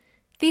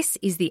This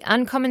is the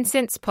Uncommon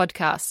Sense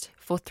podcast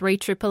for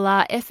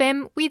 3RRR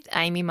FM with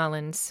Amy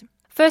Mullins.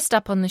 First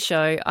up on the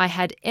show, I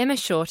had Emma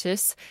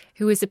Shortis,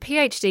 who is a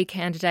PhD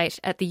candidate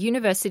at the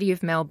University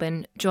of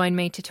Melbourne, join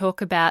me to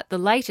talk about the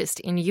latest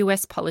in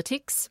US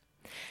politics.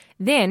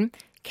 Then,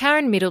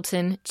 Karen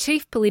Middleton,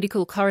 Chief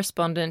Political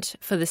Correspondent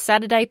for the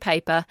Saturday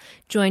paper,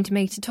 joined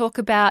me to talk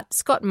about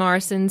Scott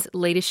Morrison's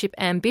leadership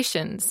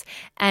ambitions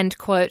and,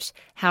 quote,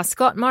 how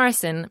Scott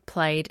Morrison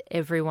played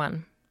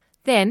everyone.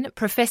 Then,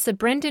 Professor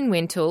Brendan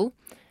Wintle,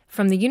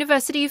 from the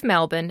University of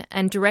Melbourne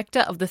and Director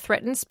of the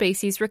Threatened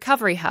Species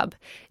Recovery Hub,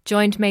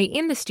 joined me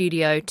in the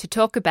studio to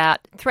talk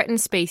about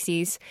threatened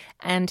species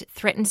and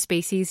Threatened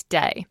Species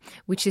Day,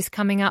 which is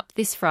coming up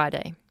this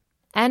Friday.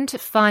 And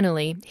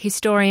finally,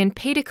 historian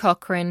Peter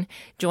Cochrane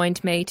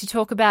joined me to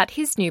talk about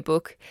his new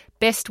book,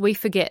 Best We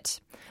Forget: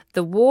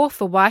 The War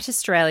for White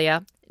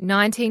Australia,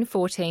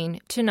 1914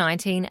 to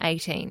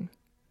 1918.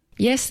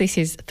 Yes, this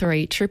is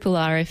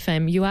 3RRR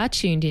FM. You are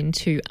tuned in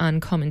to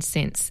Uncommon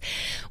Sense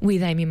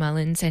with Amy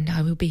Mullins, and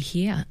I will be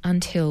here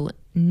until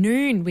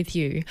noon with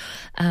you.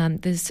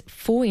 There's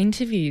 4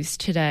 interviews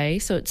today,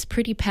 so it's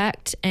pretty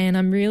packed, and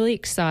I'm really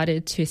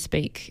excited to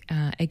speak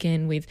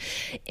again with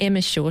Emma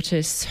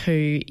Shortis,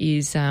 who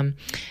is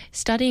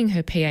studying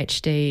her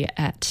PhD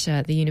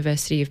at the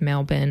University of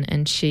Melbourne,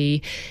 and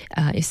she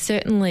is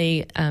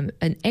certainly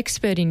an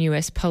expert in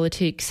US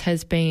politics,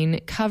 has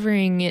been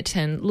covering it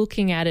and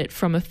looking at it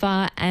from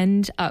afar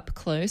and up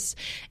close,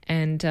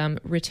 and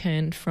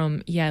returned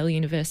from Yale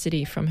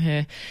University from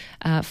her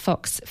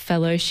Fox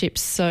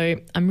Fellowships. So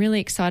I'm really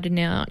excited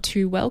now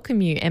to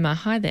welcome you, Emma.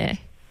 Hi there.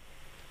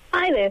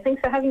 Hi there. Thanks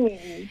for having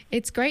me.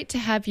 It's great to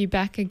have you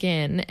back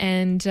again.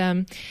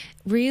 And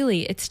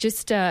really, it's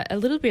just a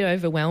little bit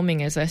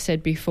overwhelming, as I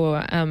said before,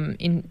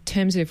 in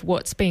terms of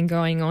what's been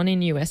going on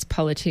in US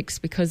politics,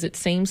 because it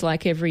seems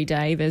like every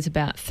day there's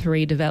about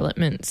 3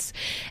 developments,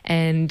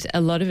 and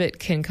a lot of it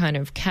can kind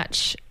of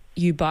catch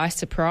you by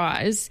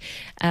surprise.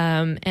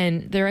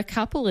 And there are a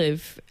couple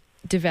of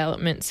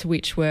developments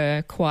which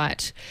were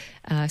quite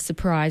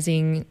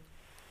surprising,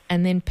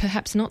 and then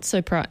perhaps not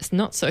so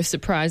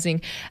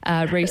surprising.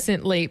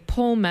 Recently,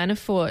 Paul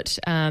Manafort,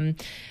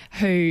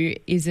 who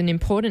is an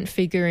important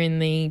figure in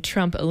the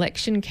Trump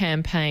election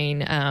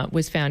campaign,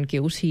 was found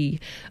guilty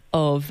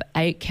of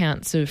 8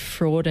 counts of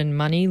fraud and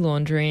money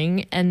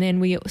laundering. And then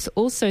we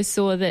also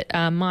saw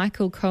that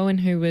Michael Cohen,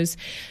 who was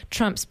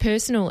Trump's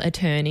personal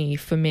attorney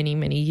for many,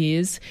 many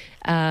years,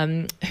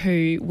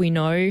 who we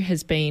know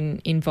has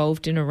been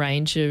involved in a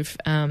range of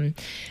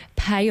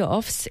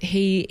payoffs.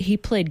 He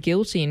pled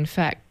guilty, in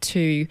fact,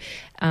 to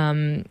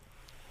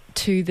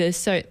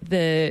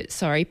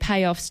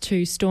payoffs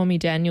to Stormy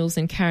Daniels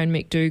and Karen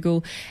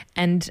McDougal,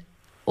 and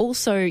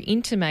also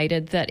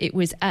intimated that it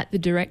was at the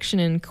direction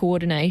and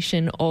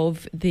coordination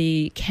of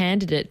the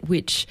candidate,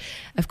 which,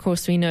 of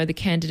course, we know the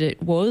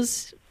candidate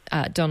was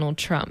Donald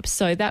Trump.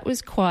 So that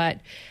was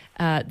quite...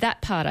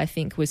 that part, I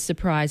think, was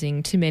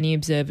surprising to many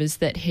observers,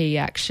 that he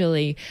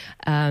actually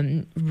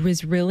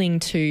was willing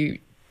to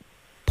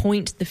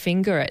point the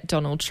finger at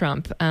Donald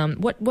Trump.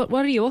 What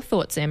are your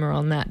thoughts, Emma,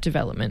 on that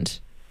development?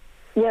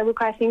 Yeah,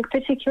 look, I think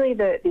particularly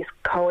this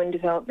Cohen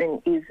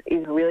development is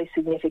really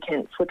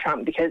significant for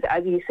Trump because,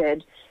 as you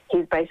said,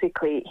 he's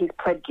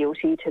pled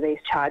guilty to these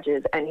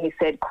charges, and he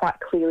said quite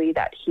clearly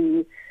that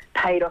he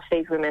paid off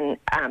these women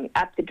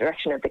at the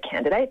direction of the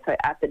candidate, so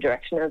at the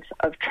direction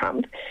of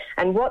Trump.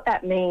 And what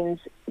that means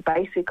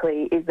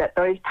basically is that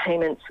those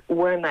payments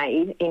were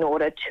made in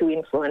order to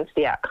influence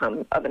the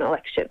outcome of an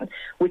election,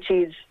 which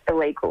is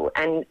illegal.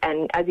 And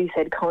as you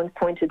said, Cohen's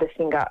pointed the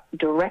finger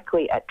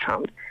directly at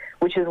Trump,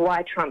 which is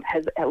why Trump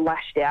has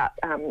lashed out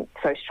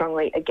so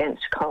strongly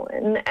against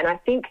Cohen. And I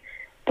think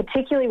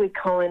particularly with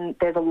Cohen,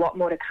 there's a lot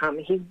more to come.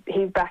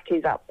 His back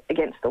is up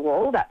against the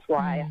wall. That's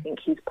why I think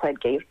he's pled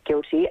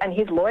guilty. And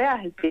his lawyer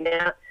has been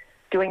out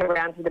doing a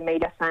round to the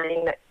media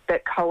saying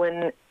that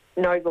Cohen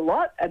knows a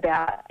lot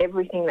about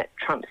everything that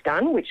Trump's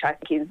done, which I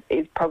think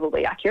is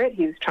probably accurate.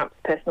 He's Trump's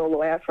personal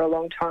lawyer for a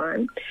long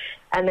time.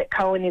 And that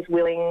Cohen is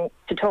willing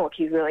to talk.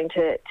 He's willing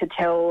to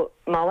tell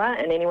Mueller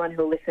and anyone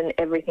who will listen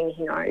everything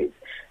he knows,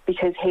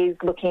 because he's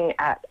looking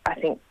at, I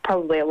think,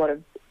 probably a lot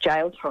of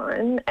jail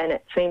time, and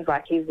it seems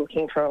like he's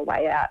looking for a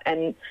way out,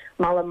 and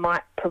Mueller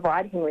might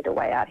provide him with a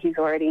way out. He's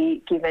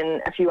already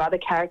given a few other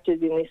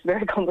characters in this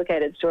very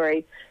complicated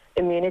story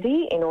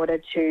immunity in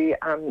order to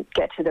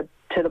get to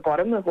the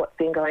bottom of what's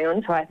been going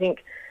on. So I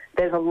think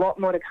there's a lot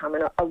more to come,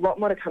 and a lot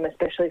more to come,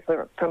 especially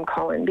from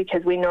Cohen,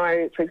 because we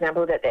know, for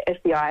example, that the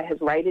FBI has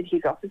raided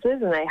his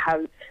offices and they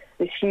have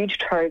this huge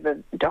trove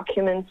of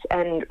documents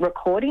and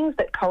recordings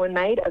that Cohen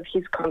made of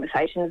his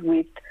conversations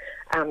with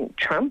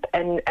Trump,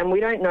 and we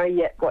don't know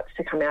yet what's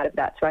to come out of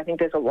that. So I think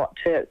there's a lot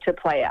to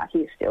play out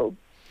here still.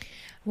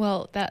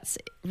 Well, that's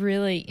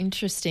really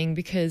interesting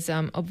because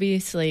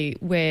obviously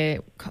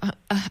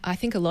I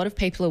think a lot of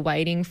people are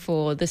waiting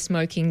for the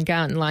smoking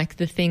gun, like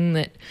the thing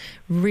that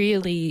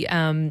really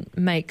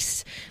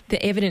makes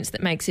the evidence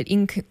that makes it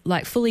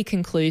fully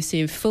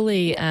conclusive,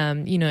 fully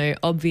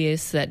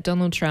obvious that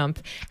Donald Trump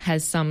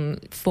has some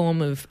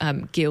form of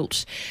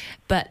guilt.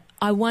 But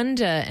I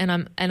wonder,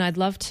 and I'd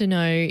love to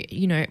know,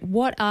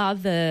 what are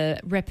the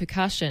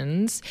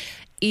repercussions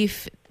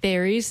if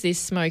there is this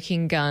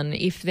smoking gun,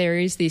 if there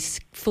is this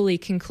fully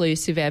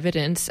conclusive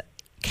evidence?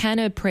 Can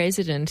a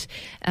president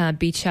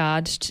be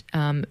charged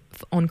on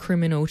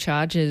criminal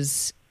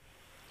charges?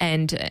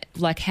 And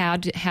how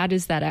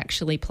does that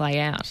actually play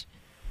out?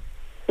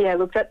 Yeah,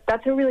 look,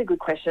 that's a really good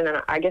question,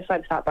 and I guess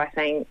I'd start by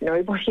saying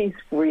nobody's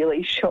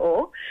really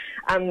sure.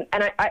 And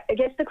I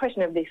guess the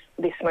question of this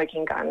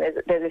smoking gun,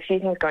 there's a few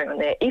things going on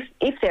there.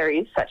 If there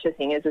is such a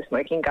thing as a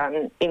smoking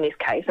gun in this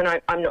case, and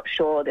I'm not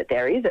sure that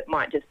there is, it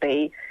might just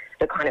be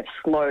the kind of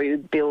slow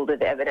build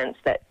of evidence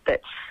that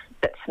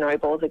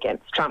snowballs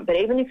against Trump. But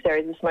even if there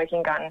is a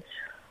smoking gun,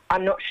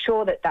 I'm not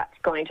sure that that's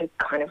going to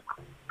kind of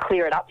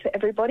clear it up for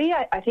everybody.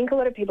 I think a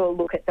lot of people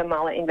look at the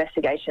Mueller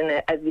investigation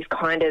as this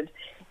kind of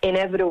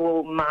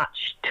inevitable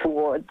march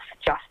towards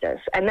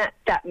justice, and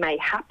that may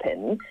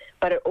happen,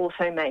 but it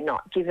also may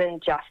not, given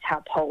just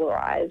how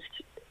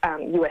polarised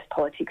US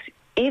politics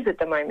is at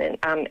the moment,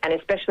 and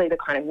especially the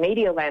kind of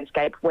media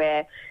landscape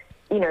where,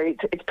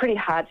 it's pretty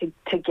hard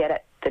to get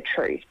at the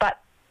truth. But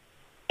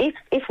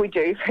if we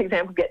do, for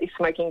example, get this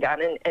smoking gun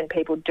and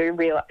people do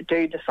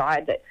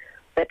decide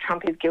that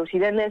Trump is guilty,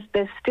 then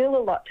there's still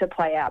a lot to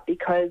play out,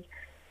 because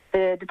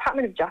the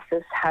Department of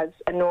Justice has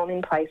a norm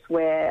in place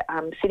where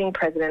sitting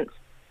presidents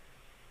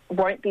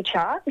won't be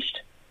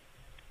charged.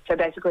 So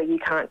basically you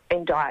can't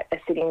indict a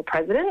sitting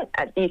president.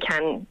 You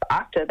can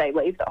after they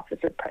leave the office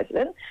of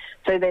president.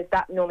 So there's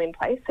that norm in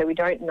place. So we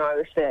don't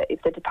know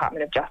if the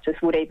Department of Justice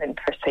would even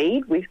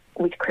proceed with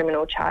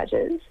criminal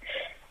charges.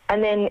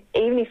 And then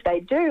even if they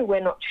do, we're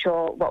not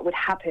sure what would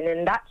happen.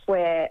 And that's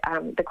where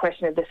the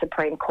question of the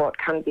Supreme Court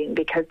comes in,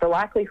 because the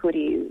likelihood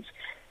is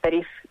that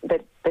if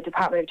the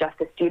Department of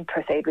Justice did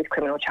proceed with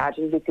criminal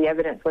charges, if the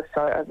evidence was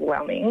so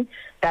overwhelming,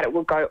 that it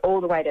will go all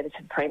the way to the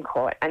Supreme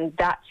Court. And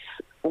that's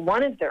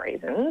one of the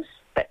reasons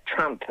that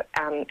Trump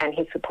and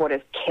his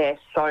supporters care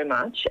so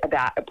much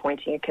about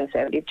appointing a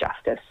conservative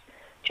justice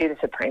to the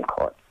Supreme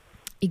Court.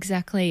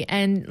 Exactly.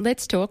 And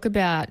let's talk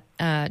about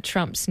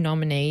Trump's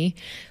nominee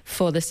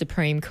for the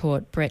Supreme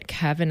Court, Brett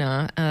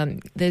Kavanaugh.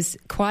 There's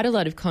quite a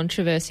lot of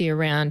controversy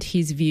around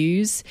his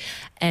views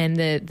and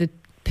the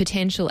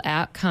potential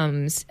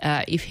outcomes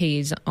if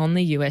he's on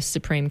the US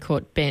Supreme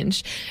Court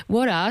bench.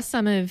 What are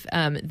some of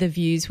the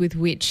views with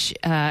which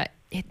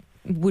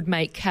would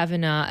make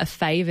Kavanaugh a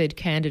favoured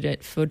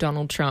candidate for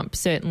Donald Trump,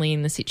 certainly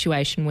in the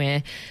situation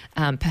where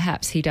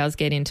perhaps he does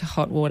get into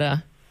hot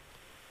water?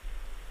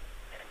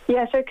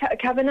 Yeah, so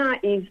Kavanaugh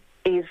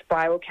is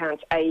by all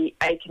accounts a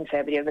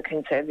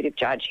conservative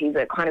judge. He's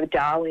a kind of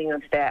darling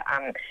of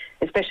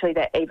especially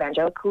the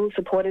evangelical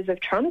supporters of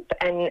Trump.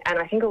 And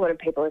I think a lot of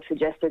people have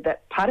suggested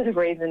that part of the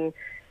reason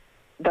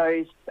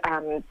that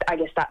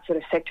sort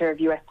of sector of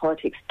US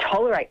politics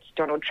tolerates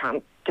Donald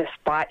Trump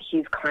despite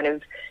his kind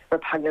of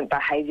repugnant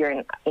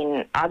behaviour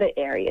in other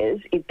areas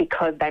is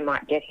because they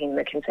might get him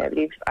the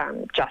conservative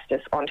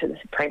justice onto the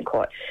Supreme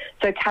Court.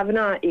 So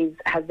Kavanaugh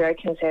has very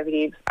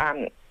conservative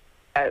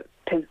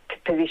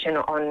position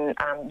on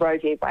Roe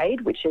v.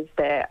 Wade, which is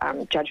the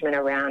judgment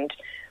around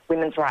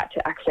women's right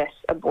to access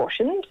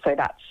abortion. So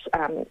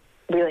that's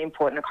really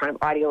important, a kind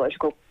of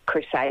ideological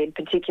crusade,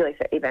 particularly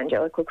for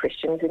evangelical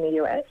Christians in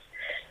the US.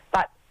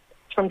 But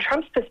from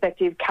Trump's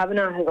perspective,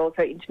 Kavanaugh has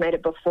also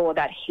intimated before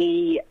that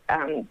he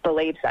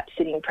believes that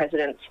sitting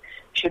presidents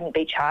shouldn't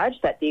be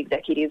charged, that the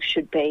executive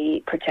should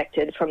be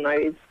protected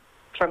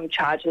from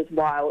charges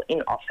while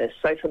in office.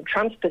 So from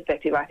Trump's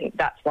perspective, I think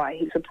that's why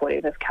he's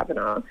supportive of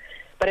Kavanaugh.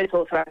 But it's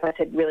also, as I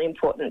said, really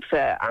important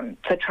for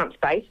Trump's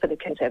base, for the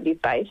conservative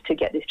base, to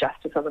get this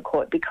justice on the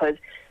court, because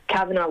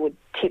Kavanaugh would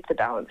tip the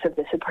balance of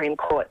the Supreme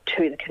Court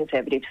to the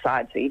conservative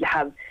side. So you'd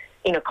have,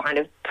 in a kind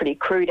of pretty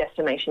crude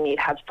estimation, you'd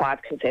have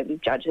 5 conservative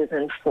judges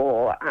and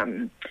 4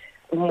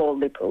 more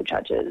liberal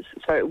judges.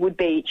 So it would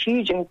be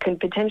huge and can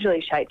potentially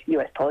shape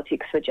US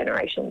politics for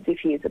generations if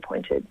he is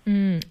appointed.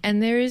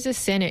 And there is a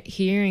Senate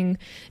hearing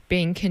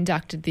being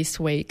conducted this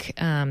week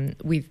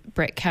with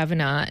Brett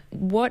Kavanaugh.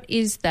 What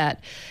is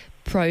that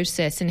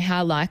process, and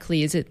how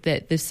likely is it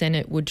that the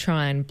Senate would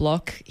try and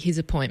block his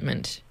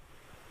appointment?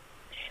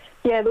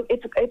 Yeah, look,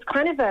 it's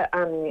kind of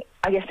an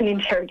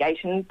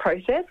interrogation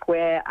process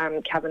where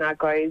Kavanaugh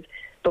goes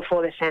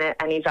before the Senate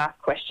and he's asked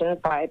questions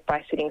by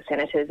sitting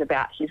senators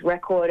about his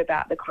record,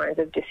 about the kinds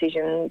of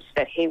decisions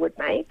that he would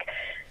make.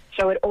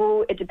 So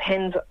it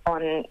depends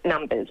on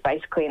numbers,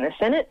 basically, in the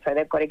Senate. So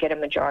they've got to get a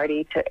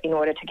majority in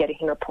order to get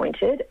him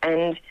appointed.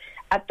 And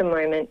at the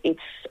moment, it's,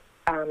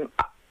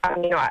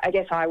 I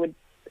guess I would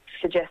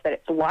suggest that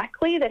it's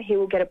likely that he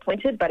will get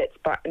appointed, but it's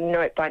by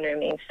no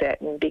means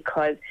certain,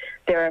 because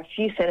there are a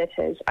few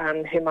senators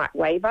who might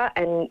waver,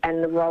 and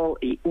the role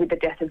with the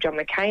death of John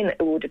McCain,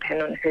 it will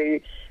depend on who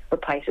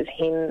replaces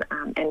him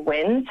and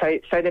when.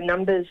 So the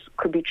numbers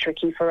could be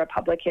tricky for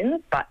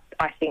Republicans, but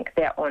I think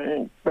they're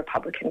on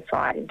Republican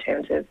side in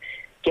terms of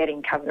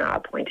getting Kavanaugh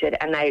appointed,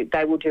 and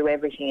they will do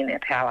everything in their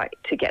power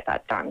to get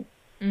that done.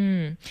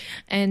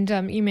 And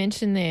you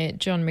mentioned there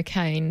John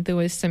McCain. There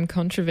was some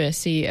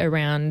controversy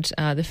around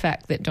the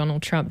fact that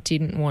Donald Trump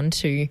didn't want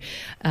to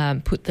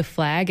put the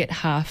flag at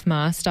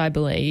half-mast, I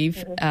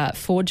believe,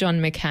 for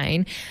John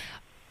McCain.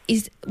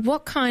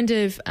 What kind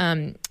of,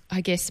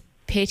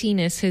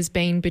 pettiness has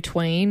been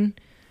between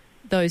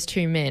those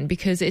two men?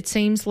 Because it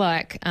seems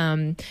like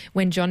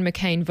when John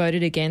McCain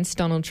voted against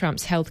Donald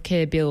Trump's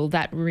healthcare bill,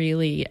 that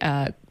really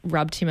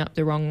rubbed him up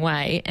the wrong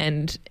way,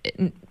 and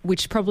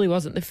which probably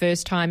wasn't the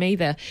first time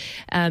either.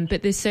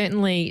 But there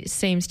certainly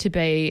seems to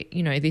be,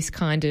 this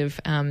kind of,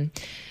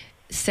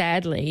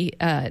 sadly,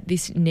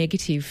 this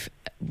negative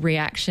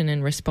reaction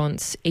and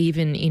response,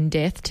 even in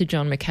death, to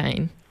John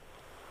McCain.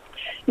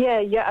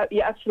 Yeah,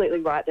 you're absolutely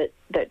right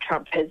that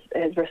Trump has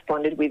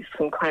responded with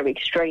some kind of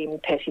extreme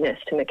pettiness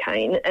to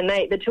McCain. And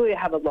the two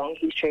have a long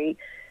history,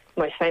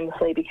 most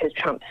famously because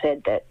Trump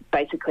said that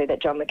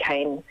John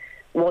McCain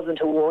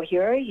wasn't a war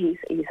hero. He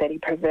said he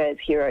prefers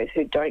heroes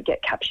who don't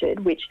get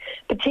captured, which,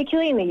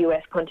 particularly in the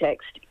US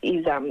context,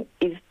 is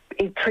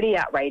pretty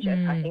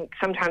outrageous. I think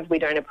sometimes we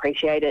don't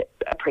appreciate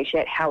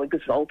how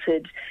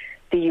exalted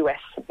the US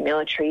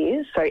military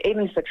is. So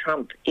even for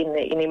Trump, in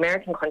the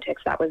American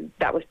context, that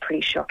was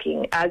pretty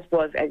shocking, as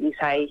was, as you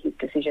say, his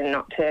decision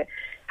not to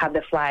have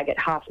the flag at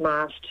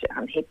half-mast.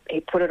 He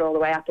put it all the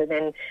way up, and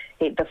then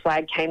the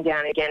flag came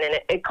down again,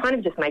 and it kind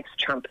of just makes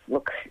Trump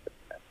look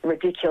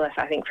ridiculous,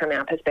 I think, from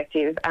our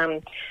perspective.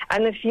 And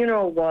the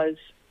funeral was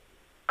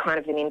kind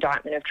of an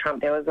indictment of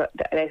Trump.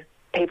 There's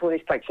people who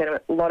spent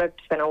a lot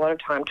of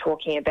time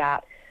talking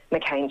about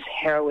McCain's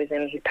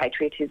heroism, his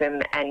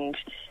patriotism, and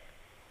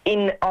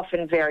in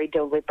often very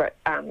deliberate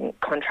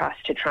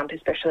contrast to Trump,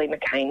 especially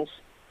McCain's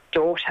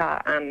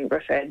daughter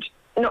referred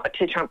not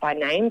to Trump by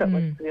name, but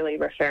was really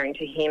referring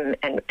to him,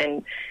 and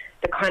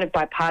the kind of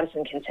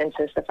bipartisan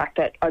consensus, the fact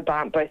that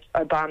both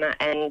Obama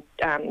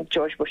and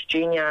George Bush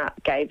Jr.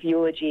 gave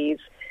eulogies,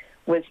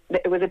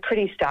 it was a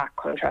pretty stark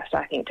contrast,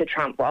 I think, to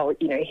Trump, while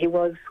he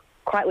was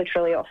quite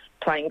literally off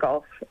playing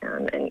golf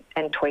and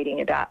tweeting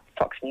about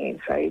Fox News.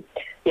 So,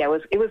 yeah,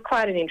 it was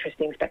quite an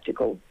interesting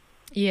spectacle.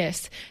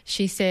 Yes,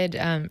 she said,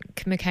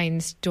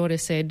 McCain's daughter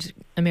said,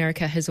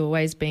 America has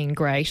always been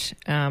great,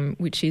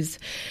 which is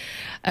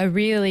a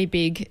really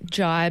big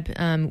jibe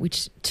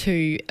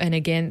to and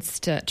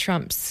against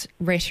Trump's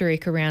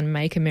rhetoric around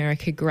Make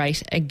America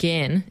Great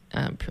Again,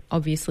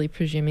 obviously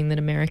presuming that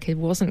America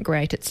wasn't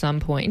great at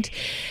some point.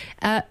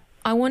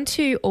 I want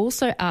to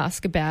also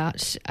ask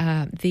about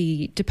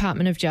the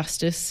Department of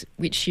Justice,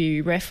 which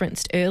you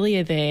referenced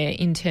earlier there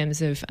in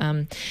terms of,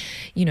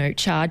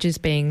 charges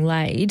being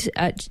laid.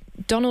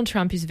 Donald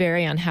Trump is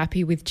very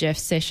unhappy with Jeff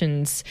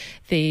Sessions,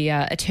 the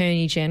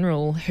Attorney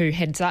General who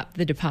heads up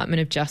the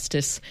Department of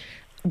Justice,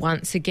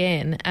 once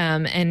again,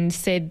 and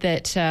said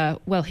that,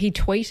 he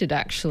tweeted,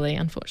 actually,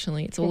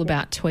 unfortunately, it's all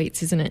about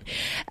tweets, isn't it,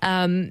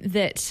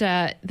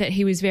 that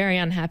he was very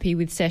unhappy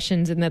with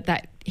Sessions, and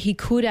that he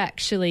could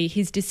actually,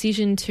 his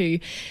decision to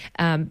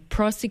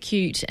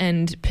prosecute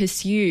and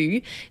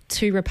pursue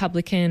two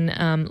Republican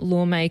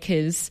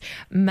lawmakers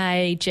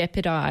may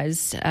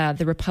jeopardise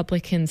the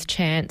Republicans'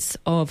 chance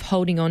of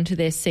holding on to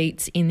their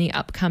seats in the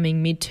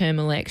upcoming midterm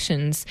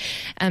elections.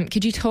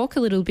 Could you talk a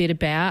little bit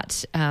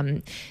about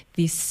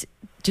this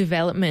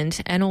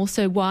development, and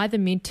also why the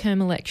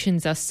midterm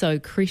elections are so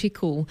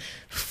critical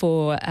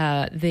for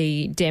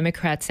the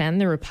Democrats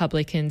and the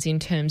Republicans in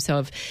terms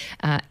of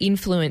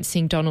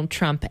influencing Donald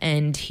Trump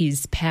and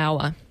his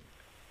power?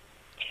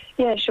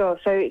 Yeah, sure.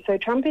 So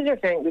Trump is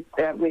referring with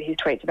his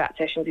tweets about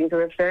Sessions, he's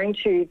referring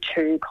to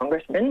two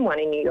congressmen, one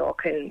in New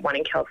York and one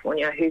in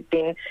California, who've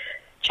been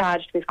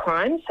charged with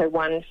crimes. So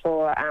one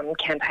for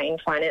campaign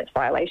finance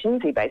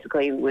violations. He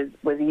basically was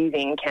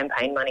using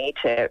campaign money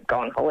to go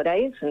on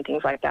holidays and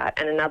things like that.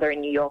 And another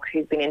in New York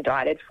who's been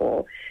indicted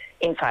for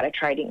insider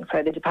trading.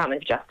 So the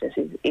Department of Justice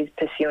is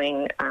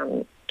pursuing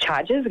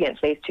charges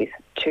against these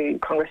two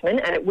congressmen,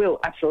 and it will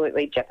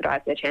absolutely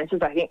jeopardise their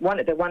chances. I think one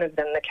of them,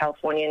 the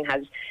Californian,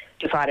 has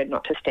decided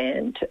not to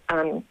stand.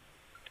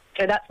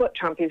 So that's what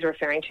Trump is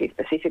referring to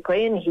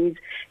specifically, and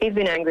he's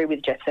been angry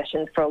with Jeff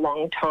Sessions for a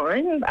long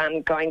time,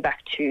 going back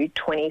to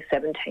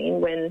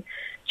 2017 when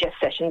Jeff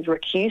Sessions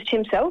recused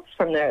himself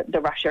from the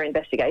Russia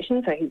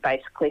investigation. So he's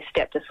basically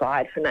stepped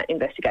aside from that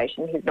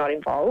investigation. He's not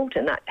involved,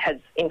 and that has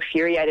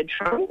infuriated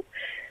Trump.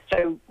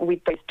 So with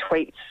those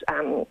tweets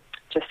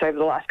just over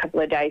the last couple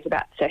of days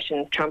about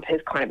Sessions, Trump has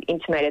kind of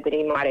intimated that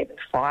he might even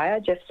fire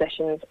Jeff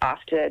Sessions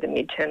after the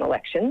midterm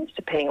elections,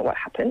 depending on what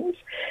happens.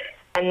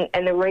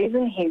 And the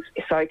reason he's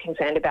so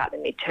concerned about the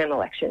midterm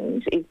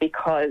elections is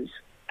because,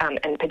 and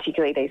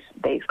particularly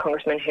these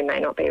congressmen who may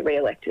not be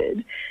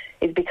re-elected,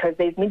 is because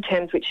these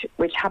midterms,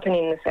 which happen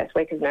in the first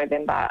week of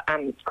November,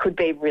 could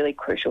be really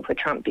crucial for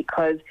Trump,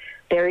 because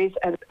there is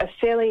a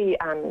fairly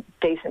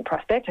decent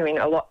prospect. I mean,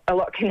 a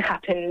lot can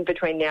happen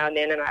between now and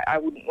then, and I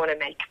wouldn't want to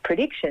make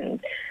predictions,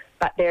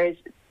 but there is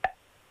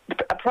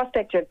a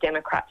prospect of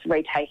Democrats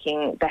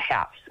retaking the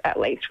House, at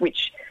least,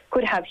 which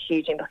could have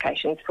huge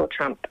implications for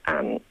Trump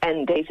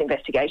and these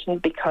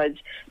investigations, because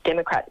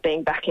Democrats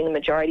being back in the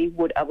majority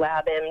would allow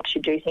them to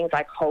do things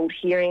like hold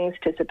hearings,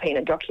 to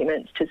subpoena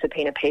documents, to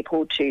subpoena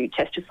people to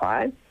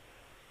testify.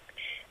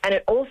 And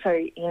it also,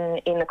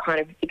 in the kind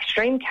of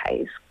extreme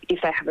case,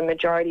 if they have a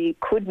majority,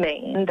 could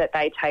mean that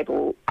they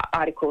table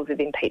articles of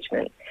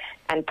impeachment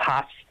and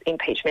pass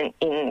impeachment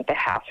in the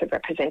House of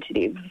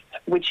Representatives,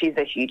 which is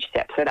a huge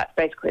step. So that's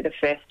basically the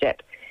first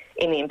step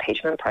in the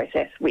impeachment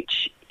process,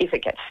 which, if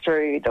it gets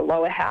through the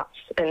lower house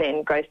and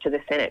then goes to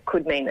the Senate,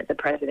 could mean that the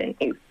president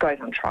goes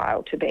on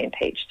trial to be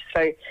impeached.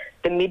 So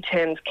the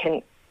midterms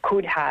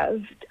could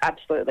have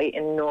absolutely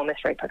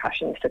enormous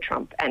repercussions for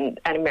Trump and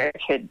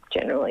America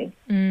generally.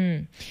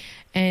 Mm.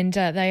 And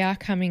they are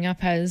coming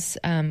up, as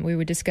we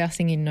were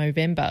discussing, in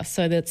November.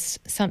 So that's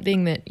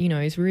something that,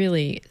 is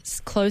really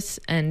close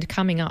and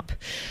coming up,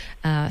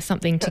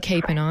 something to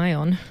keep an eye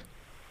on.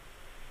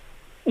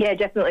 Yeah,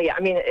 definitely. I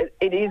mean,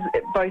 it is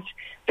both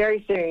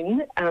very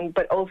soon,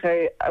 but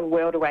also a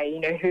world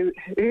away.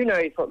 Who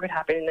knows what could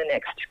happen in the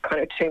next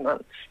kind of 2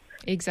 months.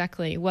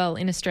 Exactly. Well,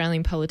 in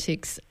Australian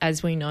politics,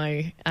 as we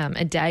know,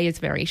 a day is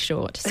very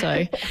short.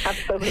 So,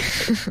 absolutely.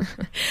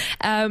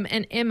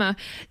 And Emma,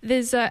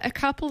 there's a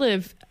couple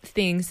of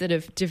things that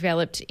have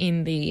developed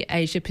in the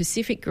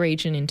Asia-Pacific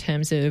region in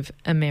terms of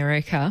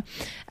America.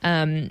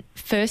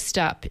 First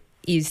up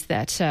is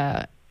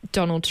that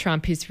Donald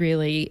Trump is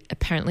really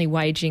apparently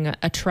waging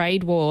a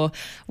trade war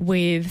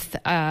with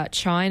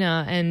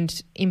China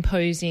and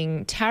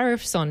imposing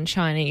tariffs on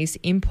Chinese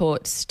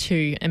imports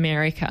to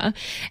America.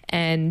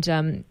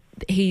 And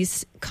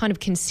he's kind of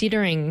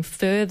considering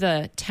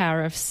further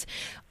tariffs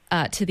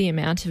to the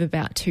amount of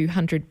about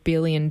 $200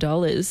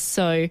 billion.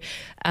 So,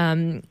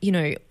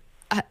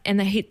 and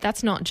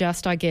that's not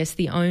just, I guess,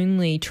 the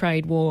only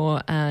trade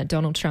war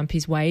Donald Trump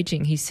is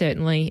waging. He's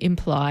certainly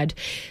implied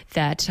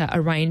that a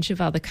range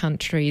of other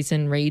countries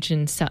and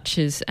regions, such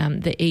as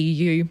the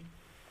EU,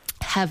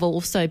 have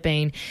also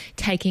been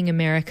taking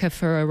America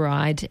for a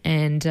ride,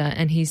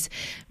 and he's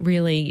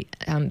really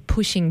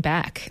pushing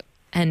back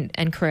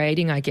and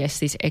creating, I guess,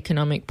 this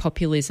economic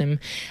populism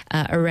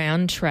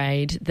around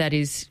trade that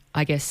is,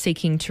 I guess,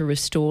 seeking to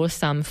restore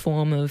some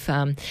form of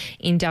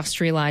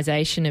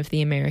industrialisation of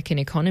the American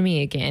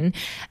economy again.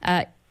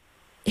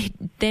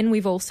 Then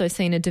we've also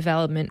seen a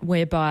development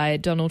whereby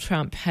Donald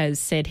Trump has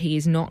said he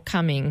is not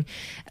coming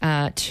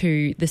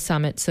to the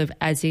summits of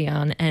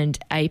ASEAN and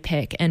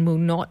APEC and will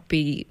not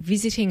be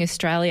visiting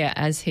Australia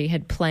as he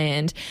had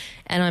planned.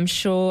 And I'm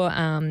sure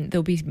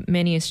there'll be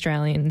many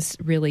Australians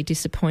really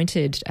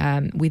disappointed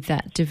with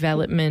that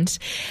development.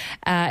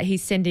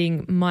 He's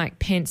sending Mike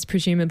Pence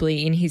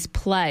presumably in his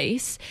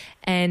place.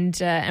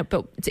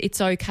 But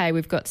it's okay.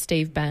 We've got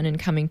Steve Bannon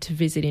coming to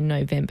visit in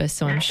November,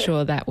 so I'm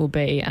sure that will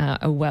be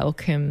a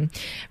welcome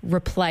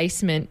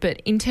replacement.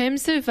 But in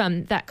terms of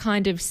that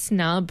kind of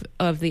snub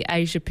of the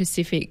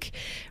Asia-Pacific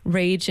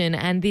region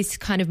and this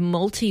kind of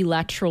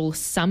multilateral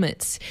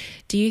summits,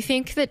 do you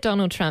think that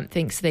Donald Trump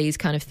thinks these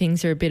kind of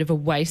things are a bit of a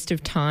waste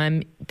of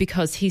time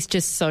because he's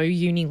just so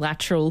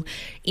unilateral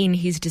in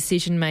his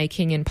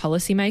decision-making and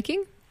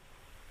policy-making?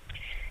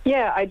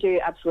 Yeah, I do,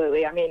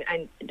 absolutely. I mean,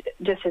 and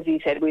just as you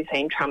said, we've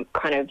seen Trump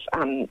kind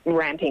of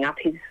ramping up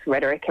his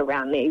rhetoric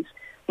around these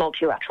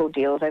multilateral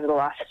deals over the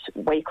last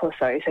week or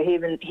so. So he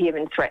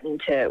even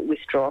threatened to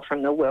withdraw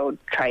from the World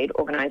Trade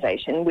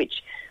Organization,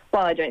 which,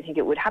 while I don't think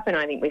it would happen,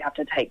 I think we have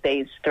to take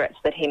these threats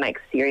that he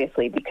makes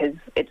seriously, because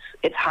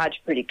it's hard to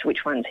predict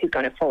which ones he's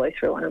going to follow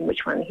through on and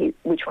which ones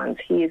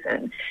he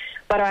isn't.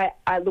 But I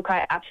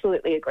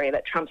absolutely agree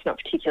that Trump's not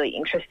particularly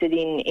interested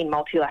in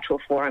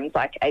multilateral forums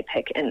like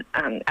APEC and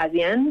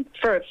ASEAN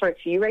for a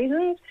few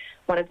reasons.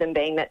 One of them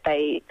being that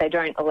they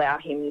don't allow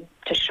him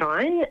to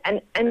shine,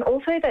 and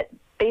also that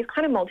these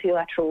kind of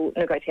multilateral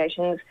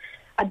negotiations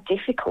are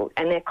difficult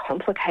and they're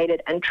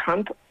complicated. And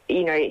Trump,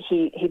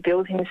 he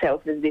bills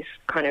himself as this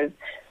kind of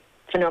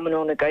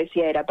phenomenal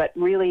negotiator, but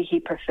really he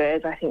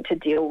prefers, I think, to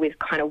deal with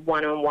kind of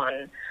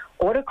one-on-one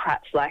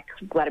autocrats like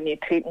Vladimir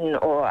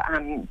Putin or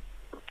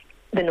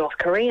the North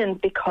Koreans,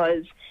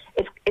 because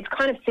it's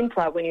kind of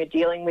simpler when you're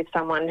dealing with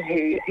someone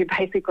who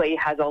basically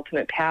has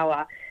ultimate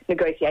power.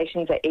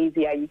 Negotiations are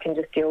easier. You can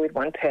just deal with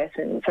one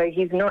person. So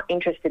he's not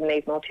interested in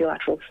these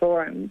multilateral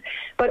forums.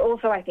 But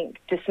also I think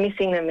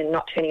dismissing them and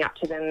not turning up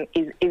to them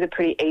is a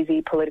pretty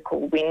easy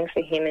political win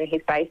for him and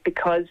his base,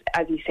 because,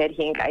 as you said,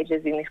 he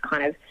engages in this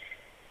kind of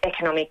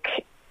economic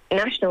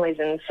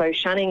nationalism. So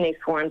shunning these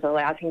forums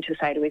allows him to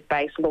say to his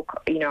base,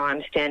 look,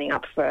 I'm standing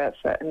up for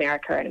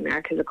America and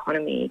America's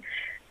economy.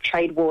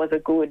 Trade wars are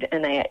good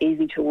and they are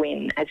easy to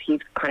win, as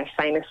he's kind of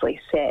famously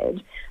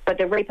said. But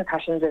the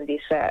repercussions of this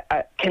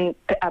are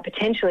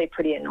potentially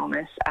pretty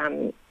enormous.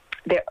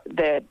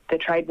 the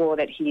trade war or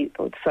the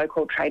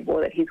so-called trade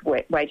war that he's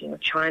waging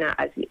with China,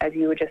 as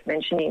you were just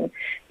mentioning,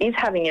 is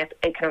having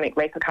economic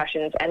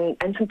repercussions and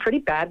some pretty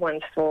bad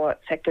ones for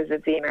sectors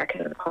of the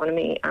American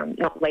economy,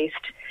 not least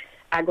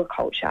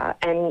agriculture.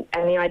 And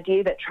the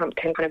idea that Trump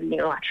can kind of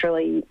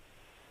unilaterally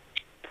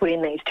put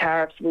in these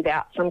tariffs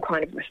without some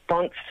kind of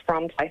response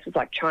from places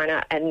like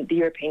China and the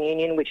European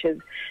Union, which has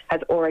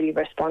already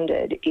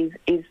responded, is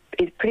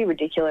pretty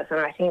ridiculous, and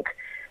I think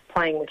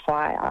playing with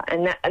fire.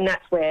 And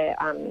that's where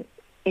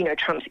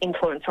Trump's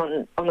influence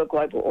on the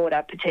global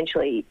order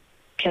potentially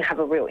can have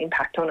a real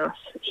impact on us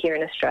here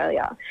in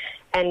Australia.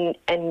 And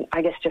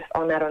I guess just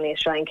on that, on the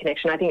Australian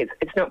connection, I think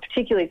it's not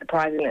particularly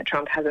surprising that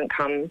Trump has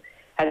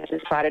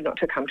decided not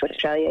to come to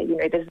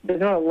Australia.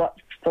 There's not a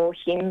lot for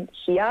him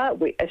here.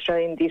 The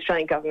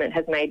Australian government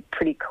has made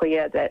pretty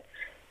clear that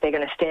they're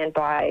going to stand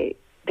by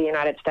the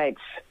United States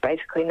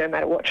basically no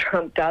matter what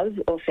Trump does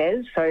or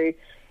says. So,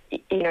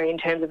 in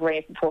terms of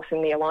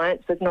reinforcing the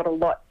alliance, there's not a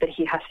lot that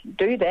he has to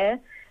do there.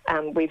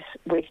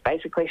 We've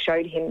basically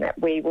showed him that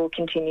we will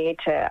continue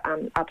to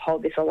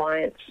uphold this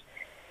alliance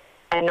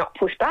and not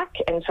push back.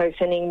 And so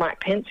sending Mike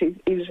Pence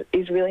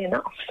is really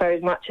enough. So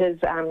as much as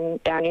our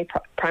new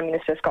Prime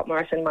Minister, Scott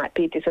Morrison, might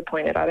be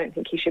disappointed, I don't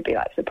think he should be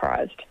that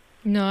surprised.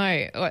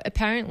 No,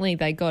 apparently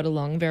they got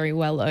along very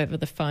well over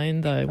the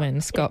phone, though,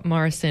 when Scott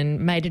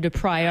Morrison made it a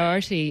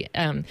priority.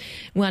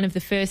 One of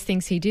the first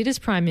things he did as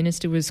Prime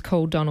Minister was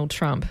call Donald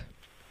Trump.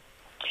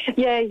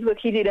 Yeah, look,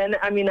 he did, and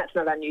I mean that's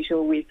not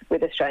unusual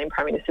with Australian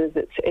Prime Ministers.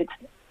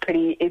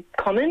 It's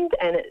common,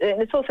 and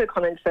it's also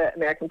common for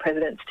American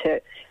presidents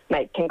to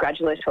make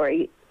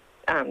congratulatory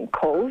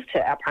calls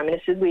to our Prime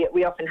Ministers.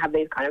 We often have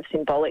these kind of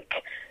symbolic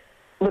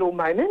little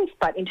moments,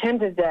 but in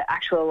terms of the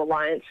actual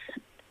alliance,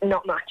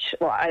 not much.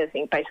 Well, I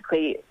think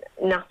basically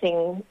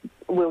nothing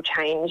will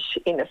change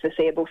in the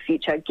foreseeable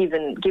future,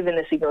 given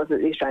the signals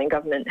that the Australian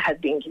government has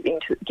been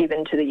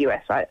given to the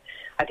US. I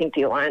think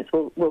the alliance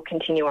will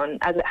continue on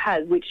as it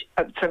has, which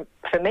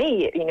for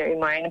me, in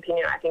my own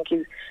opinion, I think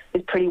is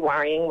pretty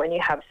worrying when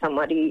you have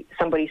somebody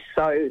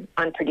so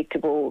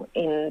unpredictable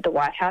in the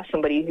White House,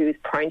 somebody who is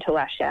prone to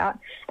lash out,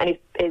 and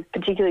is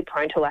particularly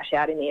prone to lash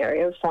out in the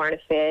area of foreign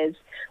affairs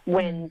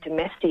when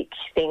domestic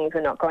things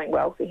are not going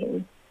well for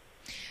him.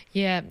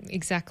 Yeah,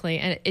 exactly.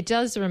 And it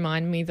does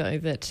remind me, though,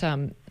 that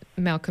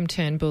Malcolm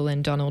Turnbull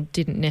and Donald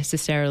didn't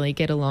necessarily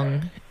get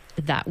along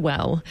that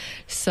well.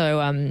 So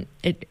I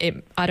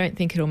don't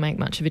think it'll make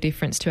much of a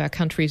difference to our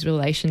country's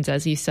relations,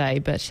 as you say,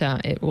 but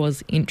it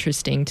was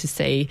interesting to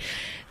see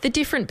the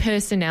different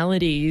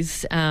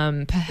personalities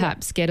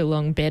perhaps get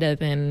along better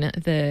than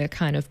the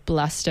kind of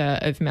bluster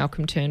of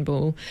Malcolm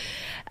Turnbull.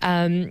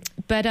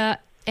 But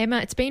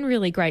Emma, it's been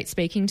really great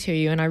speaking to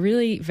you, and I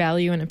really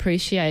value and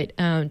appreciate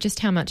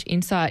just how much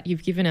insight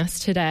you've given us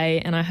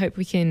today, and I hope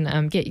we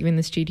can get you in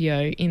the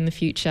studio in the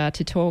future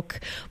to talk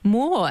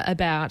more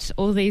about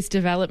all these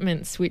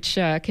developments which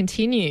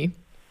continue.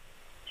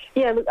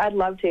 Yeah, look, I'd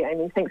love to,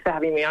 Amy. Thanks for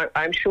having me.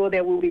 I'm sure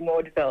there will be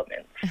more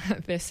developments.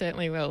 There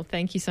certainly will.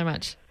 Thank you so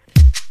much.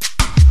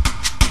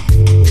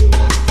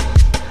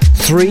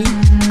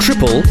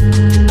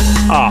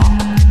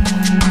 3RRR.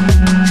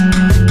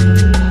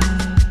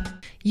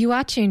 You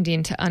are tuned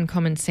in to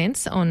Uncommon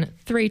Sense on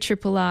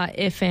 3RRR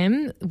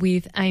FM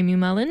with Amy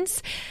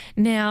Mullins.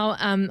 Now,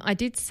 I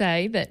did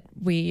say that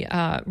we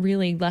are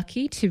really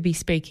lucky to be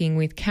speaking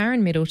with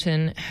Karen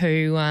Middleton,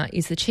 who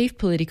is the Chief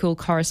Political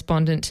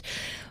Correspondent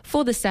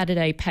for the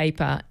Saturday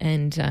paper.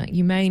 And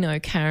you may know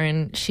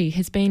Karen. She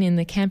has been in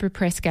the Canberra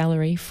Press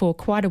Gallery for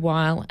quite a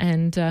while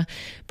and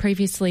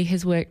previously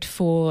has worked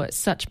for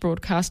such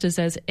broadcasters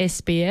as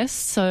SBS.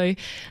 So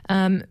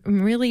I'm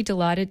really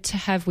delighted to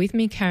have with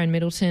me Karen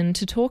Middleton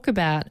to talk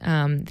about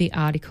the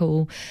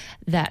article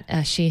that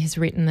she has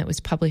written that was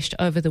published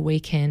over the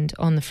weekend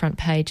on the front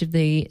page of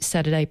the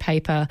Saturday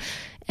paper.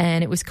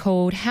 And it was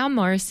called How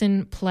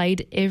Morrison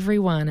Played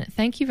Everyone.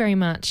 Thank you very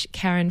much,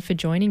 Karen, for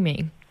joining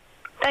me.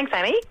 Thanks,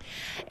 Amy.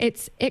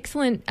 It's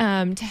excellent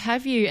to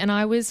have you, and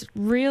I was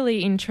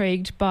really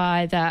intrigued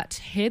by that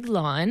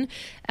headline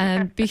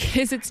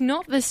because it's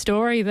not the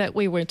story that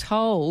we were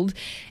told,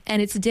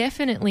 and it's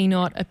definitely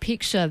not a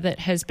picture that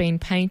has been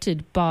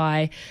painted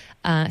by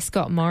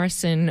Scott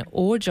Morrison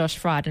or Josh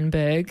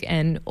Frydenberg,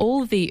 and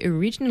all the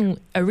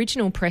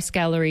original press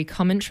gallery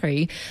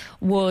commentary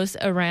was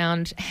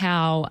around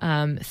how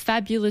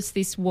fabulous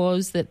this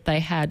was, that they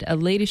had a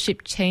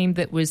leadership team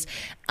that was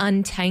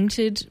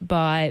untainted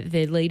by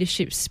their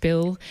leadership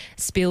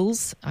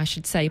spills, I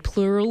should say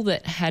plural,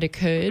 that had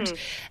occurred.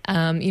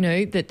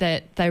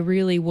 That they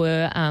really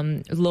were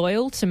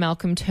loyal to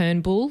Malcolm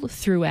Turnbull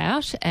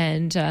throughout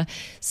and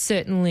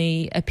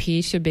certainly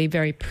appear to be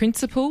very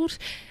principled.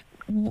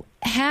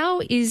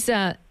 How is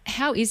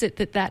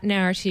it that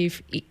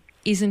narrative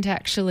isn't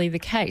actually the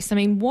case? I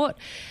mean, what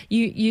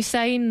you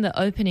say in the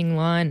opening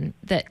line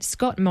that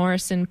Scott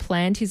Morrison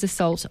planned his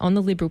assault on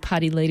the Liberal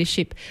Party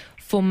leadership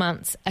for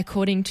months,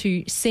 according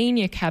to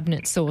senior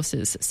cabinet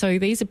sources. So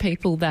these are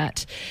people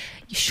that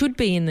should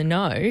be in the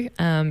know,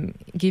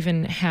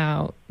 given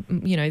how,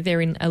 they're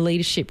in a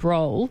leadership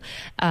role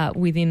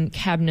within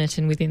cabinet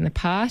and within the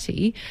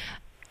party.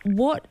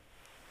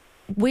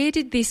 Where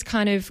did this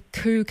kind of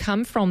coup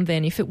come from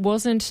then? If it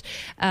wasn't,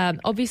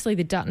 obviously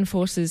the Dutton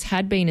forces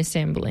had been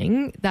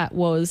assembling, that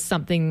was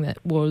something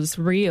that was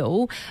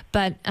real,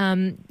 but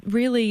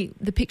really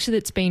the picture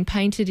that's been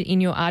painted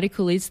in your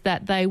article is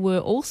that they were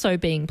also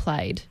being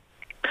played.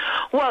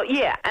 Well,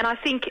 yeah, and I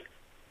think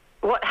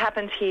what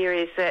happens here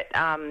is that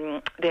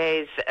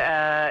there's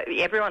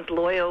everyone's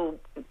loyal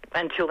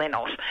until they're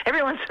not.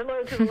 Everyone's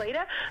loyal to the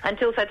leader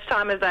until such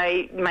time as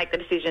they make the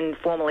decision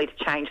formally to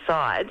change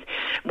sides.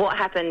 What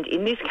happened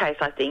in this case,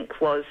 I think,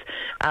 was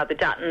Peter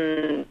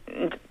Dutton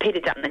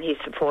and his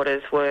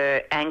supporters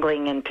were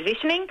angling and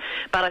positioning,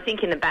 but I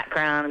think in the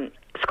background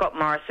Scott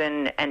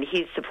Morrison and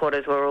his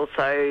supporters were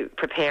also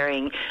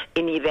preparing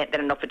in the event that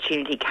an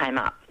opportunity came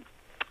up.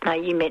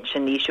 You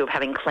mentioned the issue of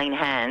having clean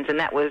hands, and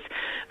that was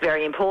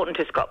very important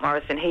to Scott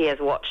Morrison. He has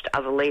watched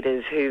other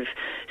leaders who've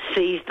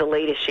seized the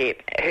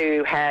leadership,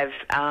 who have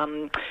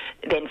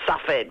then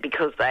suffered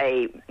because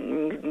they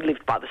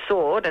lived by the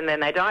sword and then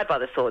they died by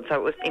the sword. So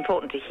it was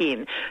important to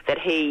him that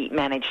he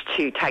managed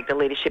to take the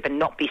leadership and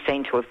not be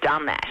seen to have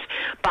done that.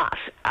 But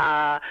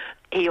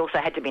he also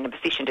had to be in a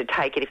position to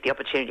take it if the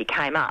opportunity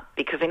came up,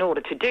 because in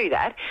order to do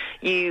that,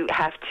 you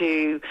have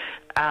to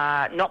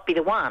not be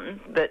the one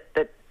that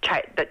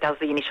does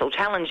the initial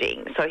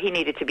challenging. So he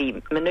needed to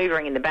be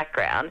manoeuvring in the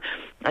background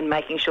and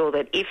making sure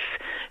that if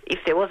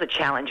there was a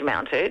challenge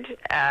mounted,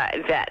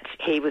 that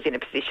he was in a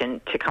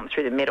position to come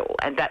through the middle.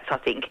 And that's, I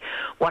think,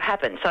 what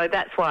happened. So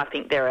that's why I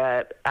think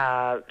there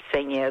are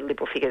senior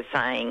Liberal figures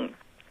saying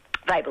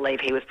they believe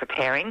he was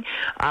preparing.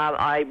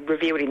 I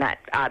revealed in that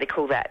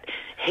article that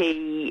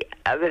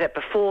that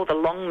before the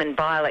Longman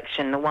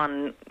by-election,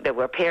 there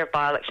were a pair of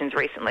by-elections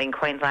recently in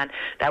Queensland,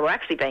 they were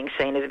actually being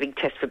seen as a big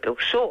test for Bill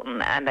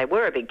Shorten, and they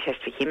were a big test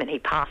for him, and he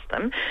passed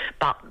them.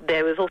 But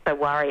there was also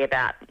worry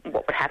about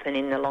what would happen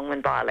in the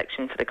Longman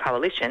by-election for the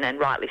coalition, and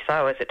rightly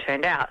so, as it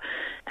turned out.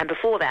 And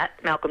before that,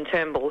 Malcolm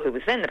Turnbull, who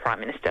was then the Prime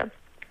Minister,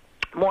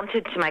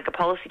 wanted to make a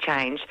policy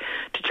change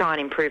to try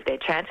and improve their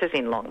chances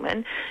in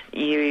Longman.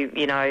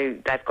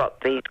 They've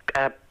got these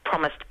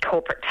promised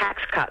corporate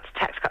tax cuts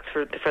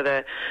for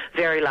the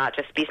very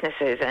largest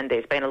businesses, and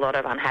there's been a lot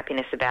of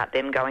unhappiness about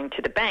them going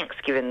to the banks,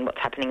 given what's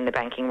happening in the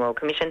Banking Royal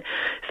Commission.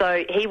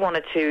 So he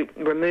wanted to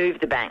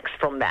remove the banks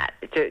from that,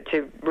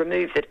 to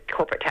remove the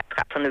corporate tax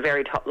cut from the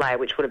very top layer,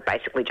 which would have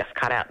basically just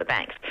cut out the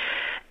banks.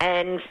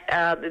 And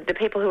the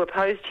people who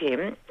opposed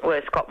him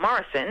were Scott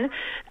Morrison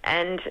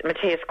and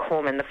Matthias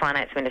Cormann, the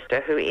finance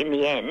minister, who in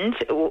the end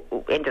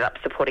ended up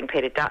supporting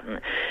Peter Dutton.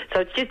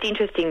 So it's just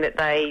interesting that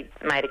they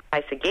made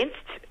a case against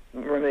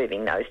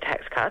removing those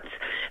tax cuts.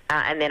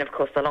 And then, of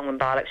course, the Longman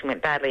by-election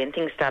went badly and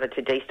things started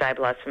to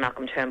destabilise for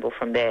Malcolm Turnbull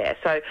from there.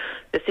 So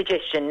the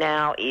suggestion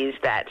now is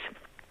that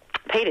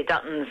Peter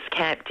Dutton's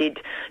camp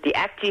did the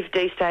active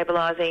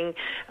destabilising,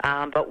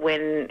 but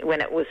when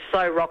it was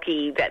so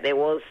rocky that there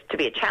was to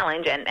be a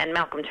challenge, and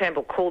Malcolm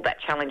Turnbull called that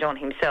challenge on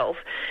himself,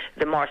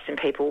 the Morrison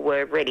people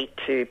were ready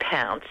to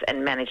pounce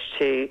and managed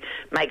to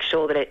make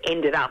sure that it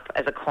ended up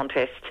as a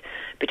contest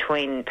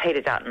between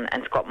Peter Dutton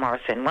and Scott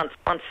Morrison.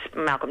 Once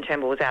Malcolm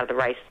Turnbull was out of the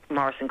race,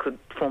 Morrison could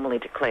formally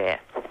declare.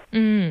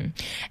 And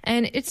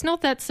it's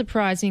not that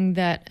surprising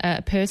that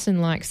a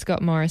person like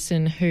Scott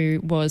Morrison,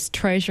 who was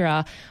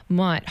Treasurer,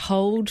 might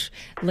hold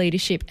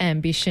leadership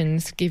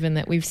ambitions, given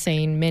that we've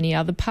seen many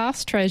other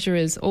past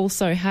Treasurers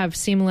also have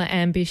similar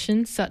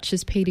ambitions, such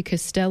as Peter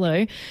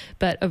Costello,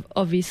 but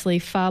obviously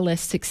far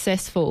less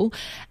successful.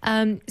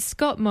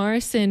 Scott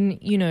Morrison,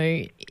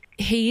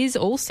 he is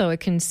also a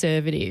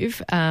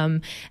Conservative,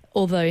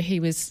 although he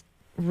was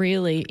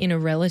really, in a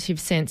relative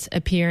sense,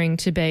 appearing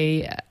to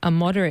be a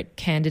moderate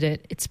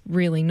candidate. It's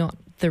really not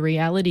the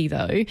reality,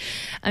 though.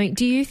 I mean,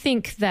 do you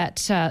think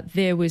that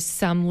there was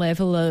some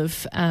level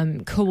of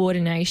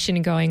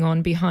coordination going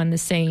on behind the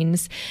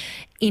scenes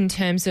in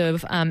terms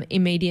of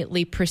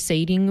immediately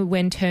preceding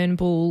when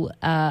Turnbull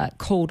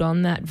called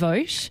on that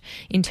vote,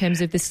 in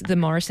terms of the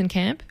Morrison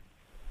camp?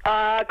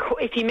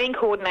 If you mean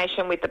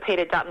coordination with the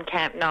Peter Dutton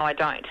camp, no, I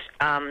don't.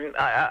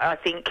 I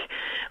think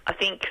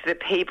the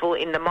people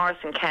in the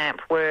Morrison camp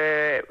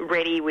were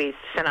ready with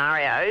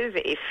scenarios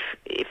if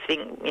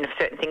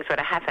certain things were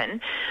to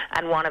happen,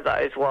 and one of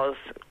those was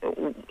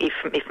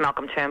if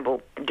Malcolm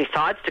Turnbull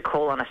decides to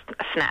call on a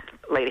snap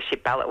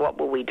leadership ballot, what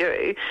will we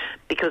do?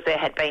 Because there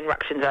had been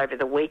ructions over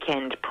the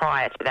weekend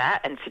prior to that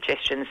and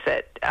suggestions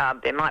that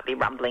there might be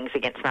rumblings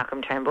against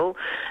Malcolm Turnbull,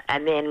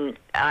 and then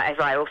as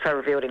I also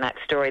revealed in that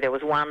story, there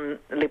was one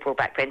Liberal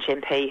backbench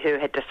MP who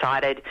had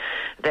decided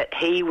that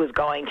he was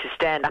going to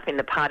stand up in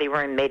the party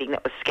room meeting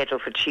that was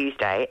scheduled for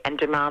Tuesday and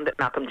demand that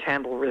Malcolm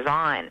Turnbull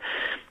resign.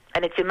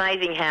 And it's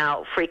amazing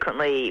how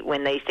frequently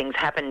when these things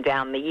happen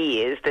down the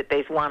years that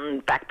there's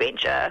one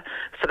backbencher,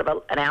 sort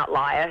of an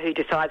outlier, who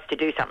decides to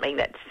do something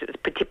that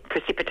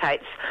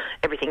precipitates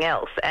everything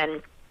else.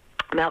 And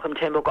Malcolm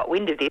Turnbull got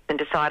wind of this and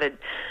decided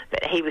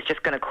that he was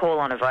just going to call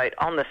on a vote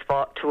on the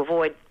spot to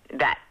avoid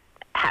that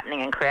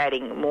happening and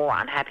creating more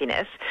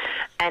unhappiness,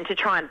 and to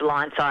try and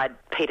blindside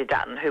Peter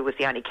Dutton, who was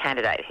the only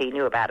candidate he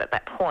knew about at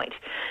that point.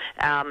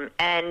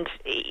 And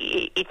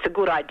it's a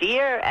good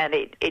idea, and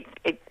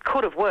it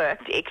could have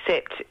worked,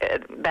 except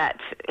that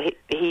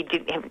he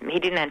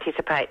didn't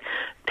anticipate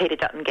Peter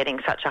Dutton getting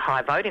such a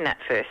high vote in that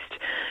first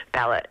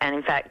ballot. And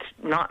in fact,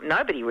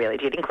 nobody really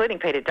did, including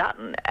Peter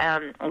Dutton.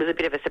 It was a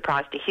bit of a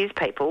surprise to his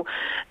people.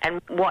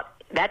 And what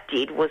that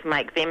did was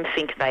make them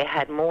think they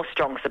had more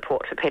strong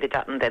support for Peter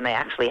Dutton than they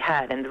actually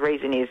had. And the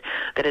reason is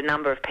that a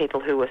number of people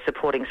who were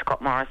supporting Scott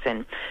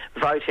Morrison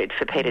voted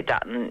for Peter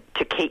Dutton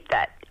to keep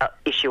that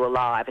issue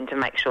alive and to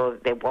make sure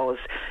that there was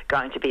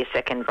going to be a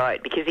second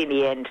vote. Because in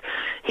the end,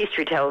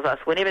 history tells us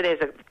whenever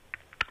there's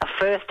a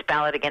first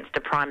ballot against a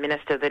Prime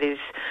Minister that is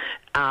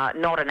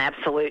not an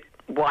absolute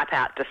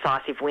wipe-out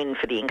decisive win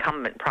for the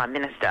incumbent Prime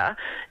Minister,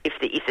 if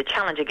the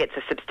challenger gets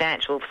a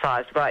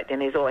substantial-sized vote, then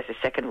there's always a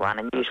second one,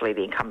 and usually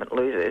the incumbent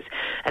loses.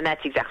 And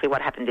that's exactly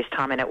what happened this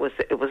time, and it was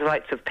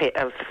votes of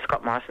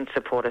Scott Morrison's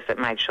supporters that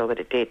made sure that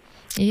it did.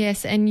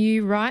 Yes, and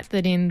you write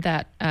that in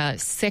that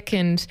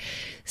second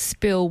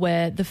spill,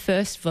 where the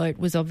first vote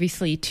was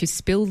obviously to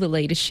spill the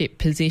leadership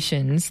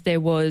positions, there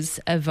was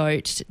a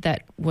vote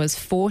that was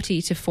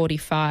 40 to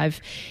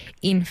 45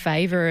 in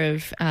favour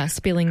of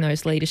spilling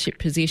those leadership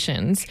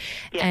positions.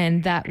 Yeah.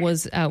 And that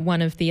was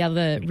one of the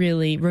other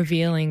really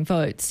revealing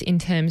votes in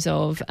terms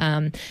of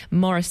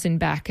Morrison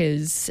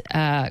backers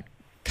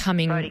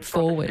coming voting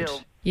forward.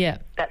 Yeah,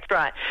 that's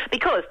right.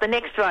 Because the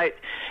next vote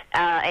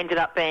ended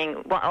up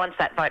being, once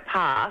that vote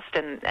passed,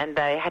 and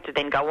they had to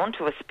then go on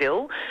to a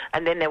spill,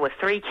 and then there were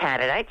three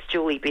candidates,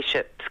 Julie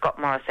Bishop, Scott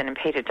Morrison and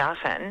Peter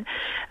Dutton.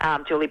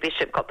 Julie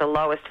Bishop got the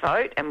lowest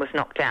vote and was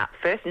knocked out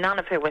first. None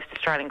of her West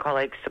Australian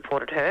colleagues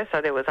supported her, so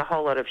there was a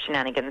whole lot of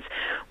shenanigans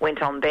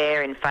went on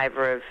there in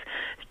favour of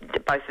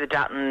both the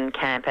Dutton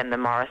camp and the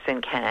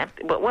Morrison camp.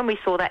 But when we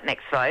saw that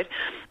next vote,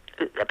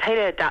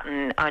 Peter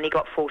Dutton only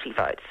got 40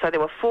 votes, so there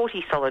were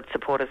 40 solid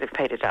supporters of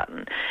Peter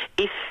Dutton.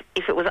 If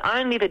it was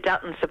only the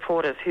Dutton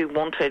supporters who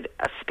wanted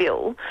a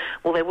spill,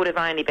 well, there would have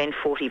only been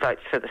 40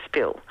 votes for the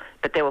spill,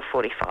 but there were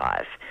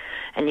 45.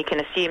 And you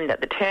can assume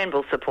that the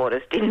Turnbull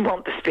supporters didn't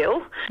want the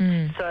spill,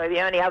 so the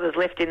only others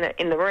left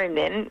in the room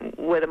then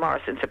were the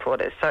Morrison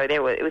supporters. So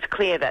it was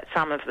clear that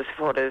some of the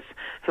supporters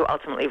who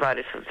ultimately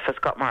voted for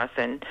Scott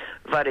Morrison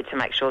voted to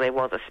make sure there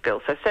was a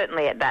spill. So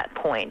certainly at that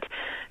point,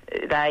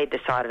 they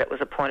decided it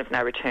was a point of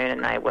no return,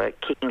 and they were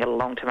kicking it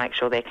along to make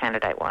sure their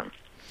candidate won.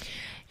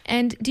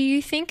 And do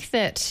you think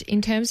that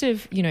in terms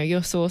of,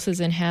 your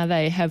sources and how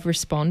they have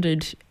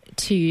responded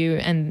to you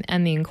and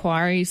the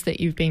inquiries that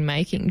you've been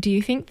making, do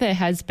you think there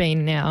has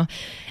been now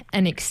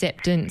an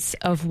acceptance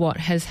of what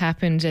has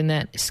happened and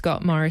that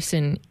Scott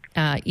Morrison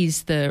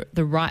is the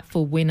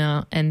rightful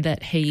winner and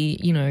that he,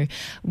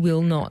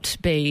 will not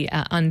be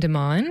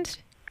undermined?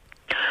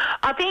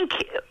 I think,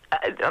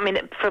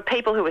 for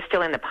people who are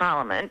still in the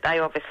Parliament, they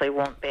obviously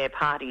want their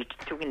party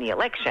to win the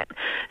election.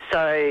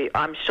 So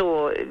I'm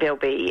sure there'll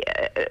be,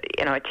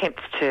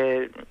 attempts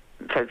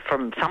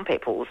from some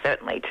people,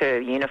 certainly,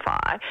 to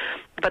unify.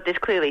 But there's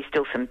clearly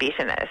still some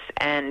bitterness,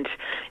 and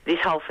this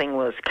whole thing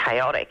was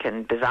chaotic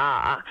and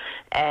bizarre,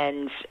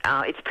 and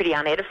it's pretty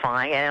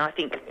unedifying. And I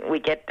think we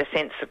get the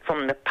sense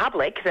from the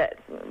public that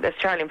the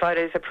Australian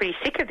voters are pretty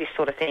sick of this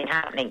sort of thing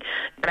happening.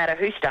 No matter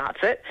who starts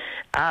it,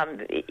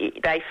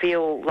 they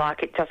feel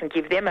like it doesn't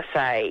give them a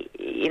say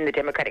in the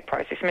democratic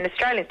process.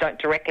 Australians don't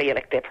directly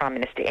elect their Prime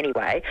Minister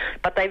anyway,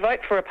 but they vote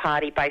for a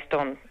party based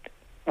on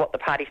what the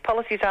party's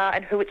policies are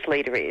and who its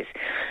leader is.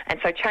 And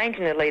so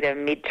changing the leader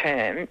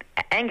mid-term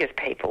angers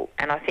people.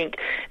 And I think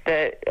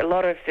a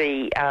lot of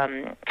the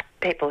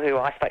people who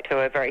I spoke to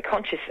are very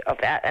conscious of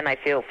that, and they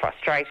feel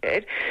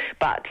frustrated.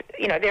 But,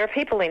 there are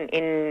people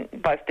in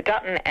both the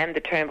Dutton and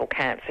the Turnbull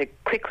camps who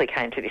quickly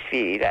came to this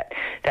view that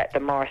the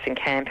Morrison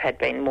camp had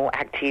been more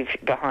active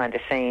behind the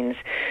scenes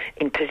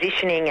in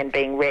positioning and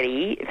being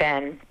ready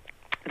than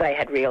they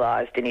had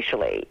realised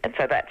initially. And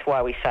so that's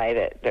why we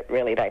say that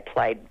really they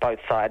played both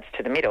sides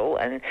to the middle,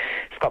 and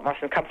Scott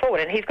Morrison come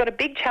forward. And he's got a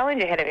big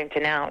challenge ahead of him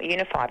to now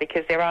unify,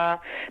 because there are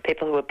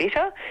people who are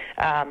bitter.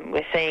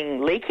 We're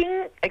seeing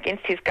leaking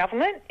against his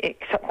government,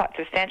 quite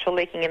substantial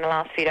leaking in the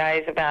last few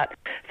days about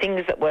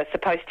things that were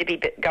supposed to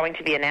be going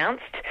to be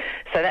announced.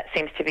 So that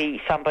seems to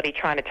be somebody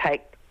trying to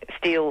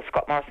steal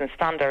Scott Morrison's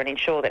thunder and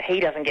ensure that he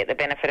doesn't get the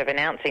benefit of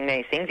announcing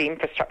these things, the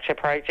infrastructure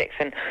projects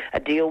and a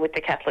deal with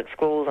the Catholic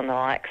schools and the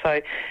like.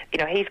 So,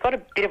 he's got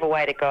a bit of a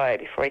way to go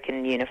before he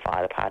can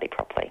unify the party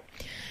properly.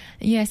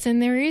 Yes,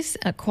 and there is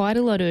quite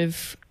a lot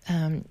of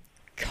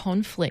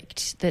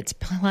conflict that's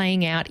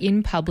playing out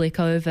in public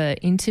over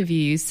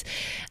interviews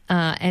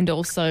and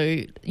also,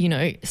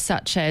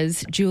 such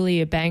as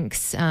Julia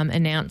Banks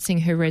announcing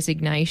her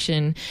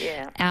resignation,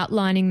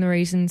 outlining the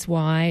reasons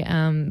why,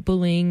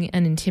 bullying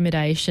and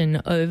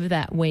intimidation over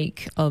that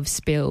week of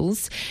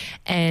spills.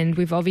 And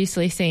we've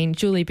obviously seen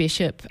Julie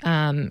Bishop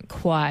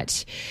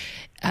quite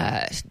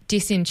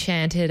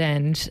disenchanted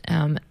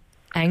and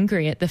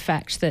angry at the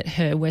fact that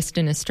her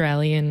Western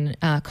Australian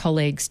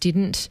colleagues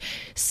didn't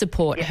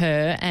support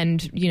her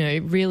and,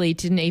 really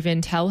didn't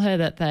even tell her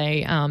that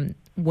they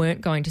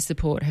weren't going to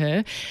support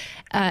her.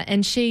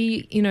 And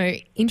she,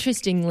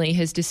 interestingly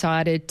has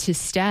decided to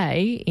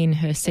stay in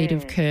her seat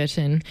of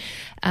Curtin.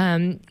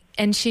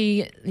 And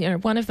she,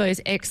 one of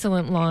those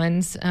excellent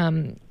lines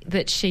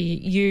that she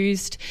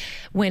used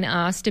when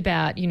asked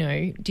about,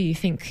 do you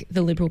think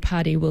the Liberal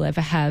Party will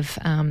ever have,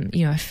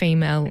 a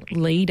female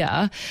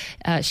leader?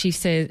 She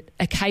said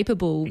a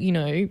capable,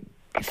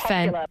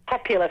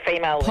 popular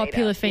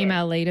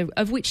female leader,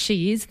 of which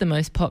she is the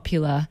most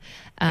popular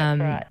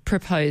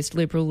proposed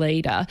Liberal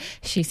leader.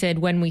 She said,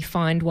 when we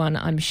find one,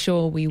 I'm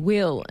sure we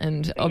will,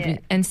 and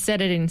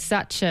said it in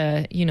such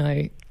a,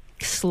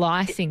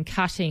 slicing,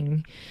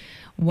 cutting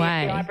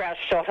way. The eyebrows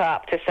shot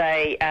up to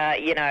say,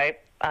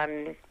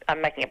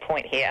 I'm making a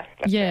point here.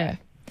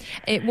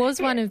 It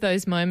was one of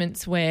those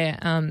moments where,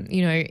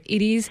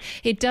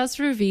 it does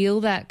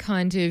reveal that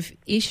kind of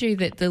issue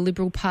that the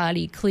Liberal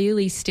Party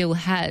clearly still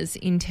has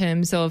in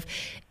terms of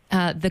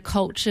the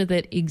culture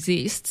that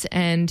exists.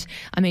 And,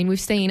 we've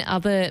seen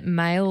other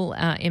male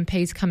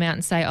MPs come out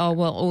and say, oh,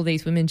 well, all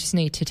these women just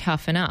need to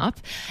toughen up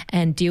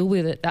and deal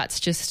with it. That's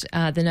just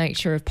the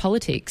nature of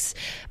politics.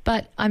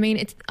 But, I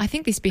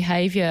think this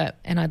behaviour,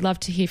 and I'd love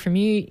to hear from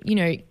you,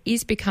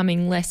 is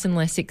becoming less and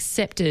less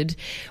accepted,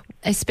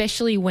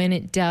 especially when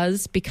it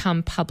does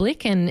become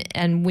public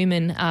and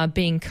women are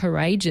being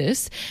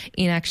courageous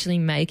in actually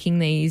making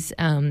these,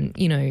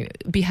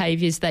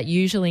 behaviours that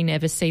usually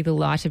never see the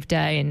light of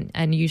day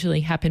and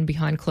usually happen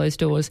behind closed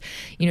doors.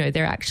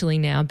 They're actually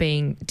now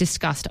being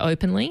discussed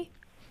openly.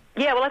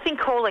 Yeah, well, I think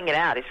calling it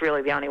out is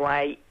really the only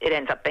way it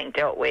ends up being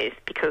dealt with,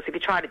 because if you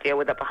try to deal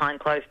with it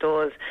behind closed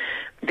doors,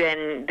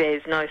 then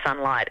there's no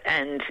sunlight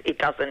and it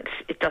doesn't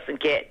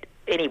get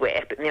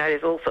anywhere. But,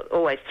 there's also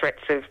always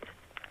threats of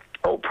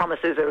all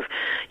promises of,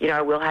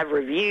 we'll have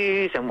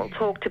reviews and we'll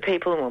talk to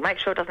people and we'll make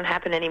sure it doesn't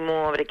happen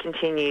anymore, but it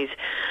continues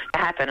to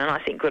happen. And I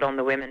think good on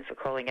the women for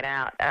calling it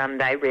out.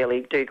 They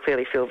really do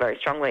clearly feel very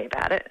strongly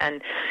about it.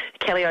 And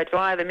Kelly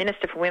O'Dwyer, the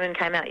Minister for Women,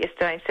 came out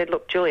yesterday and said,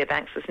 look, Julia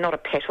Banks is not a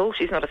petal.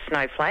 She's not a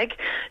snowflake.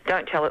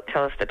 Don't tell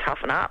us to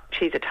toughen up.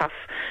 She's a tough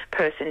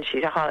person.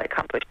 She's a highly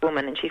accomplished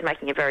woman, and she's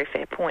making a very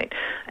fair point.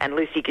 And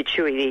Lucy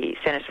Gachui, the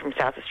Senator from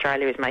South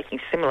Australia, is making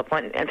a similar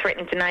point and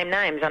threatening to name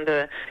names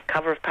under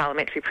cover of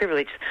parliamentary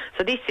privilege.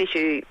 So this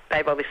issue,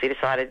 they've obviously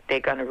decided they're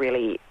going to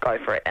really go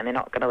for it and they're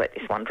not going to let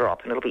this one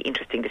drop, and it'll be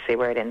interesting to see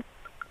where it ends.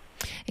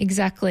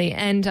 Exactly.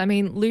 And,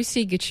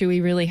 Lucy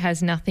Gachui really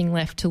has nothing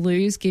left to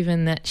lose,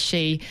 given that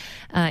she,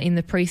 in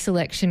the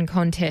pre-selection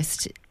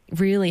contest,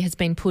 really has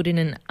been put in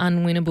an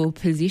unwinnable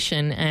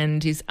position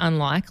and is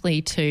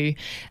unlikely to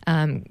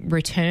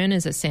return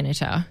as a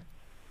senator.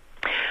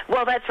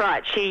 Well, that's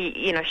right.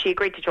 She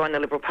agreed to join the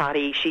Liberal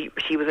Party. She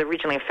was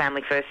originally a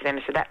Family First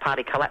senator. That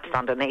party collapsed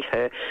underneath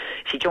her.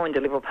 She joined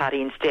the Liberal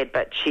Party instead,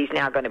 but she's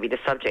now going to be the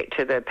subject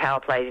to the power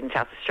plays in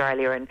South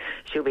Australia, and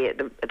she'll be at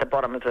the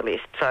bottom of the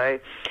list. So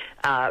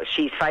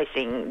she's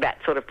facing that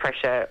sort of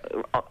pressure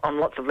on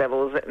lots of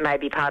levels.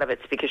 Maybe part of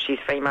it's because she's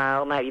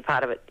female. Maybe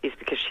part of it is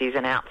because she's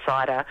an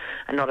outsider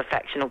and not a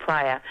factional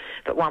player.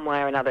 But one way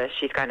or another,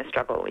 she's going to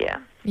struggle, yeah.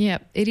 Yeah,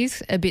 it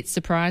is a bit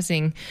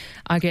surprising,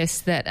 I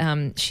guess, that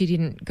she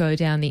didn't go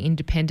down the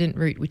independent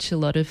route, which a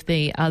lot of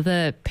the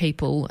other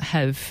people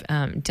have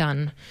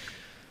done.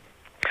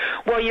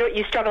 Well,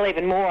 you struggle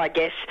even more, I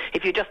guess,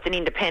 if you're just an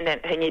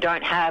independent and you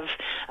don't have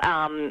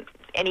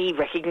any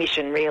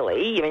recognition,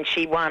 really.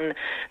 She won.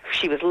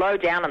 She was low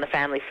down on the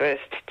Family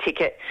First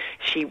ticket.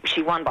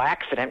 She won by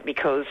accident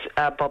because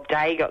Bob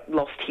Day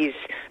lost his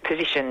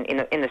position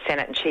in the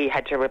Senate, and she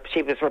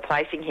was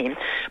replacing him.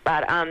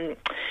 But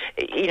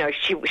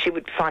she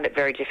would find it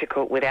very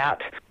difficult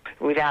without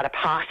a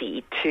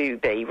party to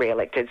be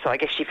re-elected. So I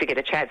guess she figured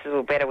her chances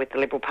were better with the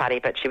Liberal Party,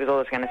 but she was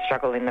always going to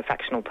struggle in the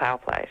factional power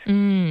plays.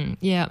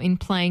 In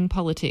playing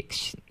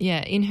politics.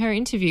 Yeah, in her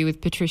interview with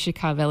Patricia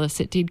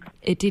Karvelis,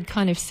 it did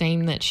kind of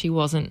seem that she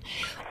wasn't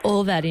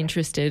all that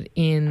interested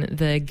in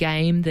the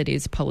game that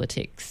is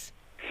politics.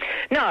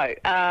 No,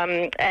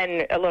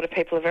 and a lot of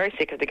people are very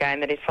sick of the game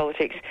that is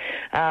politics.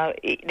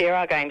 There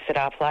are games that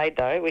are played,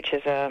 though, which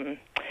is...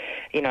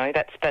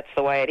 that's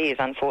the way it is,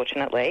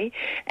 unfortunately.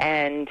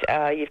 And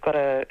you've got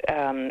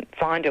to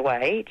find a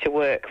way to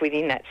work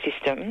within that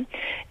system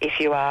if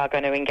you are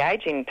going to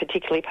engage in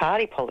particularly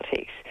party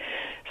politics.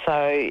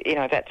 So,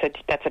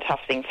 that's a tough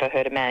thing for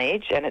her to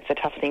manage, and it's a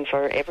tough thing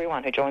for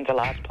everyone who joins a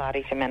large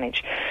party to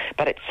manage.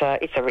 But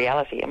it's a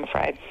reality, I'm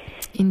afraid.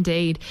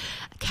 Indeed.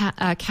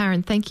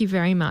 Karen, thank you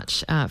very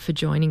much for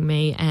joining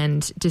me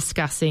and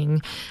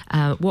discussing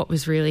what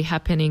was really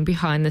happening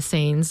behind the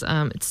scenes.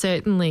 It's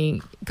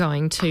certainly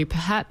going to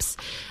perhaps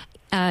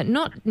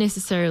not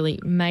necessarily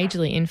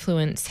majorly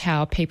influence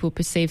how people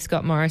perceive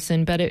Scott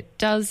Morrison, but it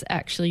does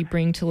actually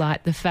bring to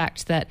light the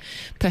fact that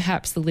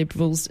perhaps the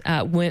Liberals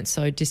weren't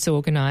so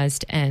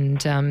disorganised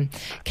and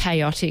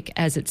chaotic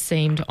as it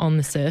seemed on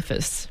the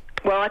surface.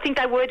 Well, I think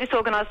they were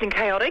disorganised and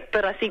chaotic,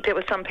 but I think there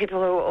were some people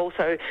who were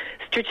also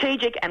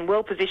strategic and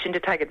well-positioned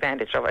to take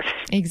advantage of it.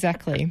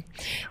 Exactly.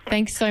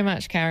 Thanks so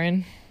much,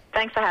 Karen.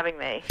 Thanks for having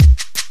me.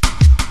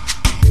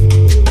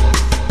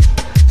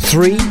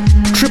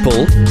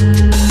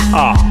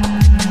 3RRR.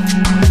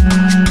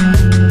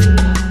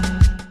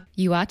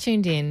 You are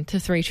tuned in to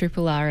 3RRR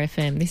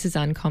FM. This is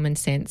Uncommon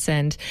Sense,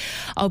 and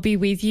I'll be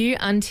with you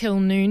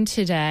until noon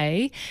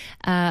today.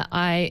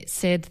 I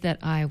said that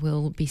I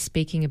will be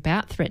speaking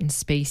about threatened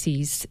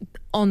species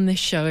on the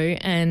show,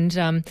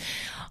 and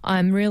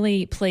I'm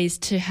really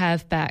pleased to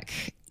have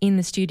back in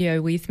the studio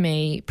with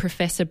me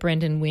Professor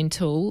Brendan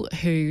Wintle,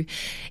 who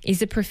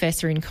is a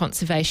professor in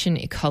conservation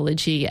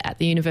ecology at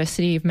the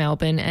University of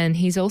Melbourne, and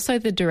he's also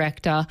the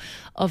director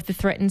of the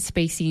Threatened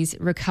Species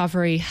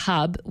Recovery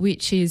Hub,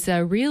 which is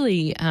a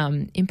really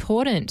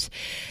important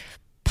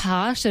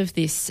part of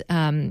this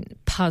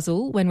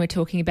puzzle when we're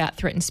talking about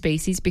threatened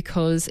species,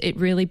 because it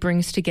really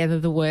brings together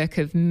the work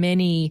of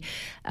many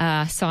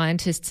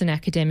scientists and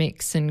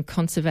academics and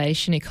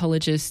conservation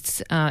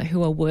ecologists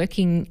who are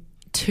working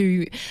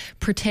to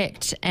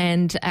protect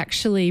and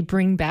actually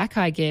bring back,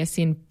 I guess,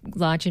 in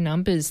larger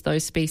numbers,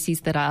 those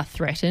species that are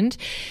threatened.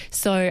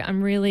 So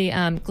I'm really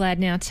glad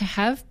now to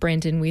have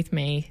Brendan with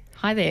me.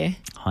 Hi there.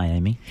 Hi,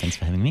 Amy. Thanks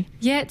for having me.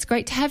 Yeah, it's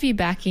great to have you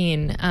back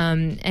in.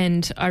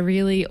 And I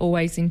really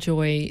always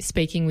enjoy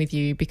speaking with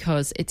you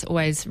because it's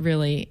always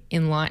really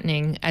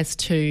enlightening as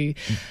to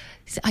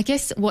I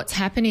guess what's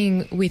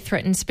happening with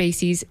threatened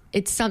species.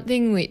 It's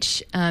something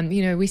which,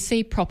 we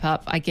see prop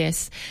up, I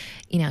guess,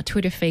 in our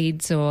Twitter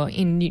feeds or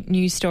in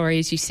news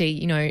stories. You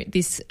see,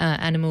 this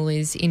animal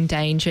is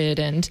endangered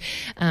and,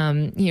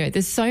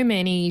 there's so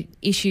many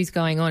issues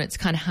going on. It's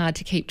kind of hard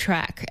to keep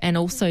track and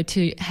also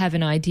to have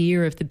an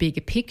idea of the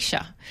bigger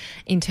picture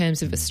in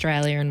terms of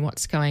Australia and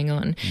what's going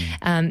on.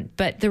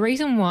 But the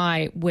reason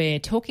why we're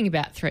talking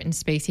about threatened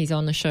species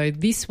on the show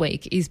this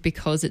week is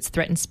because it's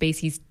Threatened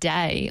Species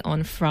Day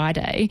on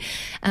Friday.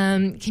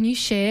 Can you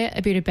share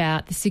a bit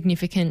about the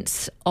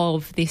significance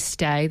of this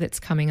day that's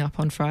coming up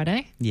on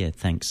Friday? Yeah,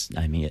 thanks,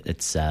 Amy.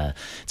 It's a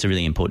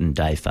really important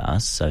day for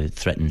us. So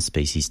Threatened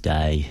Species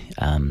Day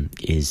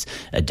is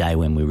a day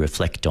when we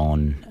reflect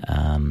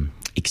on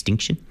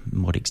extinction,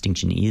 what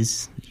extinction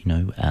is,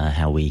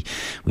 how we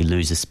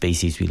lose a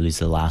species, we lose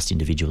the last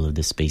individual of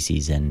the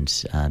species,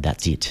 and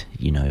that's it,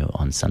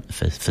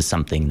 for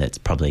something that's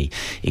probably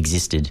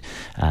existed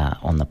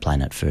on the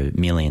planet for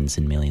millions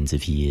and millions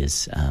of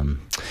years.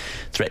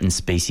 Threatened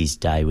Species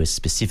Day was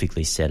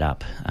specifically set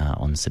up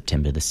on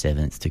September the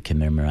 7th to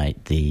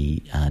commemorate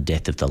the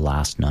death of the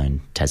last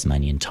known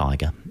Tasmanian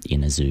tiger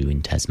in a zoo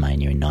in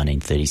Tasmania in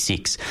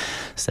 1936.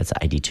 So that's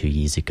 82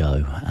 years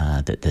ago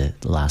that the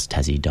last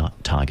Tassie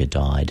tiger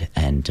died,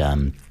 and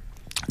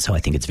so I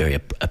think it's very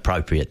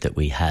appropriate that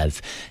we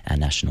have our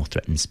National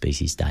Threatened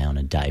Species Day on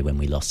a day when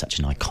we lost such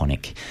an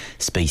iconic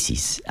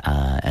species.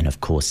 And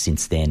of course,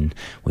 since then,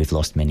 we've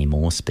lost many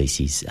more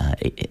species,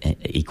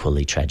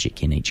 equally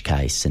tragic in each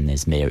case. And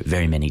there's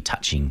very many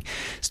touching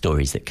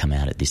stories that come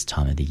out at this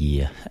time of the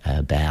year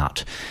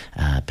about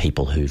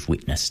people who've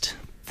witnessed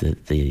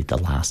the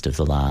last of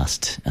the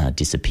last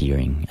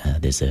disappearing.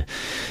 There's a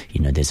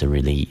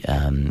really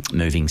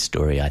moving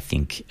story, I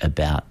think,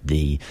 about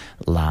the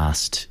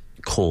last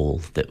call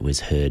that was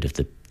heard of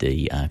the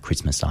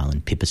Christmas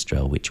Island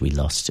pipistrelle, which we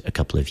lost a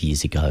couple of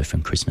years ago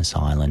from Christmas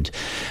Island,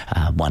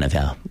 one of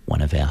our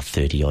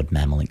 30-odd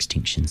mammal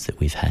extinctions that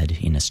we've had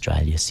in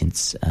Australia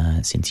since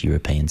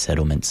European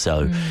settlement.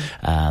 So,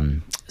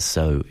 there's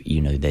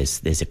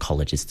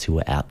ecologists who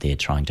are out there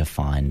trying to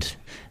find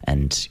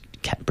and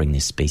bring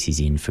this species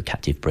in for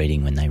captive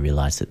breeding when they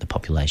realised that the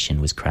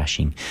population was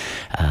crashing,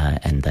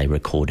 and they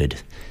recorded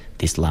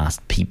this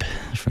last peep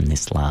from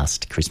this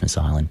last Christmas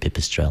Island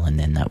pipistrelle, and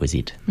then that was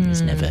it. It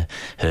was never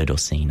heard or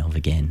seen of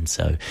again.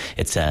 So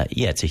it's a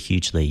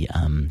hugely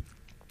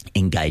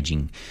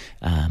engaging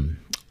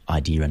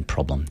idea and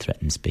problem,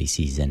 threatened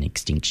species and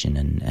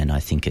extinction, and I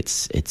think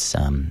it's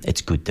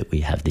good that we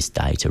have this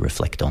day to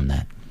reflect on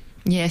that.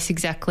 Yes,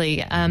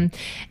 exactly. And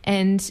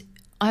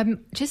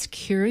I'm just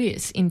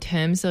curious in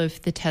terms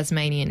of the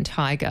Tasmanian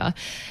tiger.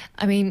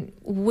 I mean,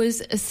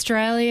 was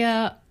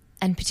Australia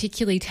and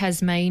particularly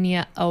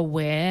Tasmania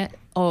aware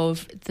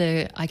of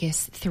the, I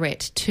guess,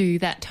 threat to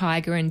that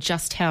tiger and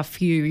just how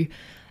few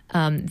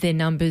their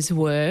numbers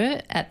were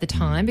at the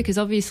time? Because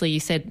obviously you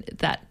said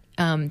that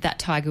that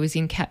tiger was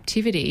in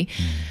captivity.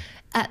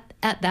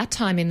 At that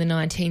time in the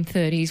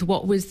 1930s,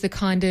 what was the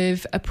kind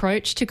of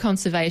approach to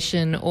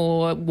conservation,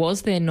 or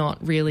was there not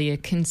really a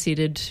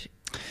considered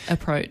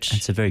approach?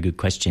 That's a very good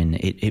question.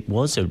 It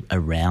was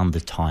around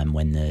the time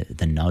when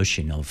the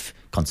notion of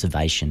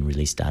conservation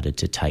really started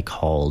to take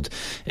hold.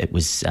 It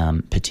was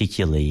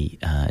particularly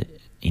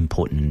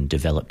important and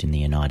developed in the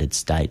United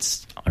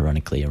States,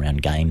 ironically,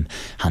 around game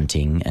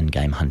hunting and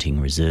game hunting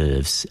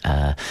reserves,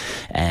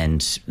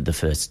 and the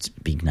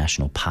first big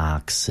national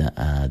parks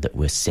that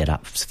were set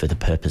up for the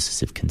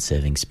purposes of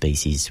conserving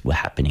species were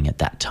happening at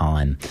that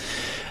time.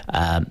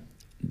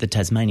 The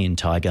Tasmanian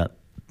tiger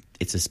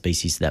it's a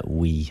species that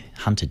we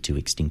hunted to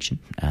extinction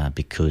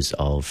because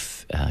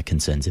of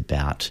concerns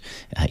about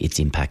its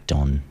impact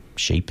on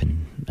sheep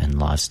and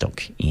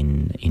livestock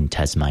in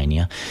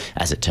Tasmania.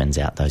 As it turns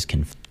out, those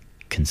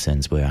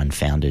concerns were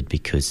unfounded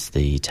because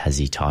the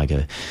Tassie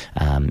tiger,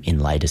 in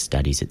later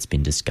studies it's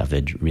been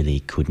discovered,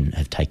 really couldn't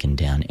have taken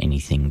down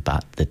anything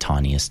but the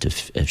tiniest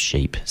of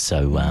sheep.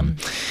 So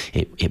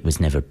it was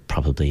never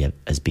probably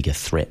as big a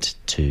threat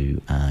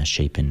to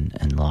sheep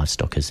and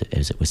livestock as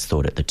it was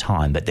thought at the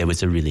time. But there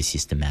was a really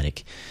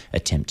systematic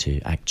attempt to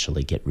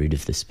actually get rid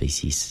of the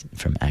species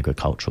from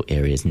agricultural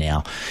areas.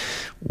 Now,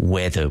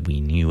 whether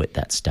we knew at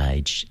that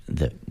stage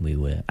that we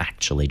were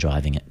actually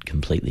driving it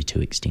completely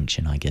to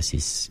extinction, I guess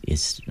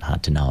is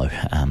hard to know.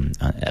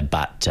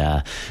 But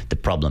the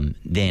problem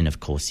then, of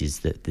course, is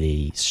that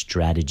the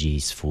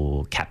strategies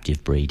for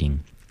captive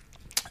breeding,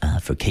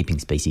 for keeping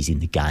species in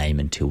the game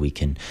until we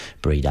can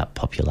breed up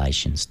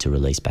populations to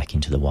release back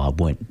into the wild,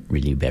 weren't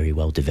really very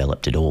well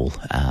developed at all.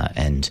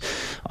 And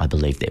I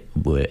believe there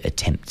were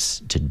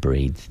attempts to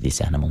breed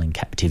this animal in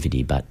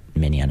captivity, but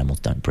many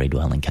animals don't breed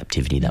well in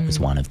captivity. That was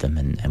one of them,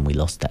 and we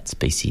lost that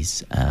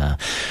species.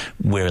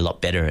 We're a lot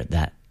better at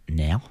that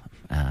now.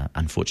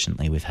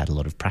 Unfortunately, we've had a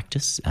lot of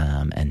practice,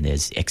 and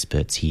there's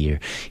experts here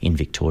in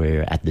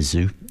Victoria at the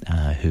zoo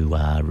who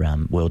are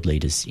world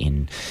leaders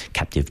in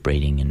captive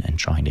breeding and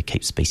trying to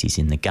keep species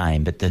in the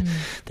game. But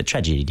the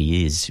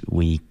tragedy is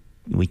we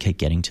keep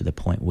getting to the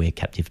point where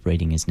captive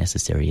breeding is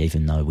necessary,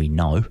 even though we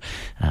know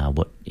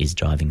what is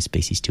driving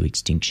species to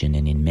extinction,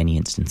 and in many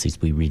instances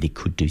we really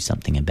could do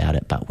something about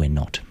it, but we're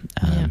not.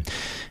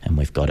 And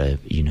we've got a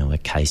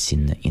case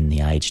in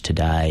the Age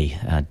today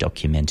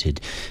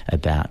documented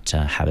about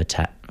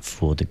habitat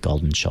for the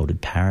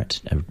golden-shouldered parrot,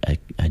 a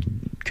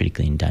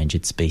critically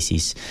endangered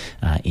species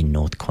in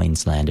North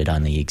Queensland. It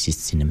only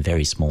exists in a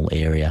very small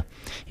area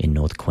in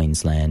North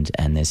Queensland,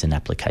 and there's an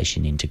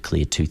application in to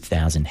clear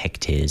 2,000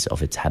 hectares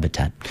of its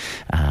habitat.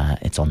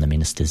 It's on the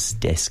Minister's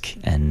desk,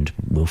 and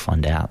we'll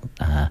find out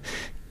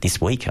this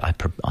week,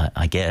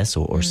 I guess,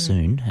 or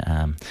soon,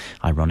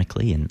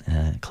 ironically,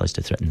 and close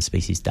to Threatened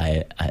Species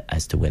Day,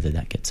 as to whether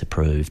that gets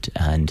approved.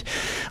 And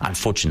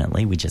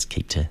unfortunately, we just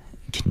keep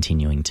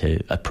continuing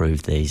to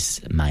approve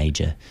these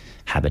major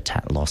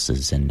habitat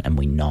losses, and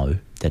we know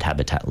that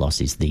habitat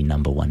loss is the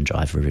number one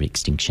driver of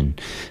extinction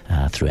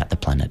throughout the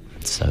planet.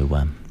 So,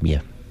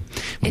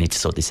 we need to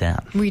sort this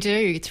out. We do.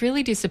 It's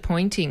really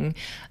disappointing.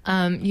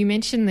 You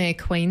mentioned there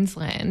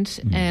Queensland,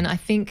 and I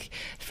think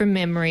from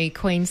memory,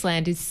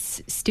 Queensland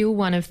is still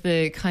one of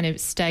the kind of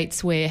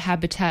states where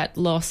habitat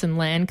loss and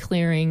land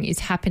clearing is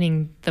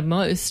happening the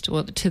most,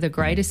 or to the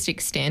greatest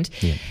extent.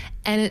 Yeah.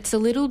 And it's a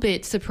little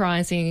bit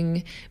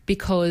surprising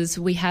because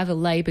we have a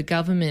Labor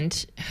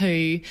government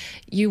who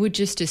you would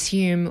just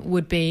assume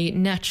would be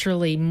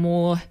naturally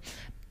more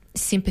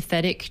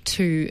sympathetic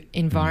to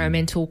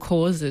environmental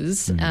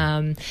causes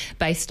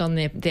based on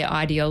their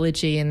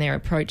ideology and their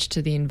approach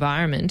to the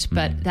environment,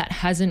 but that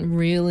hasn't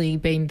really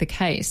been the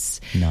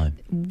case. No.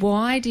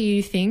 Why do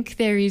you think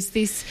there is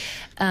this,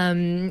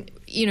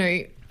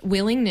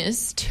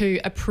 willingness to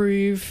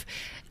approve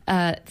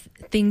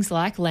things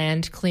like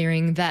land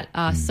clearing that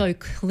are so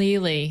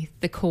clearly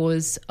the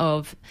cause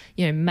of,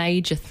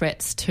 major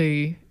threats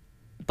to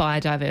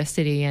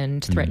biodiversity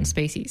and threatened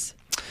species?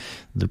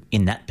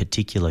 In that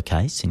particular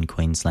case in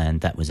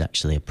Queensland, that was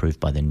actually approved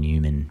by the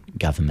Newman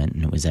government,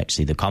 and it was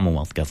actually the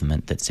Commonwealth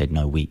government that said,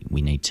 no, we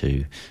need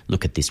to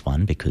look at this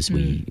one because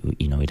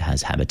it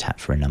has habitat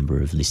for a number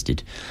of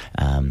listed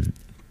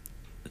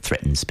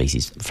threatened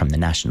species from the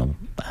national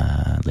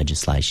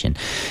legislation.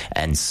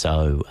 And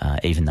so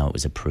even though it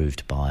was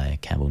approved by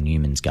Campbell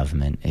Newman's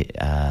government,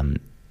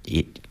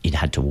 it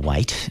had to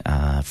wait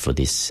for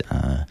this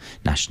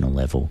national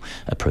level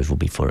approval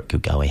before it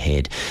could go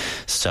ahead.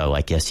 So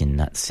I guess in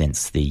that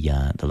sense, the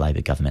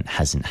Labor government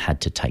hasn't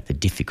had to take the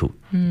difficult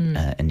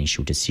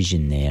initial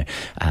decision there.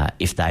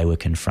 If they were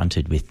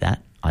confronted with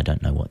that, I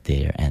don't know what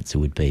their answer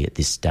would be at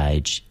this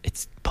stage.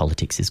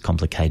 Politics is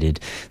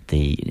complicated.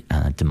 The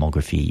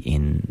demography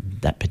in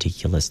that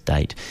particular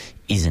state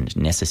isn't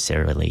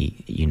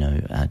necessarily,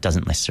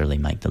 doesn't necessarily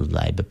make the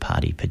Labor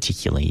Party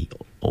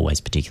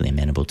always particularly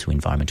amenable to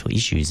environmental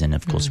issues. And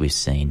of course, we've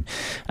seen,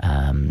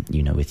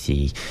 with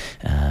the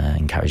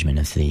encouragement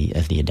of the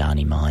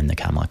Adani mine, the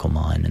Carmichael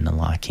mine, and the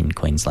like in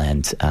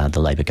Queensland, the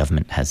Labor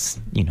government has,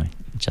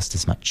 just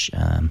as much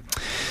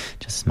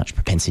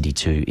propensity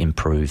to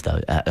approve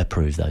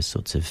those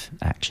sorts of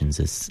actions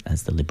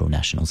as the Liberal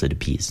Nationals, it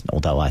appears.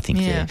 Although I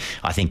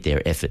think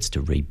their efforts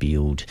to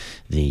rebuild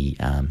the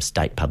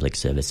state public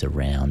service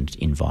around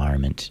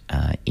environment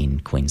in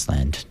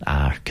Queensland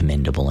are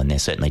commendable, and they're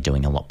certainly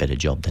doing a lot better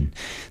job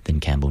than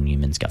Campbell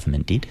Newman's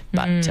government did.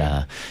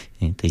 But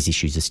these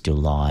issues are still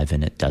live,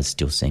 and it does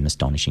still seem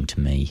astonishing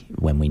to me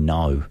when we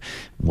know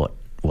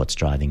what's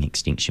driving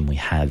extinction. We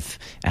have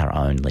our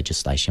own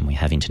legislation, we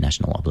have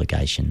international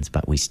obligations,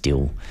 but we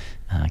still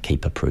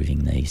keep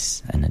approving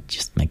these, and it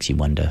just makes you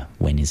wonder,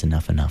 when is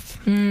enough enough?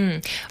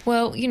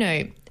 Well,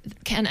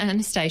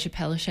 Anastasia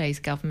Palaszczuk's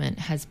government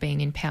has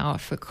been in power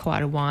for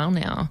quite a while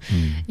now.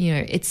 You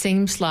know, it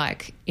seems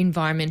like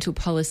environmental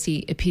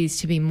policy appears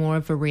to be more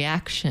of a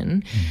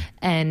reaction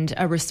and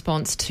a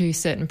response to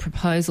certain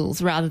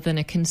proposals rather than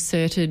a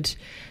concerted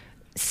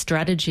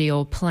strategy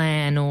or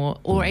plan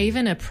or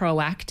even a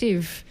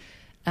proactive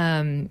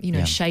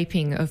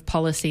shaping of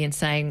policy and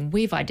saying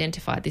we've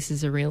identified this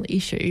as a real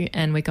issue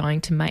and we're going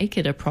to make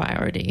it a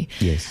priority.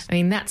 Yes. I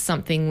mean, that's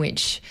something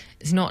which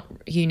is not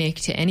unique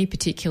to any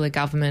particular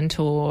government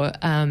or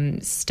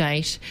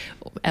state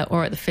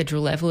or at the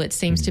federal level. It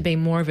seems to be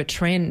more of a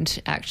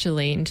trend,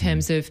 actually, in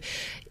terms of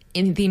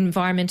in the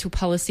environmental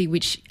policy,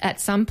 which at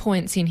some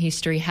points in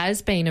history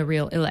has been a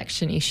real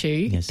election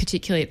issue,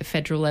 particularly at the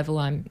federal level,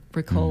 I'm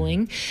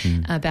recalling,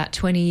 about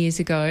 20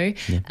 years ago.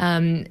 Yeah.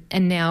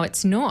 And now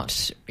it's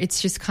not.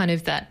 It's just kind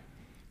of that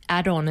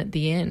add-on at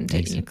the end.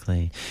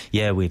 Exactly.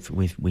 Yeah,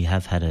 we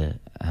have had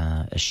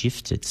a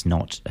shift. It's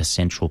not a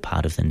central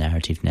part of the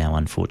narrative now,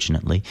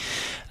 unfortunately.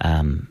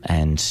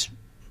 And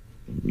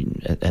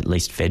at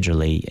least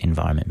federally,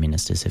 environment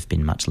ministers have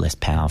been much less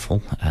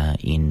powerful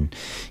in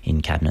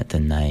cabinet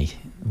than they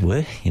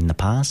were in the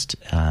past,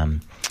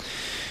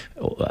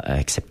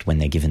 except when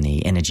they're given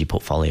the energy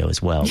portfolio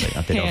as well.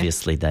 But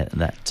obviously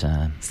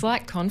that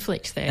slight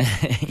conflict there.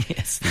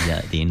 Yes,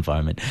 the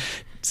environment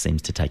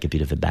seems to take a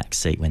bit of a back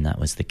seat when that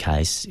was the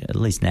case. At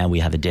least now we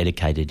have a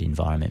dedicated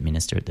environment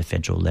minister at the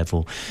federal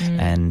level,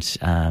 and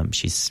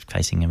she's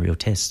facing a real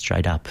test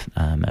straight up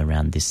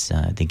around this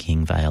the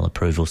King Vale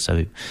approval.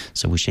 So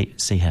we'll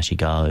see how she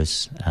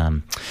goes.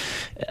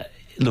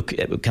 Look,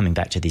 coming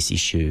back to this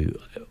issue,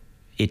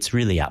 it's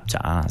really up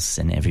to us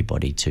and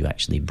everybody to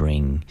actually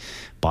bring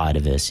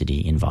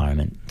biodiversity,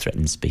 environment,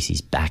 threatened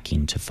species back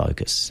into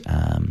focus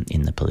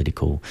in the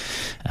political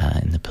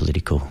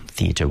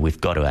theatre.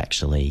 We've got to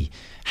actually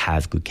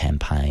have good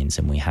campaigns,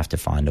 and we have to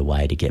find a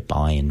way to get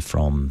buy-in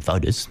from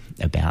voters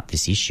about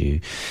this issue.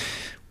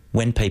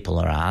 When people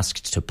are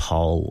asked to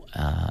poll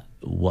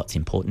what's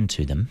important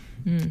to them,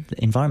 the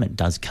environment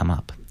does come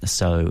up.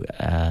 So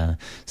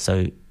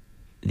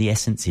the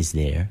essence is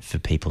there for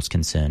people's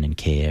concern and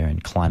care,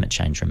 and climate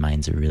change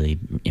remains a really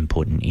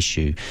important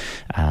issue.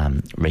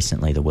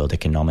 Recently, the World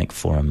Economic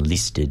Forum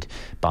listed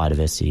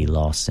biodiversity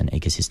loss and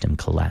ecosystem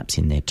collapse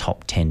in their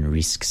top 10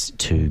 risks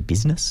to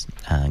business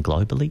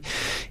globally.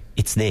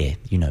 It's there,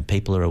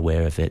 people are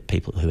aware of it,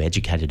 people who are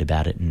educated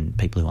about it and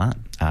people who aren't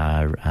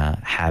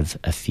have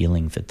a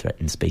feeling for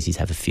threatened species,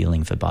 have a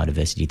feeling for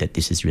biodiversity, that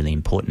this is really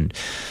important.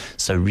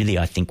 So really,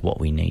 I think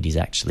what we need is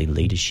actually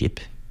leadership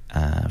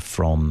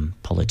from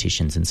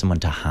politicians and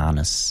someone to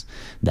harness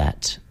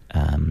that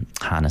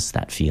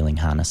feeling,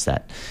 harness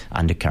that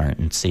undercurrent,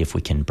 and see if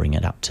we can bring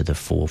it up to the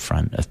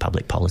forefront of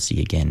public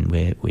policy again,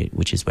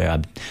 which is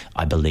where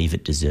I believe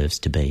it deserves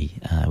to be.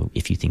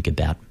 If you think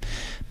about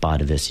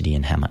biodiversity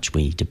and how much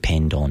we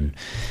depend on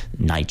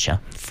nature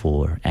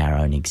for our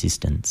own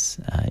existence,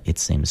 it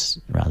seems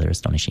rather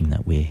astonishing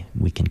that we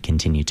can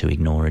continue to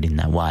ignore it in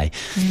that way.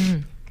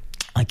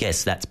 I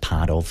guess that's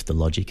part of the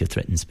logic of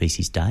Threatened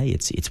Species Day.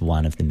 It's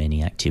one of the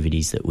many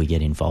activities that we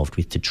get involved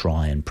with to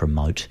try and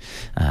promote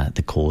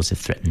the cause of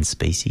threatened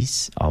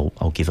species.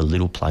 I'll give a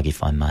little plug,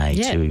 if I may,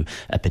 to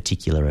a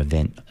particular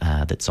event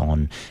that's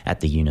on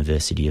at the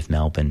University of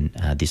Melbourne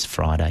this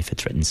Friday for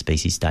Threatened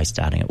Species Day,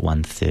 starting at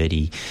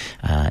 1:30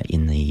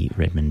 in the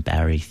Redmond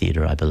Barry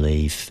Theatre, I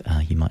believe.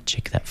 You might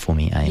check that for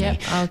me, Amy.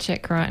 Yep, I'll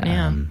check right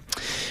now.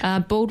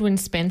 Baldwin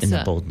Spencer. In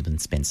the Baldwin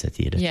Spencer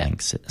Theatre,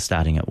 thanks.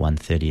 Starting at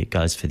 1:30. It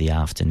goes for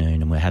the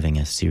afternoon, and we're having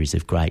a series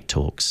of great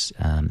talks.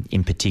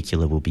 In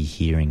particular, we'll be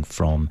hearing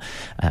from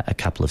a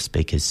couple of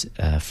speakers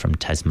from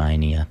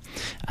Tasmania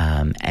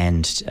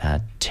and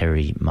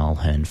Terry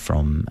Mulhern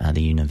from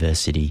the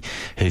university,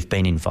 who've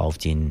been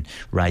involved in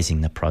raising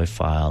the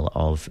profile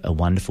of a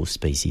wonderful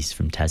species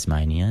from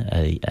Tasmania,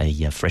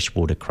 a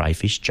freshwater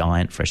crayfish,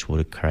 giant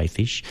freshwater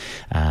crayfish.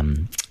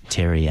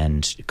 Terry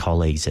and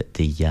colleagues at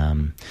the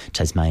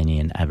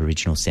Tasmanian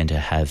Aboriginal Centre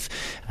have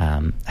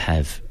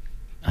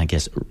I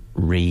guess,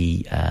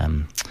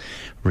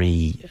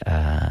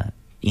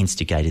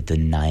 instigated the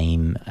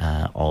name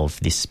of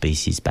this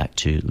species back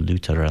to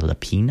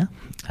Luteralapina,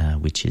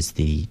 which is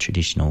the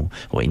traditional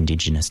or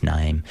indigenous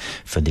name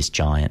for this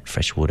giant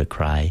freshwater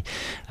cray.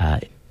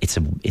 It's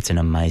an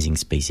amazing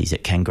species.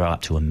 It can grow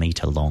up to 1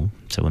 metre long.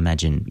 So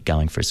imagine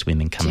going for a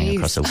swim and coming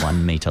across a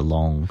 1 metre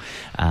long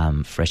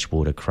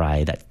freshwater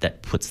cray.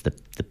 That puts the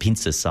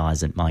pincer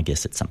size, at my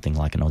guess, it's something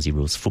like an Aussie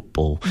rules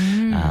football.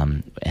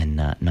 And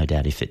no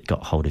doubt if it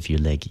got hold of your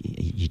leg,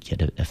 you'd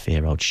get a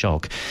fair old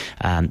shock.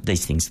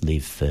 These things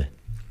live for,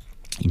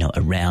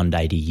 around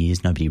 80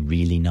 years. Nobody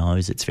really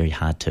knows. It's very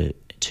hard to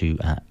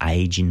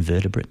age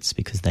invertebrates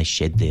because they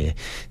shed their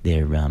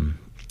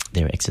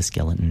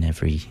exoskeleton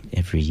every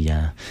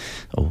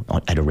or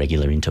at a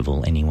regular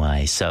interval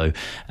anyway. So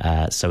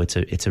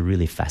it's a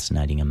really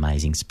fascinating,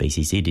 amazing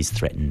species. It is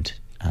threatened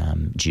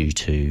due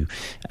to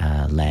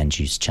land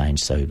use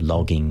change. So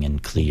logging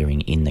and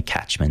clearing in the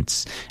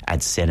catchments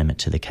adds sediment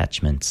to the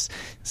catchments.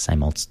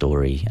 Same old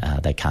story.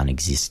 They can't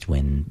exist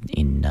when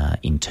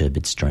in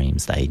turbid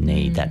streams. They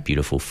need that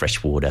beautiful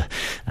fresh water,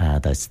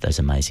 those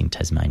amazing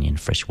Tasmanian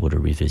freshwater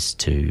rivers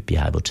to be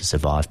able to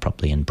survive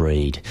properly and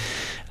breed.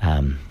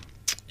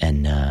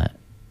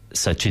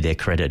 So to their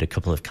credit, a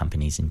couple of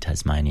companies in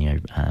Tasmania,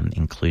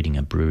 including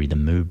a brewery,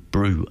 the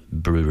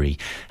Brewery,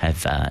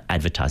 have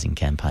advertising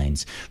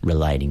campaigns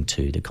relating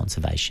to the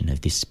conservation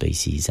of this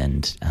species,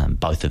 and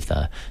both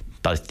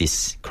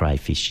this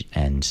crayfish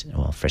and,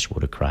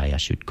 freshwater cray, I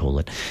should call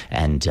it,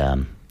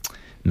 and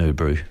Moo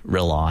Brew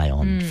rely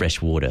on fresh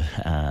water,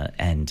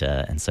 and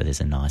so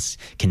there's a nice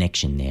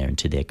connection there. And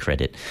to their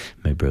credit,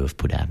 Moo Brew have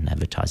put out an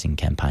advertising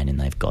campaign, and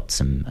they've got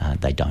some.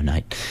 They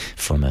donate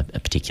from a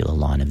particular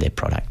line of their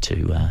product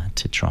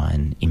to try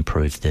and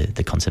improve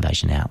the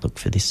conservation outlook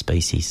for this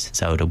species.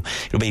 So it'll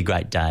be a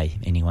great day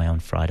anyway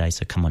on Friday.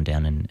 So come on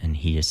down and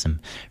hear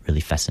some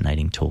really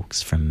fascinating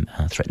talks from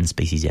threatened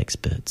species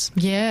experts.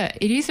 Yeah,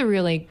 it is a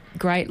really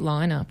great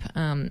lineup.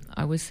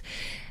 I was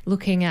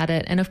looking at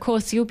it, and of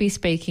course you'll be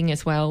speaking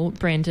as well,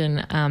 Brendan,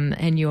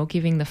 and you're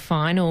giving the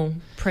final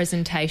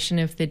presentation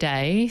of the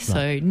day,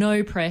 so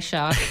no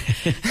pressure.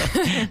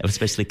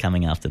 Especially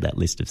coming after that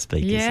list of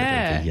speakers.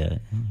 Yeah. That'll be a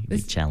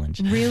big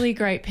challenge. Really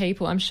great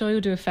people. I'm sure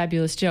you'll do a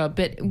fabulous job.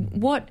 But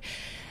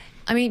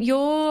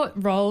your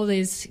role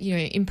is,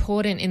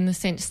 important in the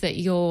sense that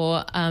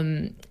you're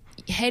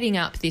heading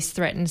up this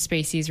threatened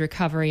species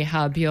recovery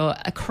hub. You're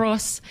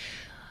across,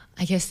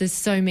 I guess there's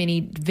so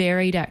many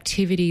varied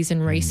activities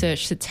and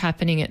research that's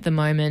happening at the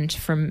moment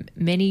from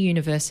many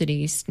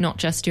universities, not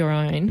just your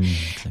own.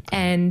 Exactly.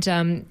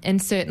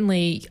 And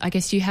certainly, I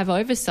guess you have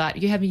oversight.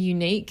 You have a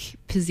unique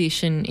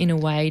position in a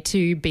way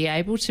to be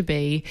able to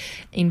be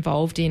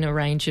involved in a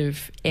range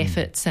of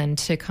efforts and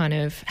to kind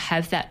of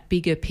have that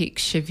bigger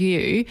picture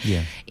view.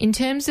 Yeah. In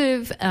terms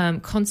of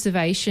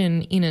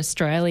conservation in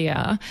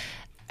Australia,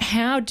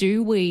 how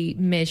do we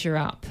measure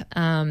up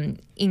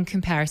in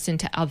comparison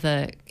to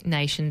other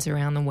nations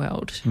around the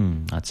world?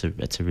 That's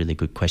a really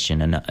good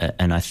question,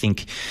 and I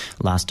think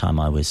last time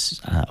I was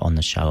on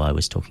the show I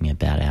was talking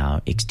about our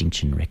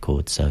extinction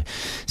record. So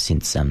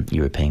since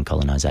European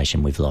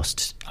colonisation, we've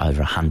lost over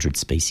 100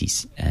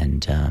 species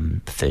and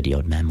 30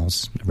 odd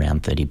mammals,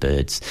 around 30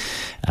 birds.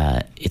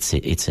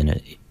 It's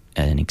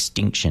an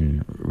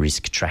extinction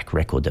risk track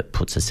record that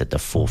puts us at the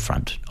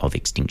forefront of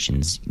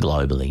extinctions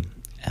globally.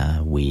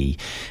 We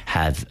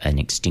have an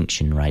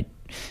extinction rate.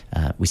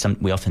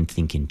 We often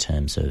think in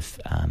terms of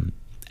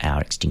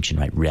our extinction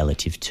rate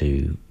relative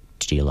to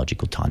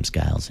geological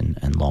timescales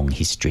and long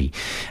history,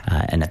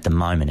 and at the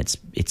moment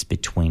it's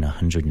between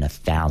 100 and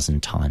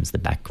 1,000 times the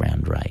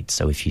background rate.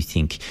 So if you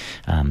think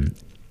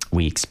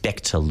we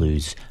expect to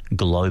lose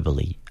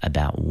globally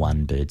about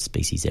one bird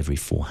species every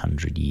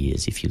 400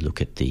 years, if you look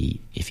at the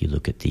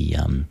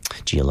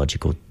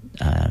geological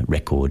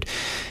record,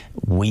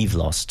 we've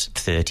lost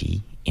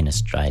 30 in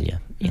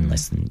Australia in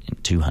less than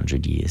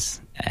 200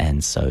 years.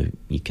 And so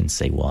you can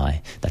see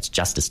why. That's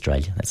just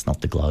Australia. That's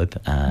not the globe.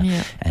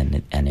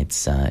 And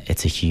it's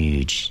a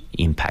huge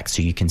impact.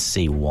 So you can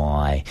see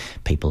why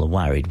people are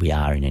worried. We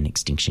are in an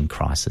extinction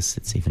crisis.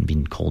 It's even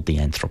been called the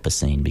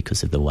Anthropocene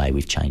because of the way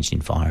we've changed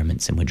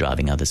environments and we're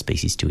driving other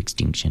species to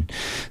extinction.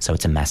 So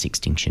it's a mass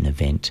extinction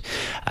event.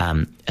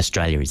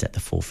 Australia is at the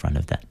forefront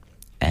of that.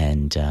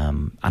 And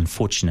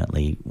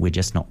unfortunately, we're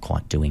just not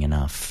quite doing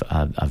enough.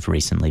 I've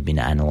recently been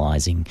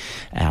analysing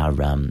our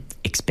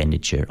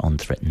expenditure on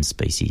threatened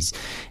species,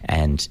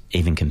 and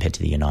even compared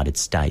to the United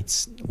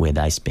States, where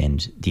they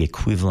spend the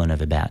equivalent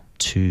of about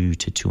 $2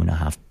 to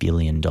 $2.5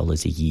 billion a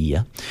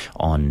year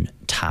on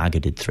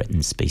targeted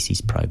threatened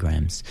species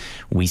programs,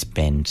 we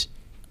spend.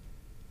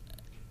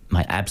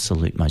 My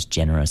absolute most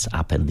generous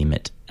upper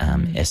limit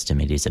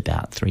estimate is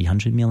about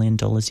 $300 million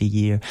a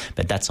year,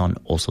 but that's on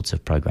all sorts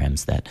of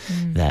programs that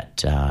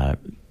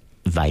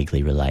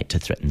vaguely relate to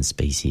threatened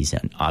species.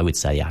 And I would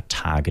say our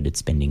targeted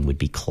spending would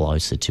be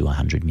closer to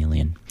 $100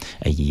 million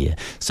a year.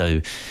 So,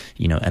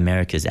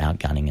 America's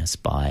outgunning us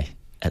by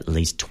at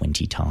least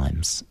 20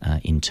 times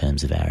in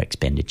terms of our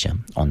expenditure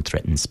on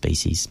threatened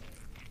species,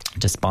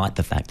 despite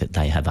the fact that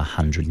they have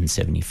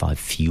 175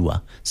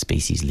 fewer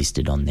species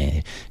listed on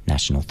their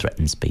national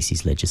threatened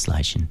species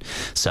legislation.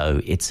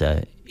 So it's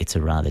a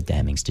rather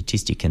damning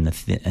statistic. And the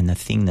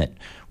thing that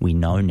we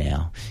know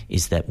now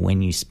is that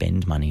when you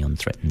spend money on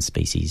threatened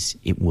species,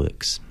 it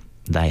works.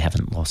 They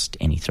haven't lost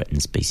any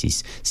threatened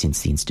species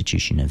since the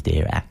institution of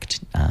their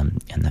act,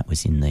 and that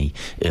was in the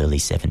early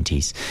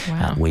 70s.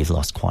 Wow. We've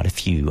lost quite a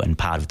few, and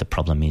part of the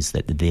problem is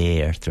that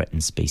their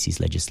threatened species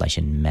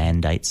legislation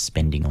mandates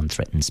spending on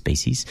threatened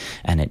species,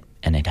 and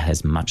it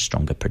has much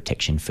stronger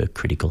protection for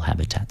critical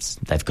habitats.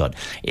 They've got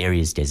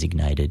areas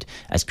designated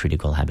as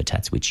critical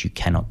habitats which you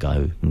cannot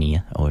go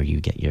near, or you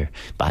get your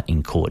butt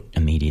in court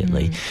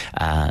immediately.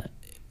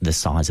 The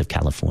size of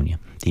California,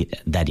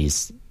 that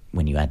is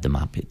when you add them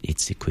up,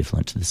 it's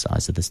equivalent to the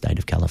size of the state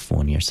of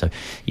California. So,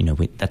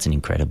 that's an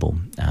incredible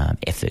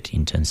effort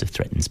in terms of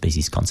threatened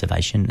species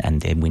conservation,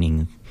 and they're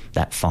winning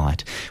that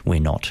fight. We're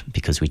not,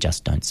 because we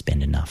just don't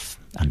spend enough,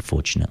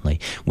 unfortunately.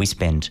 We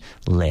spend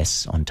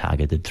less on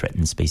targeted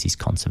threatened species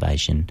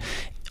conservation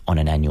on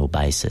an annual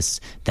basis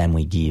than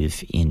we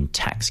give in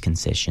tax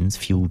concessions,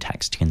 fuel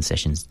tax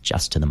concessions,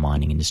 just to the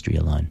mining industry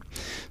alone.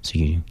 So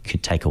you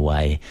could take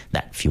away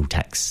that fuel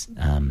tax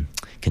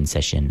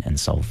concession and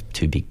solve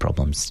two big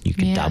problems. You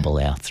could double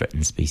our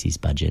threatened species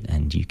budget,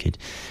 and you could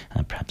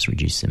perhaps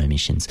reduce some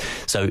emissions.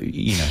 So,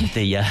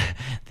 the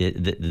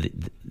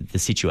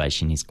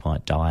situation is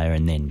quite dire.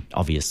 And then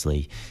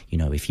obviously,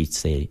 if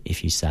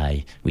you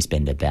say we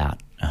spend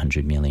about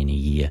 $100 million a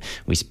year,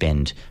 we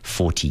spend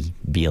 $40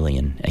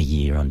 billion a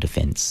year on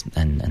defence,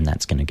 and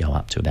that's going to go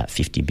up to about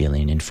 $50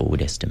 billion in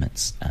forward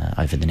estimates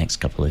over the next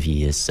couple of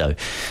years. So,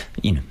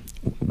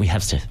 we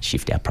have to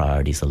shift our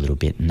priorities a little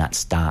bit, and that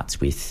starts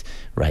with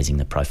raising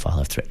the profile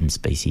of threatened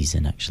species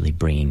and actually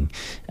bringing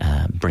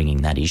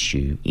that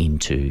issue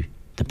into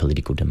the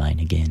political domain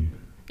again.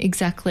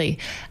 Exactly.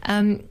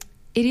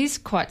 It is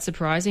quite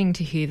surprising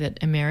to hear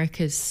that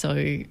America's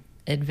so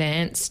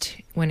advanced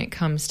when it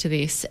comes to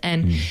this,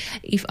 and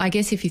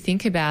if you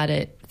think about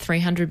it,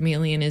 $300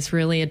 million is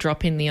really a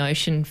drop in the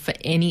ocean for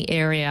any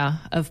area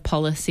of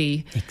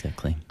policy.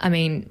 Exactly. I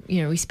mean,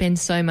 we spend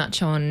so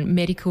much on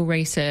medical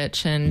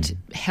research and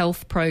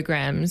health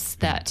programs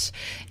that,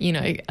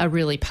 are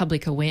really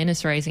public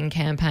awareness raising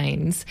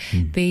campaigns.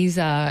 These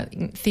are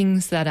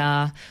things that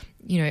are,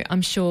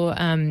 I'm sure,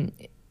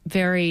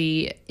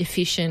 very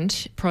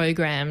efficient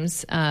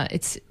programs.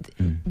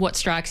 What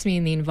strikes me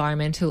in the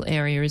environmental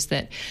area is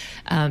that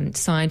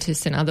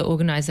scientists and other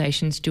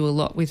organisations do a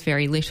lot with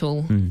very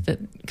little,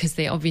 because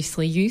they're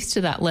obviously used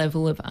to that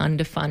level of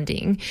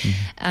underfunding.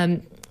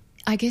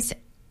 I guess,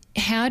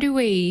 how do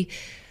we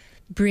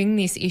bring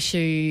this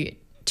issue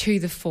to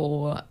the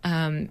fore,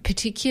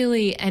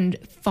 particularly, and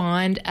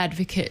find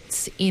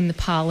advocates in the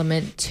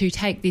Parliament to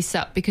take this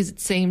up? Because it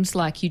seems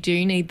like you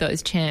do need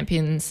those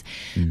champions,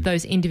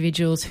 those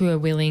individuals who are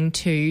willing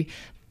to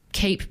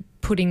keep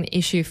putting the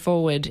issue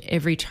forward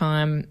every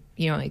time,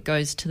 it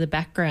goes to the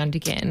background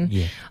again.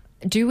 Yeah.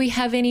 Do we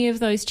have any of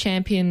those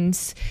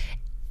champions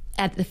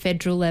at the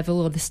federal level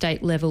or the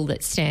state level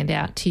that stand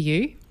out to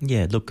you?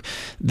 Yeah, look,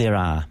 there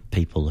are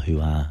people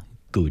who are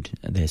good.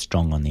 They're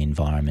strong on the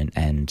environment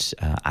and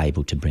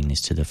able to bring this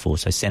to the fore.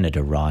 So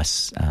Senator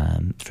Rice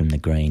from the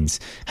Greens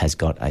has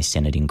got a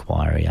Senate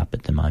inquiry up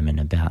at the moment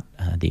about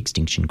the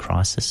extinction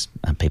crisis.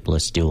 People are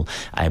still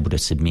able to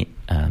submit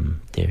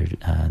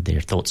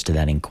their thoughts to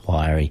that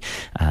inquiry,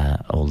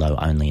 although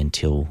only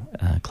until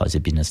close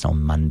of business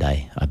on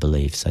Monday, I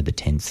believe. So the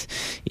 10th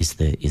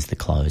is the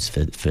close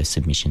for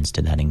submissions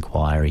to that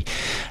inquiry.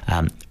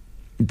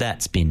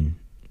 That's been,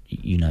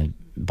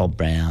 Bob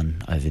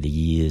Brown over the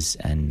years,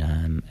 and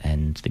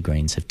the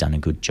Greens have done a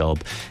good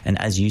job. And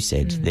as you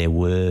said, there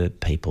were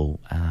people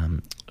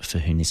for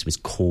whom this was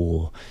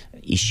core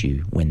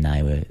issue when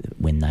they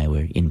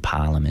were in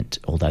Parliament.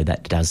 Although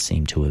that does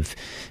seem to have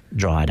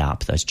dried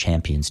up. Those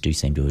champions do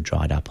seem to have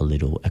dried up a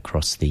little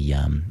across the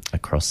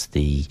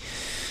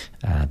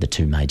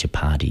two major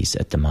parties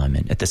at the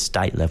moment. At the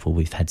state level,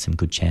 we've had some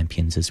good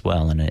champions as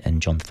well,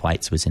 and John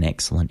Thwaites was an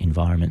excellent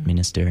environment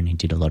minister, and he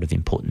did a lot of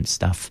important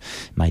stuff,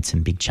 made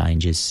some big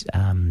changes.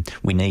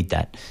 We need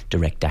that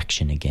direct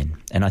action again,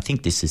 and I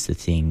think this is the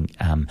thing.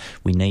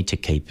 We need to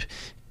keep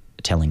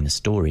telling the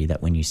story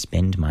that when you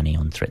spend money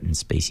on threatened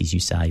species, you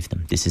save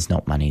them. This is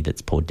not money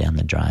that's poured down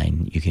the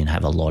drain. You can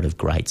have a lot of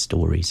great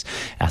stories.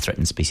 Our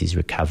Threatened Species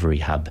Recovery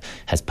Hub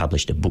has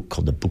published a book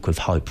called The Book of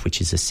Hope,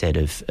 which is a set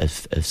of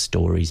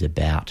stories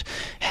about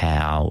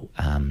how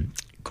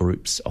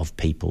groups of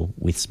people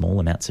with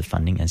small amounts of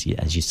funding, as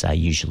you say,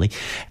 usually,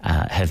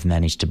 have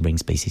managed to bring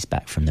species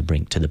back from the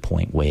brink to the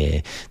point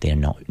where they're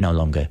no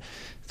longer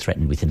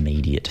threatened with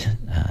immediate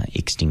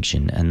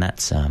extinction. And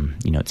that's,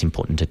 it's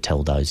important to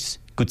tell those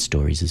good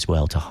stories as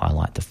well, to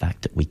highlight the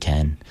fact that we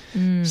can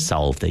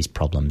solve these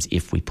problems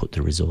if we put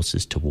the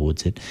resources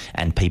towards it,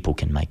 and people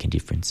can make a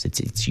difference.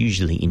 It's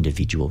usually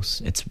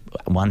individuals. It's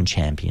one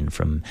champion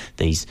from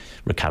these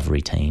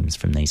recovery teams,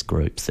 from these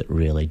groups, that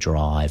really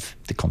drive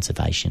the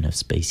conservation of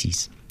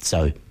species.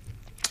 So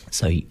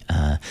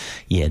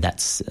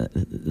that's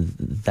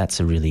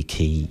a really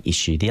key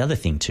issue. The other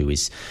thing too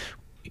is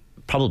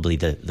probably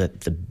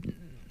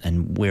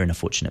and we're in a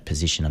fortunate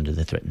position under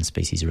the Threatened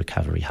Species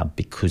Recovery Hub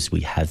because we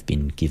have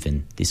been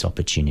given this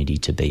opportunity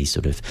to be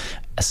sort of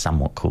a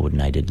somewhat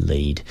coordinated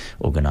lead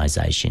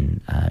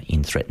organisation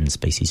in threatened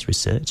species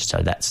research. So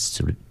that's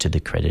sort of to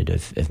the credit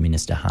of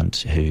Minister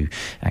Hunt, who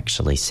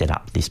actually set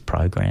up this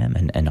program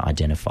and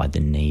identified the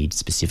need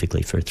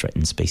specifically for a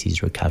Threatened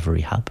Species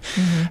Recovery Hub.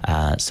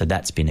 So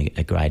that's been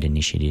a great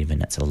initiative,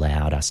 and it's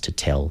allowed us to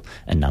tell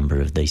a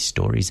number of these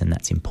stories, and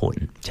that's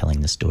important.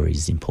 Telling the stories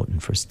is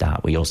important for a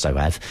start. We also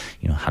have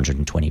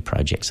 120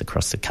 projects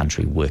across the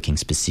country working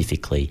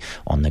specifically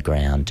on the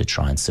ground to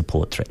try and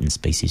support threatened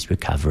species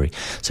recovery.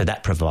 So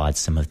that provides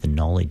some of the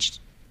knowledge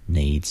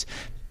needs.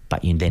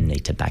 but you then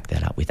need to back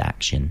that up with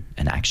action,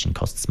 and action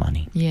costs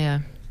money. Yeah,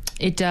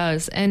 it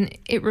does. And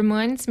it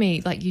reminds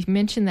me, like you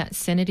mentioned that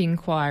Senate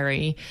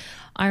inquiry,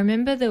 I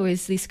remember there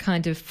was this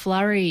kind of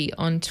flurry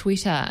on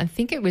Twitter. I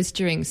think it was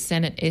during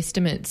Senate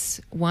estimates,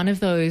 one of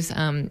those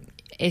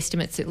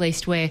estimates at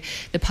least, where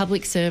the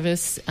public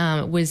service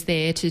was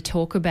there to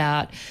talk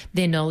about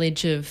their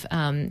knowledge of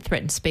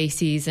threatened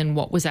species and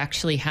what was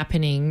actually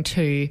happening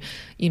to,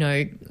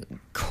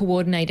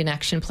 coordinate an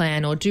action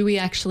plan, or do we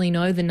actually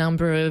know the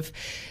number of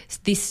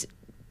this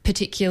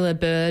particular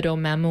bird or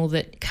mammal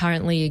that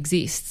currently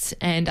exists.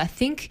 And I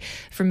think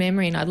from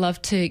memory, and I'd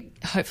love to,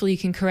 hopefully you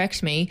can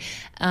correct me,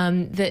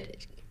 that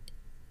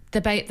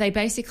they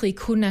basically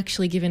couldn't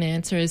actually give an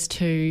answer as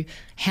to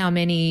how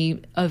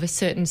many of a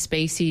certain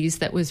species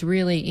that was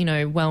really,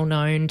 well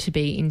known to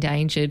be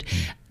endangered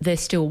there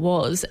still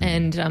was,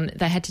 and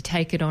they had to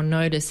take it on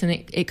notice. And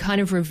it kind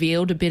of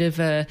revealed a bit of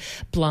a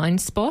blind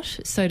spot,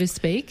 so to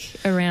speak,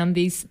 around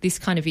this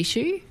kind of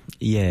issue.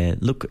 Yeah,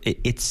 look,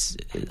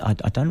 I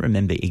don't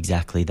remember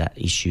exactly that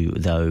issue,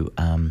 though.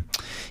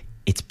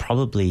 It's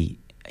probably,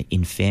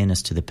 in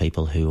fairness to the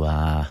people who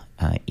are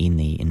in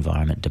the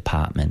Environment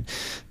Department,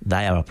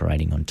 they are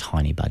operating on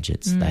tiny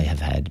budgets. They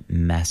have had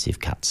massive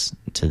cuts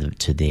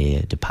to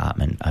their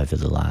department over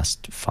the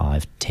last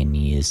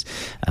 5-10 years.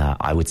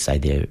 I would say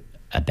they're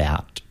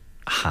about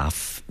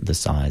half the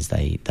size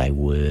they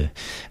were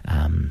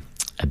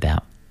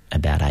about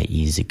 8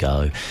 years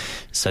ago.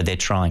 So they're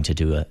trying to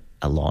do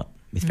a lot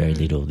with very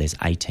little. There's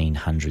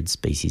 1,800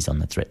 species on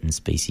the threatened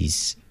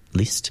species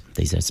list.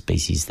 These are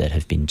species that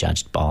have been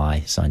judged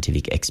by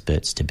scientific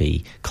experts to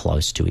be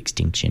close to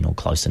extinction or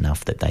close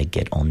enough that they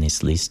get on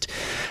this list.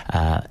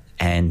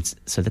 And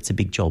so that's a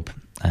big job.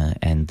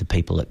 And the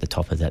people at the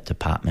top of that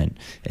department,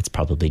 it's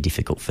probably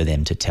difficult for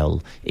them to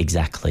tell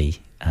exactly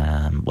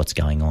what's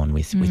going on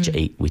with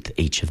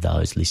each of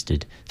those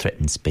listed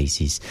threatened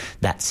species.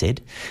 That said,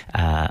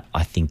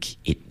 I think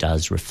it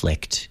does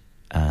reflect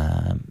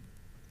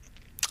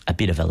a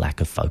bit of a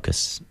lack of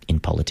focus in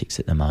politics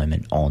at the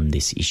moment on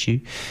this issue.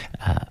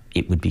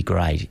 It would be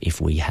great if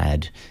we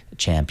had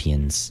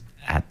champions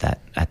at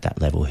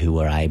that level who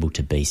were able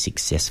to be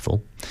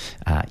successful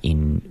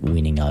in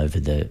winning over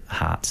the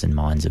hearts and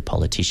minds of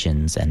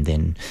politicians, and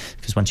then,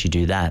 because once you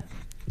do that,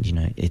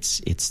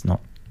 it's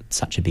not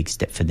such a big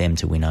step for them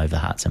to win over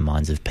hearts and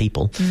minds of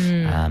people.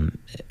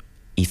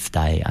 If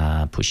they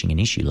are pushing an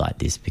issue like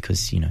this,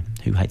 because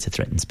who hates a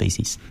threatened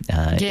species?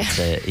 It's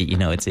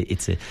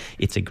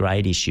a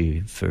great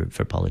issue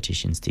for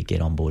politicians to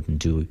get on board and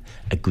do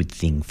a good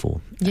thing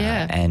for.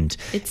 And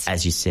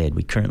as you said,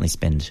 we currently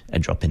spend a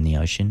drop in the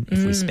ocean.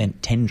 If we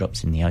spent 10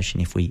 drops in the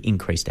ocean, if we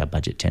increased our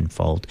budget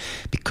tenfold,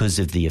 because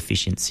of the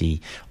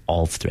efficiency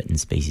of threatened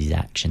species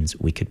actions,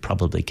 we could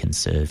probably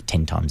conserve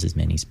 10 times as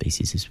many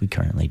species as we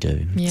currently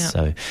do. Yeah.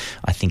 So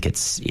I think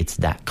it's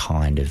that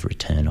kind of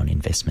return on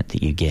investment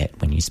that you get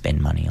when you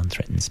spend money on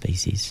threatened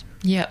species.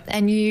 Yeah,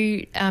 and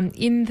you,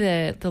 in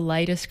the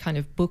latest kind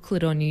of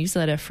booklet or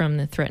newsletter from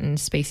the Threatened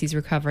Species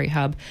Recovery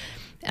Hub,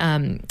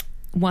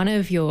 one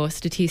of your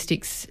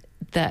statistics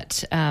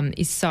that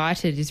is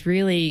cited is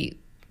really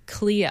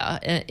clear.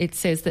 It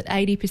says that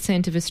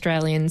 80% of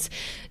Australians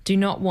do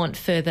not want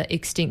further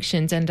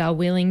extinctions and are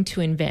willing to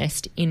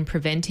invest in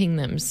preventing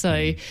them. So,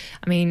 I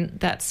mean,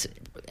 that's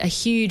a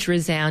huge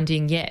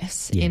resounding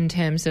yes in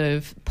terms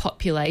of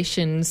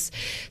population's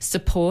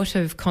support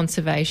of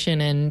conservation,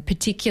 and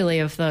particularly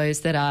of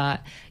those that are,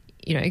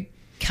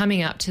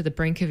 coming up to the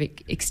brink of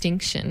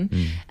extinction.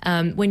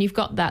 When you've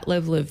got that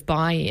level of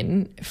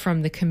buy-in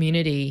from the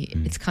community,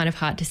 it's kind of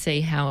hard to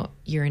see how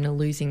you're in a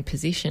losing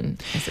position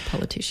as a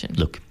politician.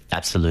 Look,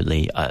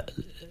 absolutely.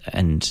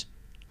 And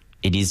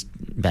it is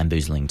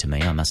bamboozling to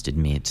me, I must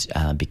admit,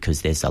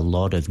 because there's a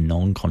lot of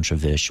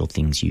non-controversial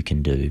things you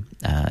can do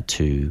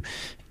to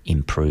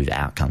improve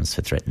outcomes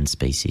for threatened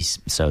species.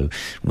 So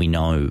we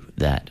know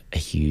that a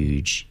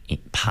huge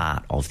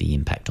part of the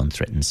impact on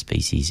threatened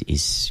species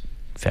is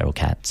feral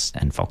cats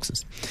and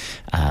foxes.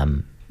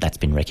 That's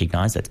been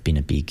recognised. That's been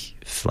a big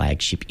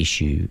flagship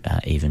issue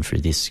even for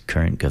this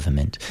current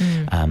government.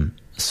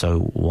 So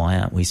why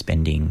aren't we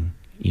spending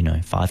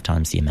 5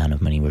 times the amount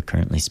of money we're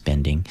currently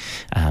spending?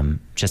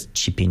 Just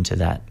chip into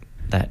that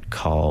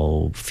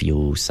coal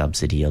fuel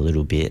subsidy a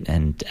little bit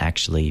and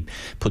actually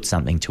put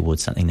something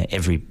towards something that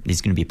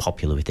is going to be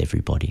popular with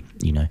everybody.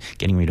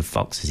 Getting rid of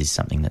foxes is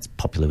something that's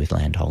popular with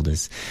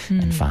landholders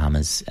and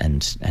farmers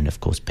and of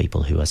course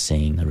people who are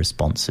seeing the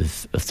response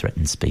of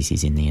threatened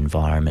species in the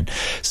environment.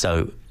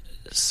 So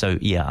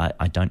yeah,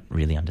 I don't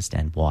really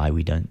understand why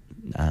we don't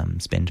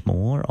spend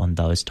more on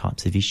those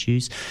types of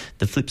issues.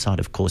 The flip side,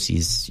 of course,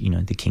 is,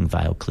 the King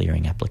Vale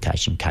clearing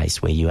application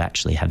case, where you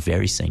actually have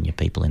very senior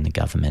people in the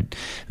government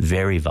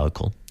very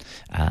vocal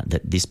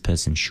that this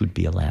person should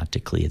be allowed to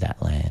clear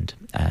that land.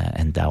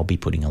 And they'll be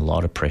putting a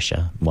lot of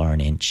pressure, Warren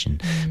Entsch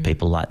and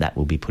people like that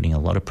will be putting a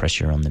lot of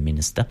pressure on the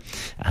minister,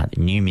 the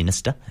new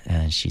minister.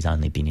 She's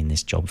only been in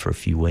this job for a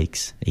few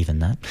weeks, even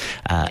that.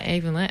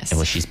 Even less.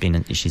 Well, she's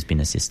been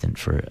assistant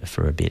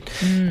for a bit.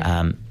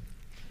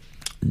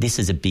 this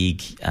is a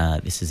big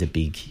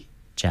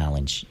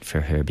challenge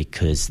for her,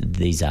 because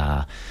these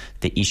are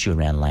the issue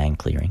around land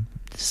clearing,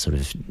 sort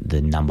of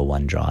the number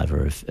one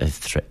driver of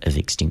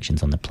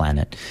extinctions on the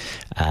planet.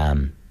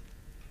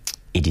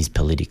 It is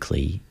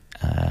politically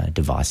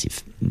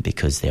divisive,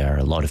 because there are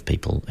a lot of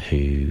people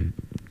who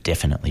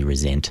definitely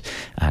resent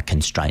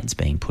constraints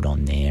being put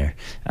on their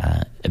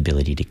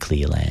ability to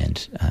clear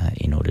land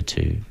in order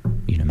to,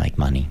 make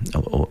money,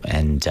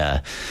 and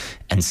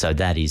so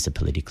that is a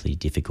politically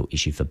difficult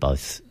issue for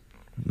both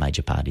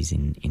major parties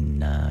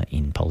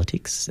in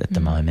politics at the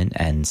moment,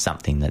 and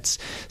something that's,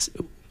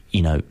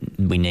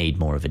 we need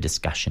more of a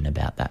discussion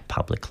about that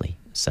publicly,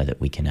 so that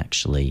we can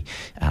actually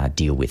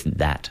deal with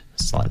that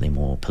slightly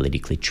more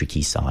politically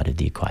tricky side of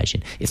the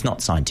equation. It's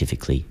not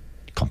scientifically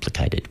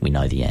complicated. We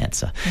know the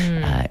answer.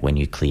 When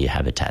you clear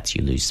habitats,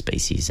 you lose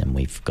species, and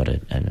we've got a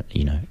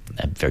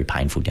very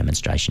painful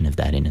demonstration of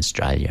that in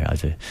Australia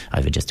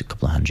over just a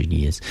couple of hundred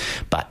years.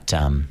 But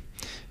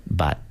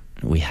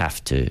we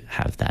have to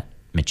have that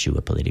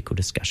mature political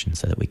discussion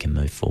so that we can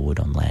move forward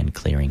on land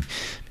clearing.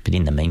 But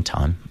in the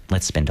meantime,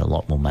 let's spend a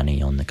lot more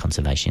money on the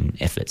conservation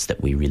efforts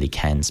that we really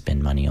can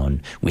spend money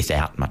on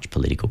without much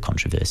political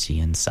controversy,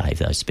 and save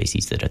those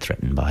species that are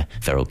threatened by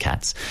feral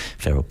cats,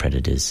 feral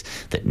predators,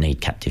 that need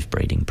captive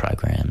breeding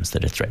programs,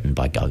 that are threatened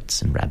by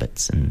goats and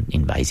rabbits and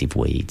invasive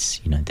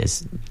weeds.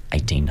 There's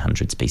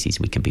 1,800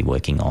 species we can be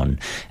working on,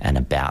 and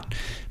about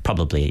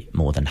probably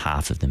more than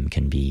half of them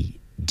can be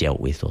dealt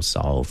with or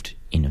solved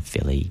in a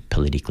fairly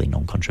politically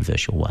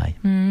non-controversial way.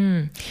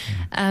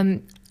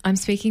 I'm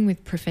speaking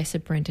with Professor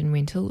Brendan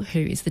Wintle,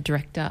 who is the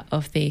director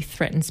of the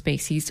Threatened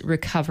Species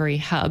Recovery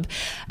Hub.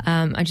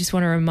 I just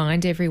want to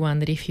remind everyone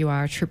that if you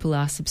are a Triple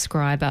R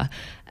subscriber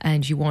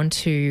and you want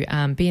to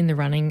be in the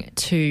running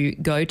to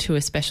go to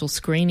a special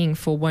screening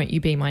for Won't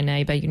You Be My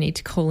Neighbour, you need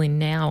to call in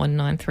now on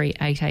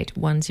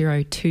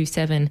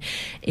 93881027.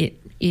 It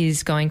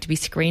is going to be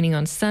screening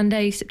on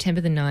Sunday,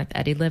 September the 9th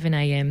at 11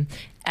 a.m.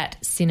 at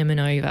Cinema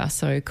Nova.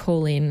 So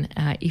call in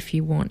if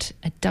you want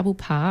a double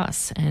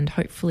pass, and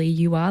hopefully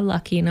you are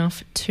lucky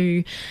enough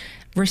to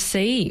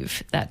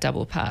receive that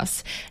double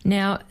pass.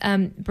 Now,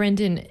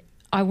 Brendan,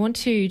 I want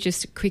to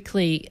just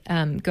quickly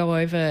go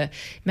over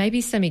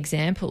maybe some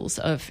examples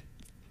of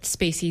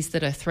species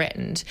that are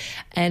threatened,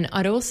 and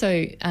I'd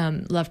also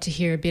love to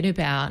hear a bit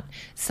about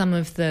some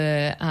of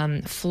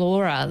the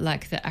flora,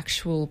 like the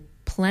actual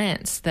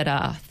plants that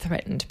are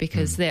threatened,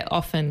 because they're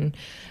often,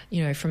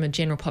 from a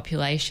general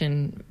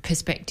population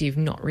perspective,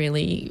 not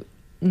really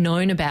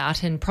known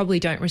about, and probably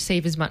don't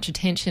receive as much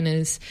attention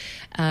as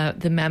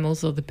the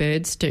mammals or the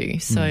birds do.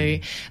 So,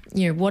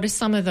 what are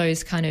some of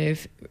those kind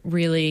of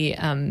really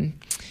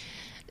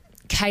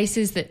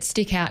cases that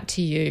stick out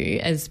to you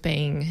as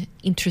being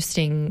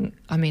interesting?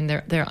 I mean,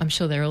 I'm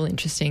sure they're all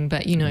interesting,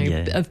 but,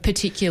 of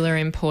particular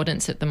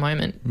importance at the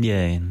moment.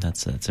 Yeah,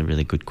 that's a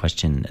really good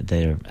question.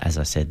 As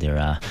I said, there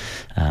are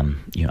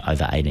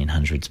over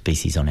 1,800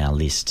 species on our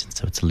list,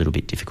 so it's a little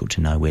bit difficult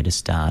to know where to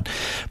start.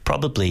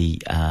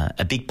 Probably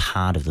a big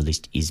part of the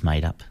list is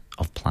made up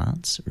of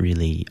plants,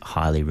 really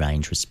highly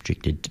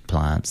range-restricted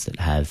plants that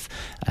have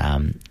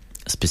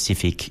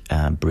specific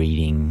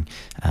breeding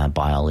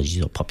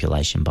biology or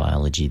population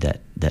biology that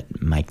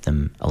make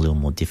them a little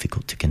more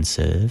difficult to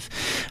conserve.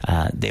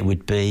 There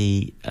would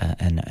be,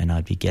 and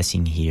I'd be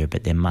guessing here,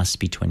 but there must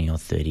be 20 or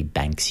 30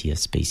 Banksia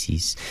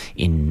species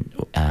in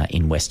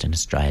Western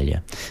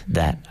Australia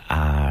that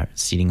are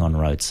sitting on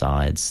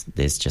roadsides.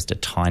 There's just a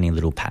tiny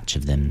little patch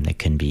of them. There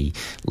can be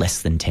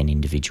less than 10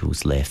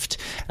 individuals left,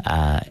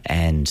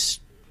 and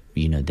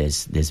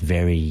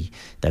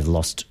they've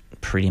lost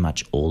pretty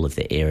much all of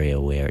the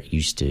area where it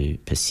used to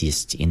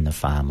persist in the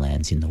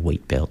farmlands, in the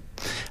wheat belt,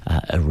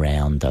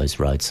 around those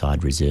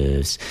roadside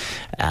reserves.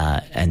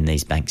 And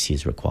these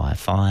Banksias require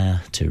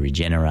fire to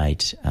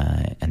regenerate,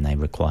 and they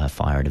require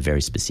fire at a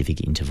very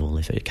specific interval.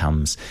 If it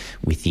comes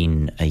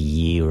within a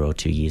year or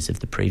 2 years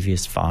of the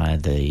previous fire,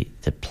 the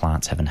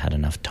plants haven't had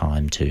enough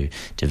time to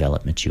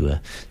develop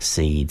mature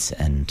seeds,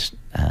 and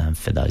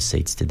for those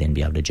seeds to then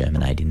be able to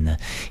germinate in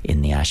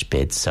the ash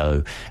bed.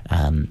 So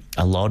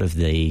a lot of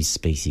these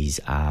species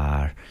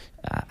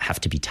have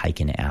to be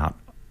taken out,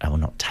 or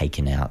not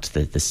taken out.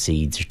 The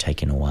seeds are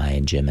taken away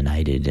and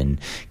germinated and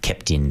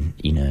kept in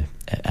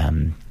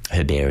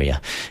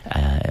herbaria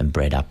and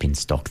bred up in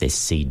stock. There's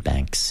seed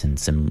banks and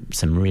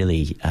some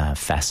really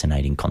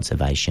fascinating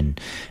conservation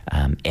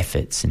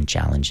efforts and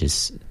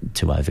challenges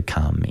to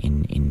overcome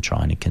in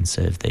trying to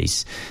conserve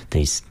these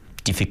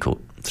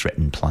difficult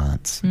threatened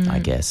plants, I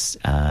guess,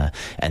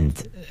 and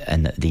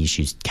the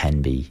issues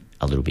can be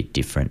a little bit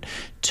different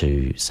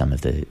to some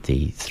of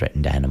the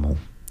threatened animal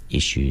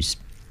issues.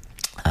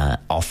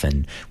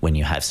 Often when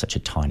you have such a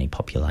tiny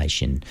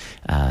population,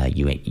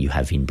 you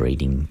have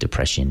inbreeding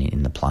depression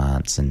in the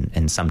plants,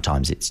 and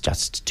sometimes it's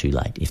just too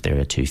late. If there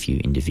are too few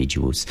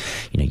individuals,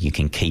 you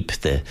can keep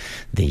the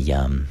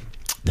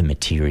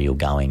material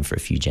going for a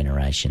few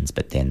generations,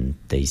 but then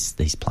these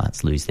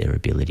plants lose their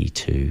ability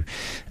to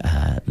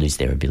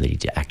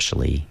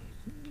actually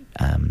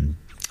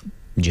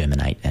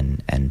germinate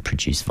and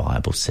produce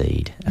viable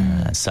seed.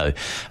 So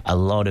a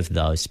lot of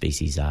those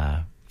species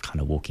are kind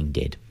of walking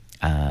dead.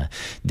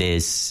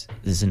 There's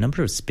a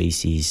number of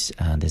species.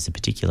 There's a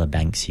particular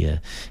Banksia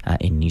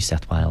in New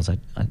South Wales.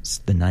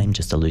 The name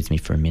just eludes me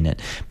for a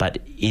minute, but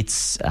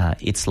its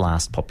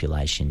last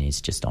population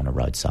is just on a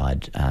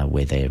roadside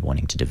where they're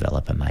wanting to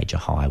develop a major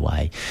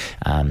highway,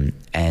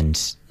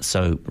 and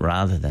so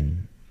rather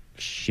than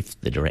shift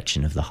the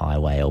direction of the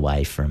highway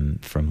away from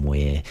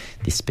where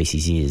this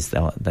species is,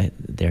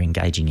 they're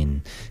engaging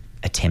in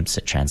attempts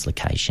at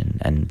translocation,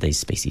 and these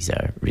species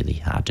are really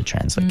hard to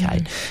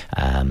translocate.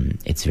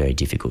 It's very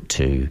difficult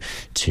to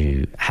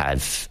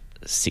have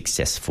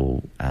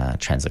successful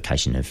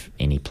translocation of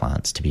any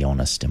plants, to be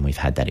honest, and we've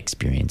had that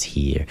experience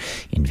here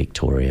in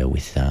Victoria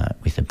with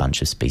a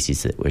bunch of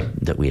species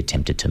that we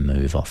attempted to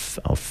move off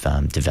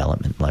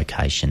development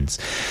locations.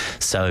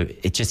 So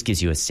it just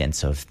gives you a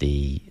sense of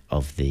the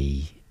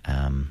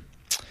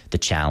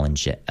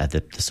challenge,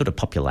 the sort of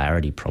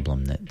popularity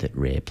problem that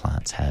rare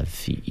plants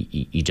have.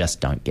 You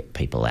just don't get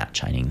people out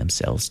chaining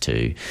themselves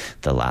to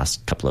the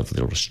last couple of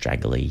little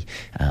straggly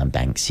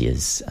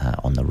Banksias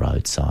on the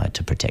roadside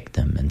to protect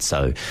them. And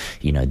so,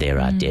 there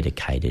are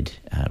dedicated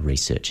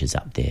researchers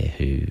up there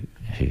who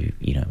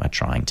are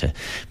trying to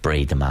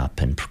breed them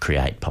up and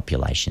create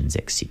populations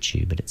ex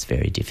situ, but it's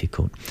very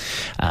difficult.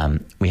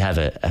 We have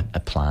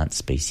a plant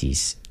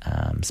species,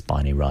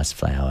 spiny rice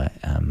flower,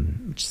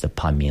 which is a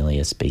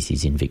Pimelia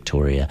species in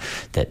Victoria,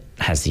 that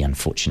has the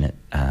unfortunate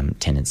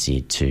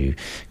tendency to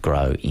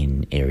grow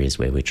in areas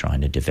where we're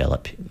trying to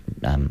develop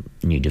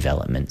new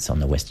developments on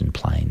the Western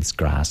Plains,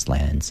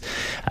 grasslands.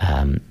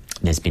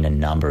 There's been a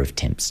number of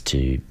attempts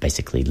to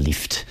basically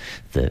lift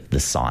the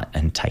site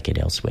and take it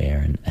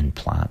elsewhere and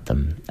plant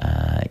them,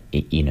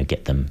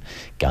 get them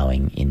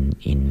going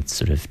in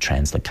sort of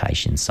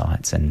translocation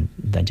sites, and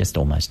they just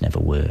almost never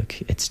work.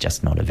 It's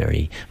just not a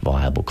very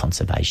viable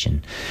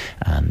conservation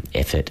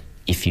effort.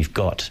 If you've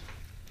got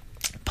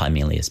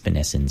Pimelia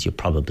spinescens, you're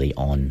probably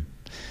on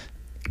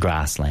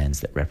grasslands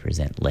that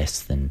represent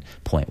less than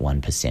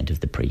 0.1% of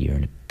the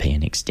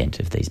pre-European extent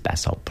of these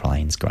basalt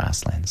plains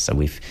grasslands. So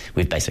we've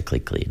basically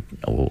cleared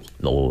or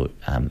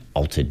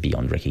altered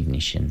beyond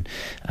recognition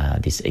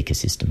this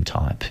ecosystem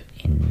type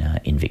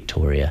in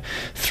Victoria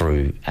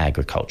through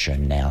agriculture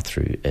and now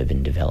through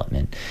urban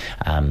development.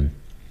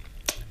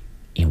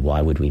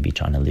 Why would we be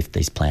trying to lift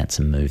these plants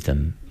and move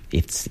them?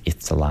 It's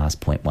the last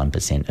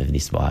 0.1% of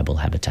this viable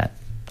habitat.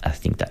 I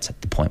think that's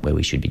at the point where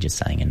we should be just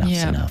saying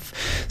enough's enough.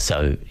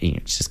 So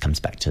it just comes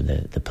back to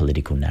the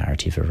political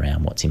narrative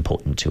around what's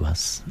important to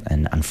us.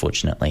 And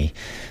unfortunately,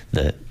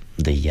 the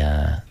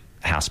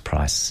house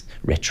price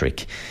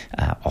rhetoric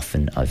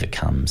often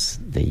overcomes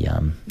the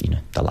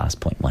last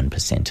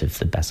 0.1% of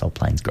the basalt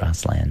plains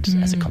grassland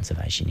as a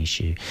conservation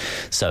issue.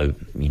 So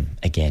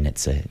again,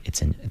 it's a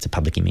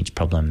public image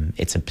problem.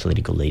 It's a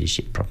political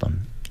leadership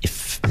problem.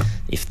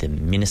 If the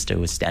minister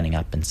was standing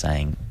up and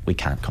saying, we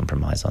can't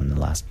compromise on the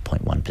last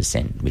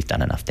 0.1%, we've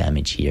done enough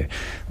damage here,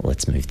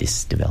 let's move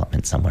this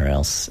development somewhere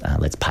else,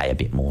 let's pay a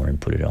bit more and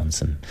put it on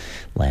some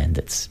land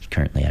that's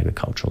currently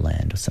agricultural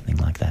land or something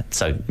like that.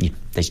 So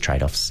these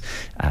trade-offs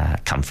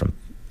come from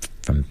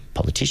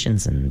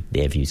politicians, and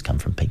their views come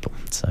from people.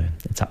 So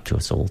it's up to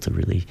us all to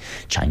really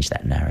change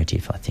that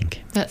narrative, I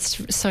think.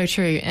 That's so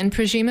true. And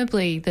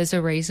presumably there's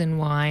a reason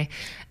why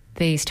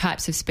these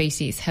types of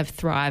species have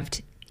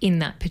thrived in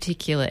that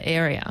particular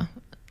area,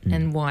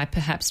 and why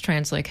perhaps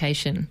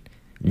translocation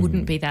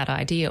wouldn't be that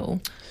ideal.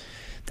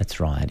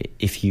 That's right.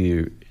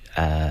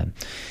 I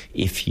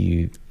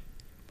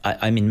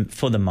mean,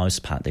 for the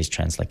most part, these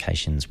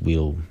translocations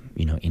will,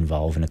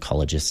 involve an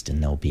ecologist,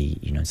 and they'll be,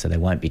 so they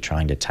won't be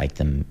trying to take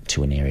them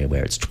to an area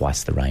where it's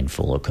twice the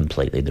rainfall or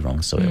completely the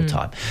wrong soil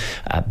type.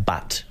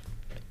 But,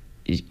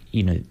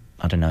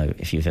 I don't know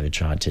if you've ever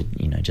tried to,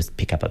 just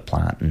pick up a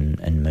plant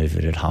and move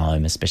it at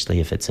home, especially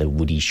if it's a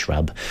woody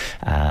shrub,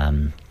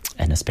 and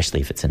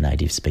especially if it's a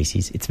native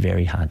species. It's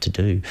very hard to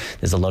do.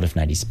 There's a lot of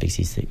native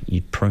species that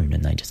you prune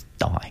and they just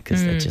die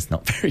because they're just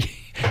not very,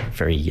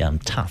 very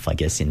tough, I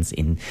guess,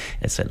 in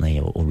certainly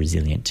or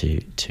resilient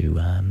to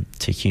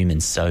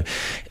humans. So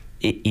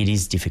it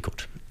is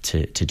difficult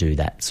to do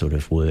that sort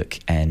of work,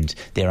 and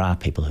there are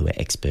people who are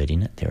expert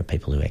in it. There are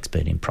people who are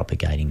expert in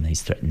propagating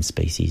these threatened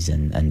species,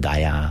 and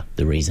they are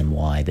the reason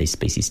why these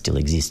species still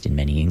exist in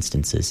many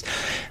instances.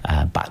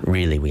 But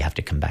really we have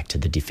to come back to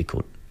the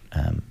difficult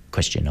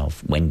question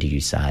of, when do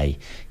you say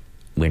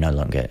we're no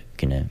longer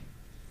going to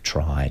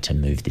try to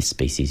move this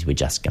species, we're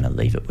just going to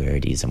leave it where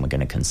it is, and we're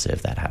going to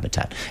conserve that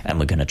habitat, and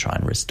we're going to try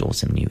and restore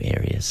some new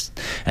areas.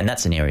 And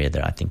that's an area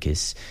that I think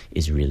is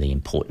really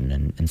important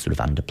and sort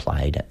of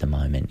underplayed at the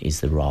moment, is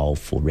the role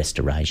for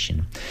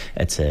restoration.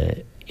 It's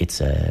an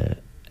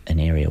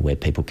area where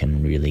people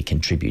can really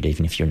contribute,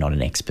 even if you're not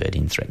an expert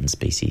in threatened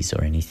species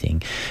or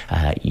anything.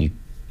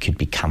 could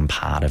become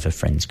part of a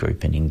friends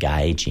group and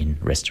engage in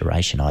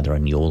restoration, either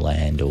on your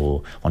land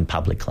or on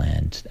public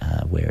land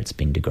where it's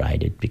been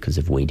degraded because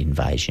of weed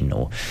invasion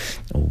or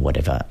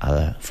whatever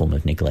other form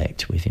of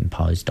neglect we've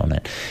imposed on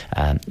it.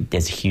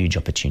 There's huge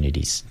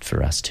opportunities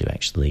for us to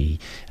actually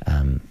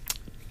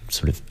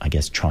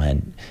try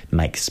and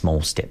make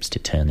small steps to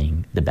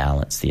turning the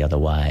balance the other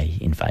way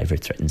in favour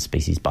of threatened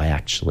species by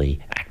actually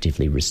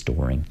actively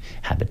restoring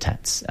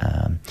habitats.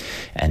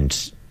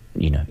 And,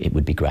 it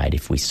would be great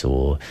if we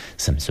saw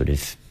some sort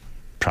of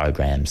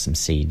program, some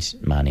seed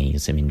money,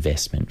 some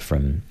investment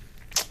from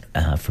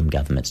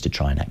governments to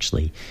try and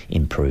actually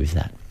improve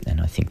that. And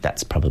I think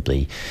that's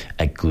probably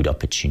a good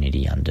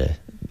opportunity under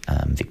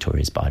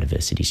Victoria's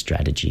biodiversity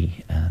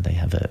strategy. They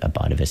have a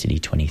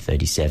biodiversity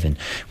 2037,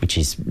 which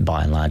is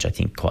by and large, I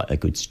think, quite a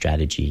good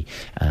strategy.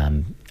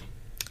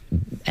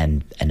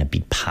 And a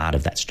big part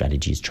of that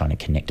strategy is trying to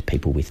connect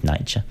people with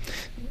nature.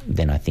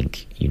 Then I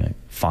think,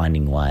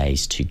 finding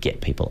ways to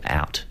get people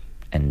out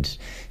and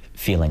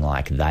feeling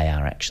like they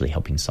are actually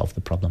helping solve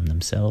the problem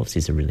themselves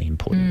is a really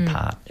important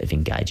part of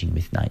engaging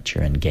with nature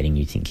and getting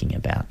you thinking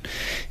about,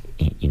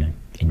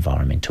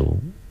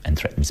 environmental and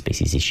threatened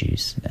species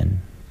issues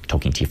and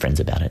talking to your friends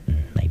about it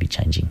and maybe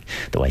changing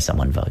the way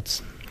someone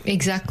votes.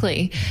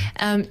 Exactly.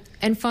 And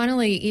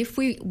finally, if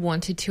we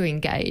wanted to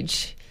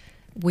engage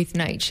with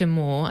nature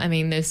more, I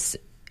mean, there's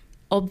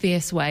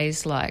obvious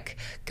ways like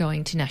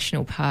going to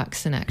national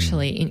parks and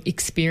actually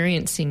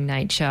experiencing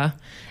nature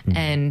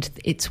and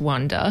its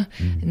wonder.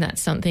 And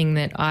that's something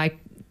that I,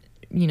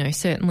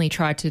 certainly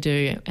tried to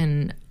do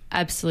and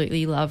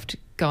absolutely loved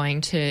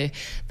going to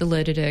the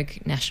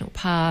Lerderderg National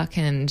Park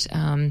and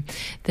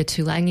the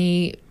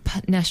Toolangi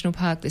National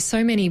Park. There's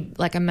so many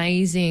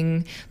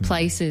amazing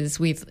places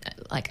with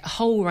a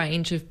whole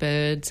range of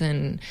birds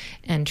and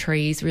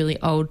trees,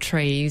 really old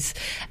trees.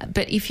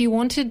 But if you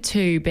wanted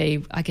to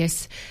be, I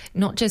guess,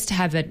 not just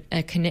have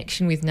a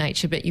connection with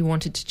nature, but you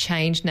wanted to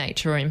change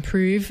nature or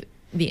improve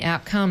the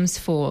outcomes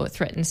for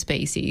threatened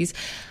species,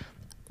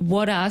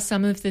 what are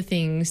some of the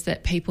things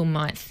that people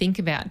might think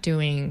about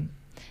doing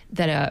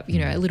that are,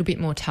 a little bit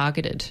more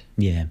targeted?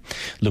 Yeah.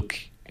 Look,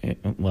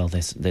 well,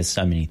 there's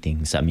so many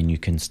things. I mean, you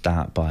can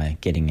start by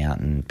getting out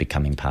and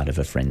becoming part of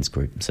a friends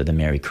group. So the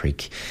Mary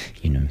Creek,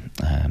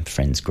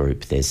 friends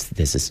group.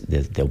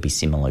 There'll be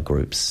similar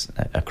groups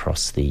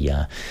across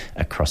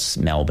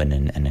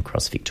Melbourne and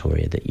across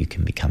Victoria that you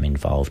can become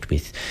involved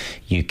with.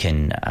 You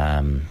can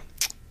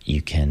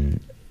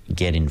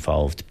get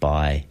involved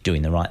by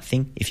doing the right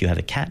thing. If you have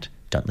a cat,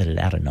 don't let it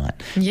out at night.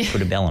 Yeah.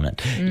 Put a bell on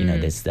it.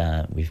 There's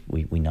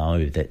we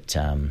know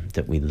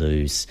that we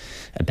lose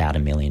about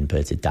 1 million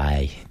birds a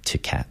day to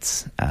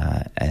cats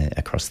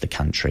across the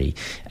country,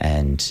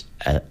 and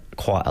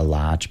quite a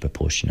large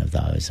proportion of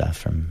those are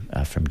from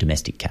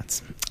domestic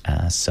cats.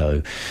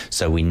 So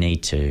we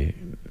need to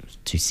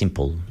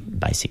simple,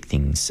 basic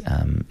things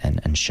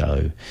and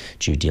show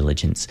due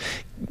diligence.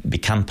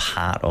 Become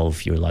part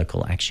of your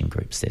local action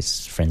groups.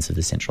 There's Friends of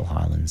the Central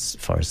Highlands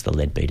Forest, the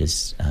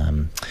Leadbeaters,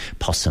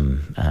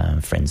 Possum,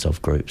 Friends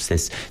of groups.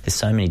 There's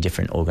so many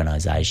different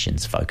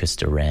organisations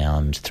focused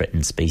around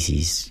threatened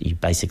species. You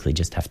basically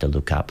just have to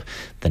look up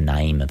the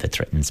name of a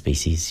threatened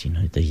species,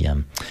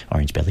 the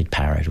orange-bellied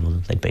parrot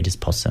or Leadbeater's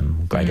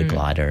possum, greater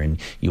glider,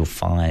 and you'll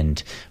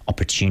find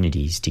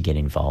opportunities to get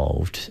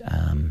involved,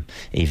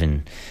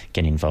 even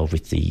get involved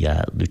with the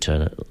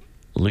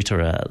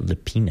Lutera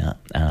lepina,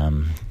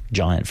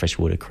 giant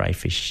freshwater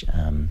crayfish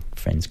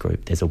friends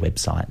group. There's a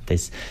website.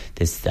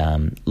 There's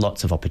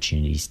lots of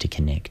opportunities to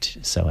connect.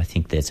 So I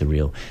think there's a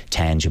real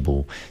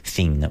tangible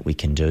thing that we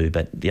can do.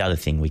 But the other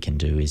thing we can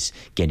do is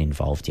get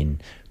involved in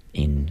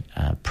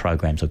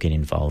programs or get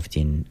involved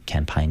in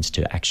campaigns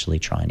to actually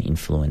try and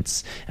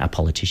influence our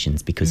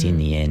politicians, because in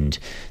the end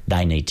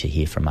they need to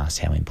hear from us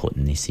how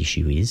important this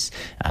issue is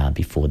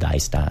before they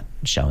start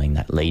showing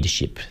that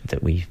leadership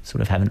that we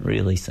sort of haven't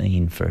really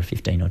seen for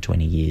 15 or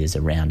 20 years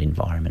around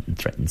environment and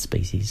threatened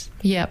species.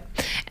 Yep.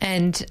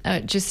 And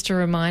just a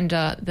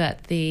reminder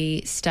that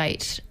the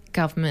state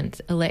government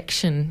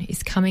election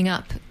is coming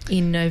up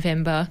in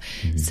November.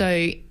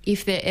 So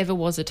if there ever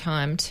was a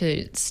time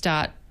to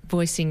start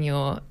voicing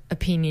your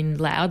opinion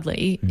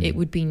loudly, it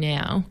would be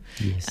now.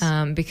 Yes.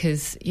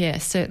 Because,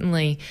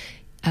 certainly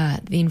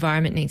the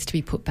environment needs to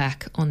be put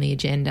back on the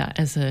agenda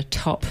as a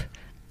top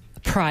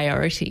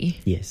priority.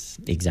 Yes,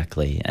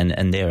 exactly.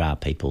 And there are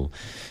people,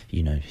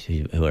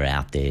 who are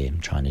out there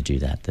trying to do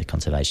that. The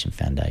Conservation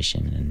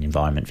Foundation and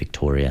Environment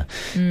Victoria,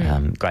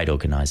 great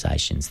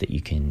organisations that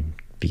you can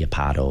be a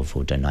part of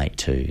or donate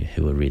to,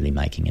 who are really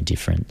making a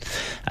difference.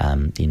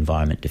 The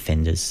Environment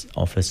Defenders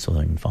Office or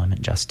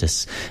Environment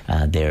Justice,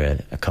 there are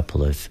a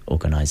couple of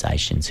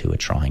organisations who are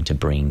trying to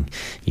bring,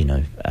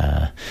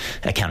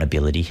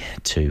 accountability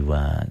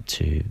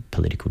to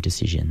political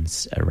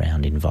decisions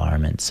around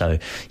environment. So,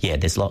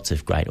 there's lots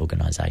of great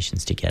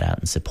organisations to get out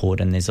and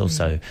support, and there's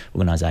also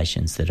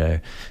organisations that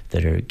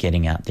are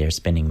getting out there,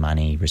 spending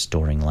money,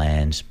 restoring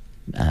land,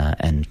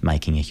 and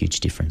making a huge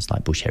difference,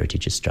 like Bush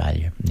Heritage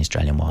Australia and the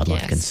Australian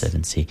Wildlife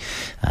Conservancy.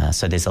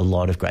 So there's a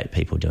lot of great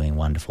people doing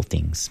wonderful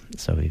things.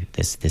 So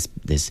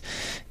there's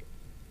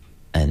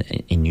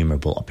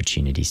innumerable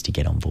opportunities to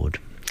get on board.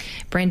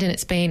 Brendan,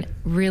 it's been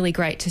really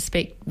great to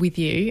speak with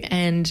you,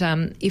 and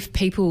if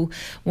people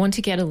want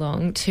to get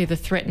along to the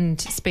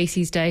Threatened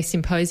Species Day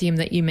Symposium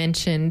that you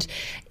mentioned,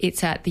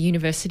 it's at the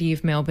University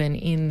of Melbourne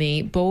in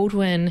the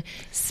Baldwin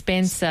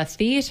Spencer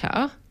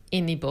Theatre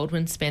in the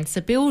Baldwin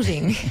Spencer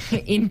building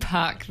in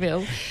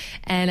Parkville.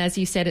 And as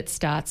you said, it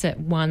starts at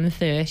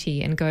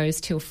 1:30 and goes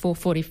till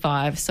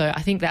 4:45. So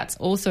I think that's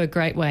also a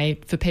great way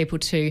for people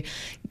to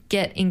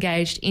get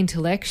engaged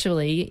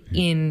intellectually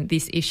in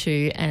this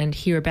issue and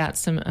hear about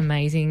some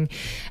amazing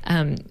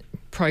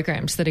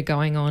programs that are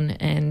going on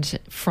and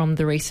from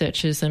the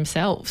researchers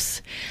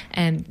themselves.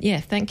 And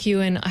thank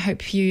you, and I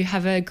hope you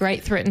have a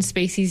great Threatened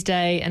Species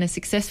Day and a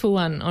successful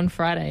one on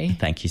Friday.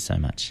 Thank you so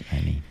much,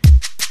 Amy.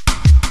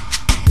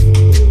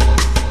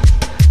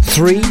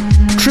 3RRR.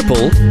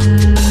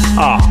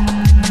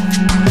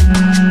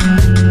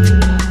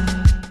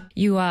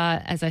 You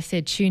are, as I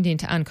said, tuned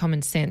into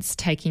Uncommon Sense,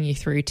 taking you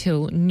through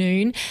till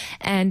noon.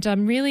 And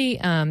I'm really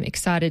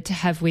excited to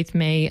have with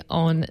me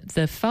on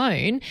the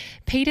phone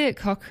Peter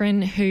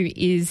Cochrane, who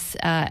is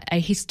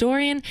a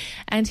historian,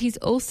 and he's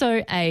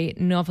also a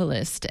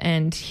novelist.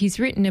 And he's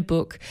written a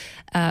book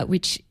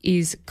which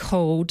is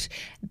called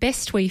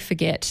Best We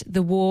Forget,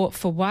 The War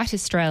for White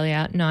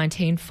Australia,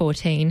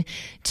 1914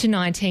 to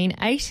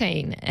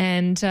 1918.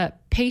 And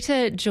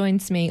Peter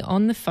joins me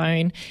on the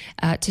phone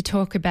to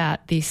talk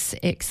about this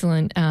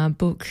excellent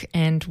book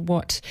and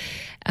what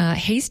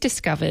he's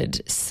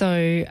discovered.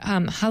 So,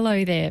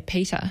 hello there,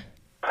 Peter.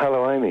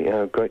 Hello, Amy.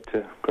 Great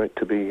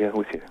to be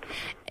with you.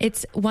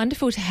 It's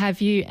wonderful to have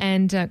you,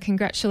 and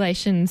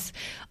congratulations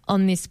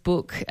on this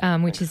book,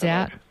 which is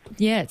out.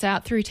 Yeah, it's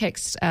out through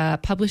Text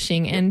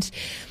Publishing, and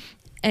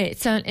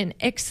it's an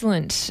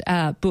excellent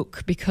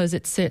book because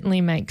it certainly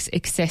makes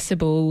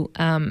accessible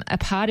a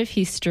part of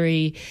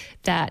history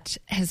that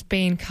has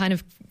been kind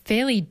of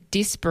fairly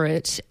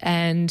disparate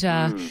and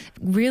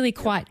really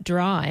quite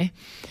dry.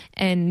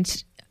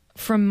 And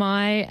from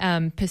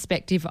my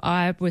perspective,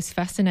 I was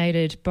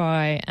fascinated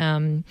by,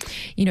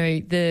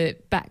 the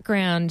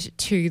background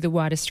to the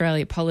White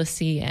Australia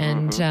policy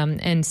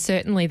and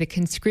certainly the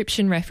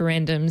conscription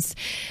referendums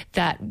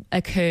that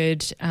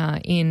occurred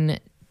in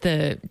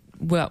the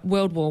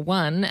World War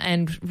I,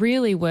 and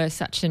really were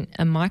such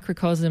a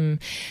microcosm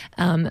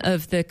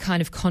of the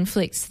kind of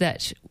conflicts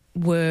that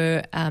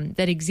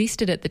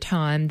existed at the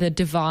time, the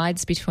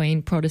divides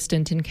between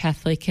Protestant and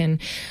Catholic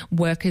and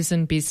workers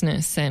and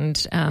business.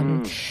 And,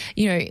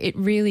 it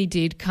really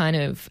did kind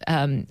of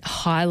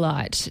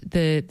highlight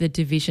the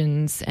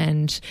divisions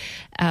and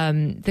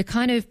the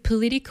kind of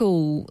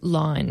political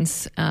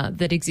lines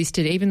that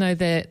existed, even though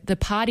the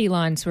party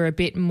lines were a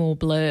bit more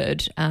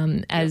blurred,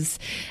 as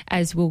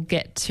we'll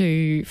get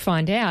to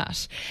find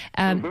out.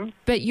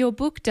 But your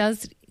book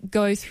does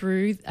go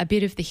through a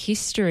bit of the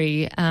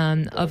history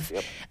of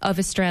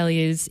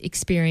Australia's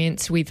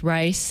experience with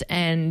race,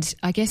 and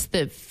I guess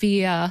the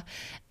fear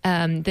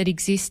that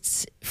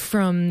exists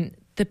from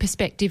the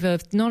perspective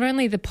of not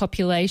only the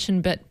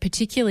population but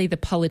particularly the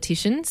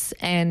politicians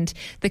and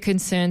the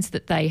concerns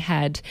that they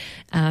had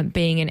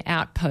being an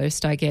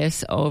outpost, I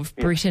guess, of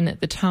Britain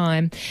at the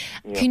time.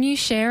 Can you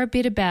share a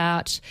bit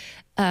about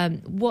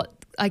what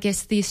I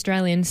guess the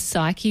Australian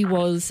psyche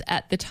was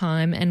at the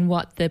time and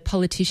what the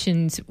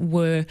politicians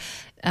were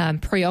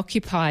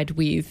preoccupied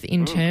with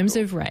in terms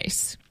of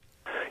race?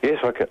 Yes,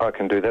 I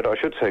can do that. I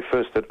should say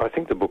first that I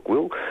think the book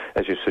will,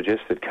 as you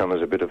suggested, come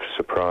as a bit of a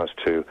surprise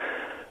to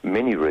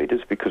many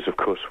readers, because of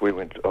course we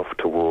went off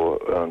to war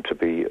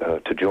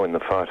to join the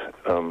fight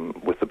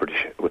with the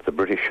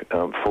British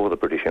for the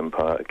British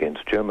Empire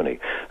against Germany.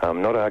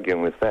 Not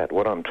arguing with that.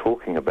 What I'm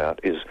talking about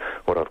is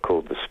what I've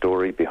called the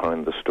story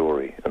behind the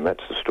story, and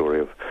that's the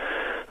story of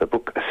the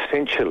book.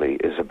 Essentially,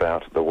 is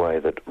about the way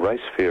that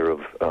race fear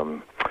of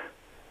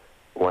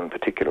one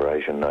particular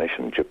Asian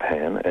nation,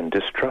 Japan, and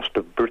distrust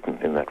of Britain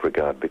in that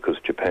regard, because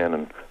Japan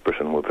and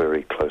Britain were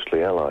very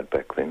closely allied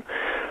back then.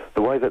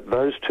 The way that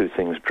those two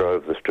things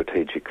drove the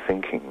strategic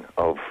thinking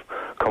of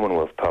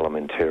Commonwealth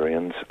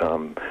parliamentarians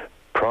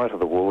prior to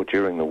the war,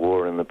 during the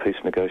war, and the peace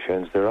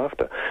negotiations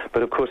thereafter.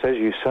 But of course, as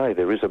you say,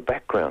 there is a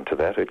background to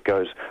that. It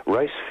goes,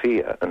 race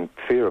fear, and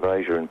fear of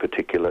Asia in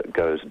particular,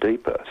 goes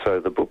deeper. So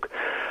the book,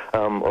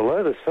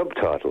 although the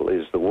subtitle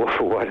is The War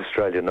for White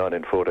Australia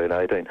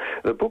 1914-18,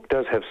 the book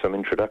does have some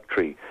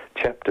introductory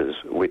chapters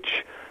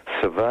which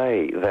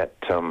survey that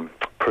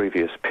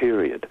previous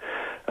period,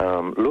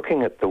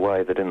 looking at the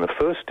way that in the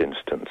first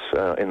instance,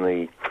 in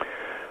the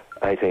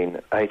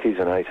 1880s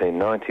and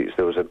 1890s,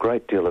 there was a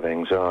great deal of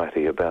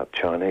anxiety about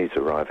Chinese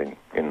arriving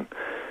in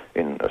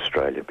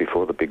Australia.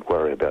 Before the big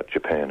worry about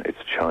Japan, it's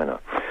China.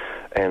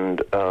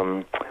 And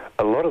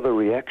a lot of the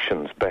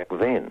reactions back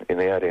then in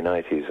the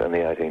 1880s and the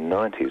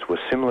 1890s were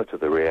similar to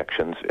the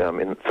reactions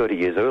in 30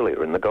 years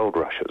earlier in the gold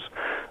rushes.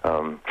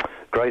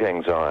 great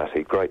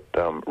anxiety, great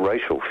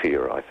racial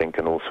fear, I think,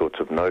 and all sorts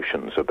of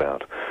notions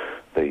about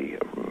the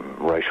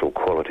racial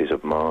qualities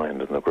of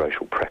mind and the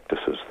racial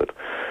practices that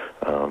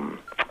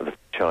the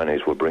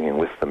Chinese were bringing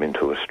with them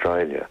into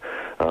Australia.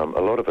 A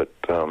lot of it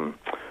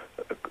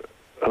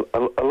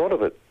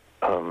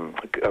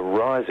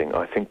arising,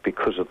 I think,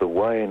 because of the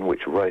way in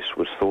which race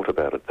was thought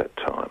about at that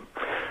time.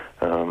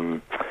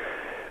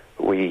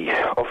 We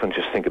often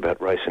just think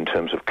about race in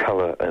terms of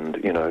colour and,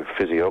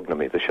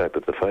 physiognomy, the shape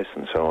of the face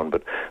and so on,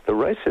 but the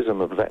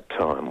racism of that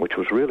time, which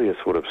was really a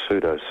sort of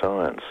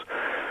pseudoscience,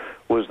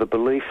 was the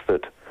belief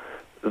that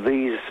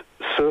these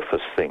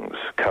surface things,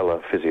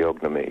 colour,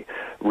 physiognomy,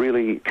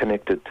 really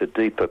connected to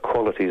deeper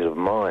qualities of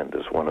mind,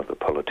 as one of the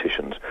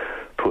politicians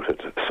put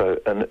it. So,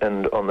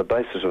 and on the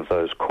basis of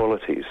those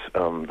qualities,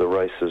 the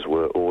races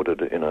were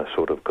ordered in a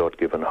sort of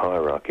God-given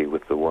hierarchy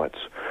with the whites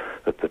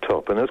at the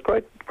top. And there's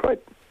great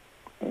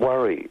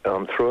worry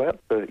throughout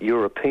the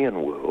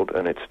European world,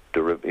 and it's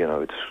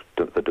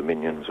the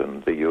Dominions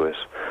and the US,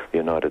 the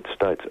United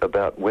States,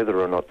 about whether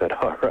or not that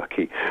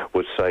hierarchy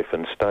was safe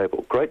and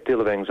stable. Great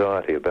deal of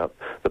anxiety about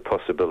the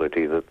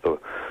possibility that the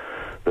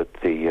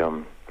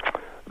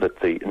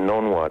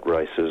non-white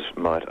races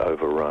might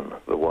overrun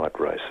the white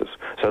races.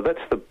 So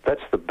that's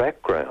the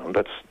background.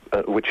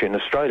 That's which in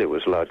Australia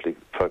was largely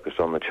focused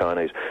on the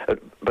Chinese,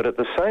 but at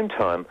the same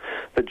time,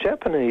 the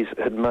Japanese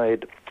had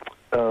made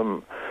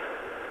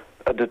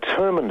a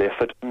determined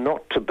effort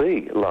not to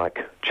be like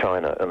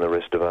China and the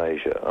rest of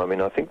Asia. I mean,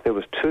 I think there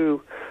was a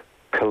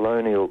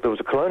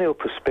colonial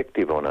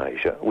perspective on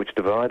Asia, which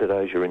divided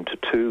Asia into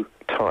two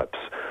types.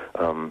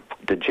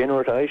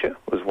 Degenerate Asia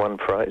was one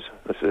phrase.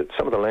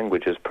 Some of the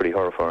language is pretty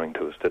horrifying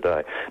to us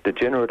today.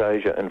 Degenerate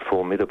Asia and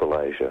formidable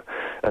Asia.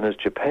 And as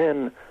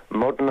Japan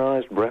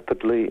modernized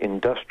rapidly,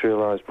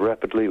 industrialized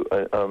rapidly,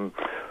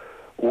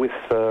 with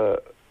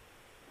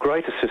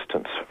great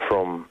assistance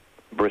from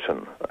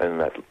Britain in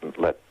that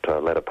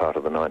latter part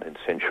of the 19th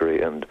century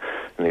and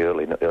in the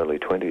early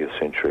 20th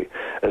century,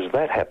 as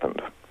that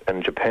happened,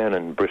 and Japan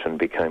and Britain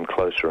became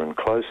closer and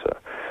closer,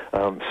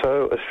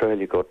 so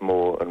Australia got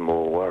more and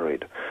more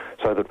worried.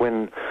 So that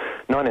when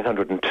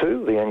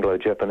 1902, the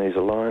Anglo-Japanese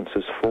alliance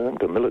is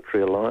formed, a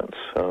military alliance,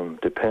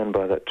 Japan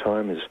by that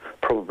time is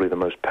probably the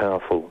most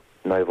powerful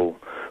naval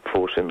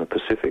force in the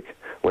Pacific.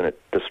 When it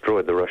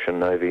destroyed the Russian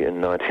Navy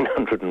in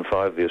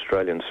 1905, the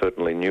Australians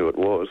certainly knew it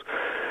was,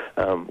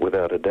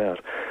 without a doubt.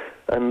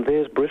 And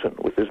there's Britain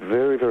with this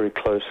very, very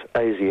close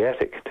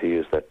Asiatic, to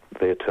use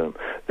their term,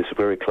 this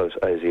very close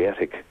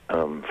Asiatic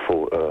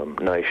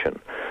nation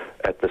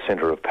at the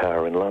centre of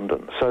power in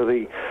London. So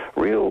the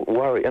real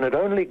worry, and it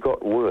only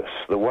got worse,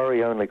 the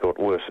worry only got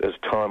worse as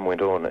time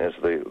went on, as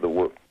the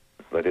war,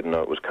 they didn't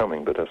know it was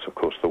coming, but as of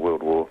course the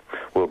World War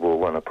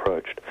I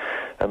approached.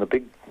 And the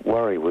big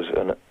worry was,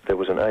 there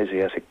was an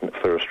Asiatic,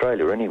 for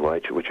Australia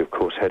anyway, which of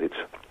course had its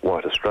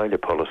White Australia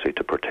policy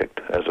to protect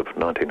as of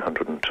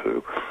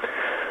 1902.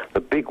 The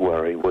big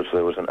worry was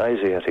there was an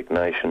Asiatic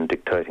nation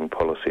dictating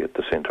policy at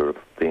the centre of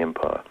the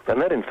empire.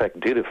 And that in fact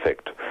did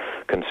affect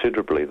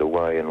considerably the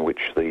way in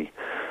which the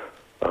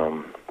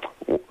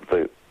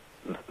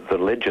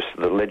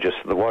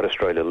White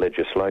Australia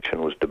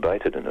legislation was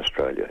debated in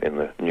Australia in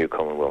the new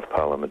Commonwealth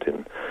Parliament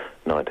in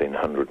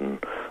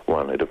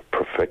 1901. It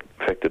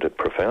affected it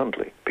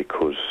profoundly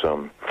because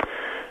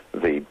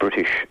the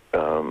British,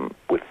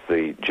 with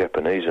the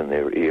Japanese in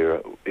their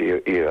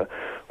ear,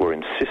 were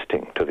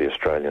insisting to the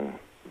Australian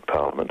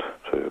Parliament,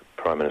 to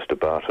Prime Minister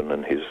Barton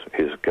and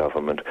his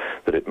government,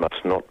 that it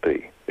must not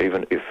be.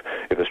 Even if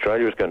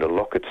Australia is going to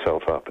lock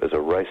itself up as a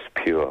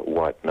race-pure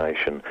white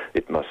nation,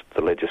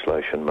 the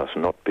legislation must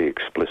not be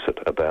explicit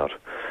about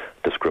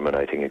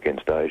discriminating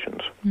against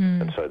Asians.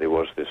 And so there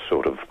was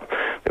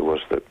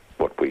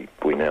what we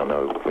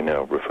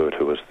now refer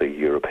to as the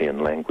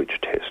European language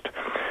test,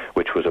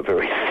 which was a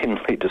very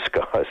thinly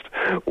disguised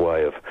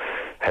way of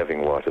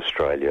having White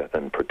Australia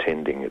and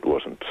pretending it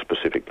wasn't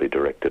specifically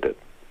directed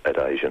at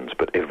Asians,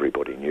 but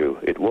everybody knew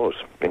it was,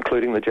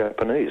 including the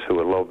Japanese, who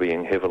were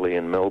lobbying heavily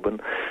in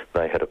Melbourne.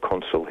 They had a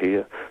consul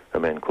here, a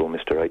man called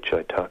Mr.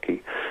 H.A.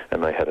 Taki,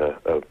 and they had a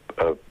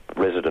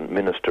resident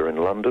minister in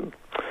London,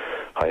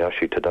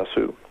 Hayashi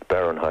Tadasu,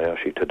 Baron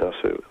Hayashi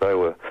Tadasu. They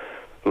were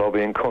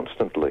lobbying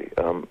constantly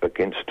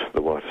against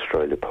the White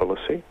Australia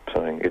policy,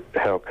 saying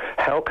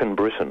how can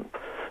Britain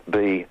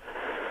be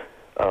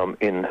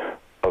in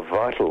a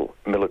vital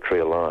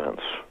military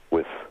alliance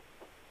with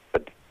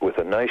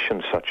a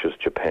nation such as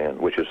Japan,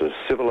 which is as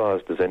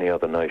civilized as any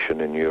other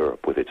nation in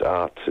Europe, with its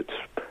arts, its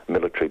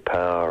military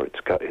power, its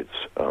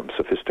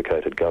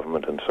sophisticated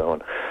government, and so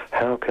on.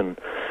 How can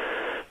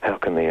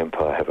the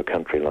empire have a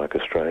country like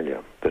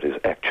Australia that is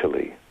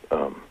actually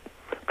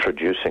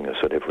traducing us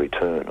at every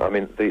turn? I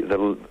mean,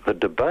 the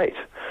debate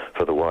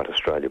for the White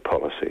Australia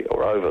policy,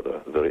 or over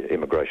the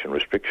Immigration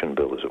Restriction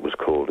Bill, as it was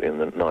called in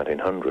the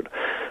 1900,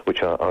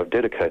 which I've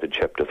dedicated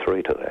Chapter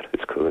 3 to that.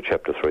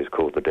 Chapter 3 is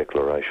called The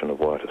Declaration of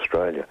White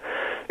Australia.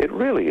 It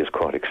really is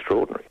quite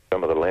extraordinary,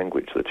 some of the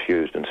language that's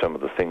used and some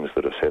of the things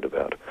that are said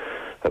about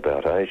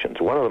Asians.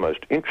 One of the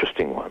most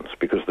interesting ones,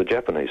 because the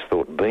Japanese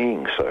thought,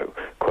 being so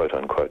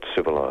quote-unquote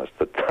civilised,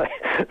 that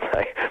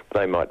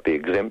they might be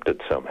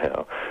exempted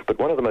somehow. But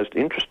one of the most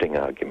interesting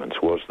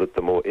arguments was that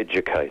the more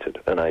educated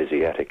an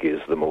Asiatic is,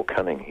 the more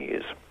cunning he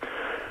is.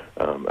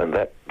 And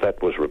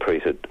that was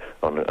repeated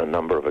on a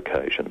number of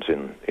occasions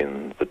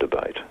in the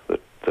debate,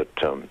 that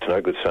it's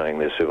no good saying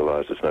they're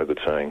civilised, it's no good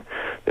saying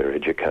they're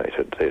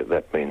educated.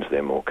 That means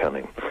they're more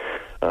cunning.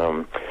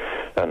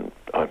 And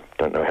I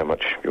don't know how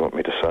much you want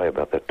me to say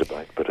about that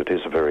debate, but it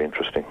is very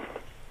interesting.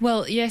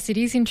 Well, yes, it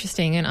is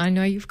interesting, and I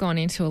know you've gone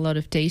into a lot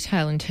of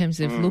detail in terms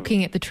of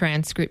looking at the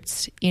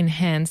transcripts in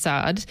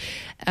Hansard,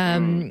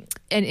 and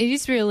it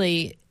is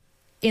really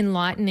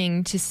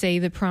enlightening to see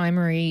the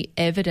primary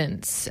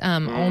evidence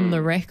on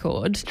the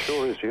record.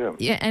 Sure is, yeah.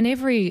 Yeah, and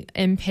every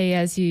MP,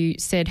 as you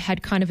said,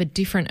 had kind of a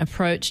different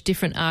approach,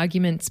 different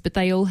arguments, but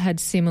they all had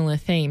similar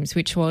themes,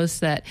 which was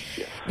that,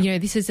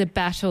 this is a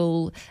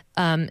battle.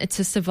 It's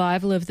a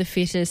survival of the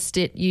fittest.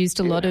 It used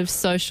a lot of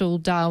social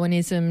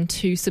Darwinism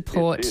to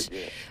support,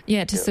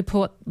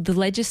 support the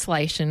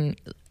legislation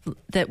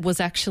that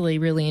was actually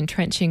really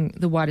entrenching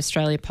the White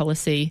Australia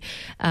policy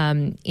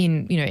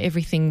in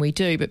everything we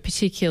do, but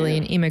particularly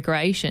in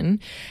immigration.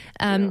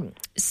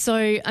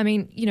 So, I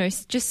mean,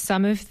 just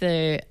some of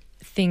the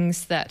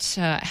things that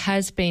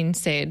has been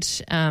said.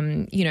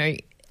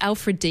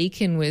 Alfred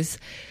Deakin was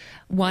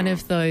one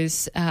of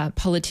those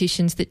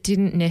politicians that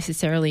didn't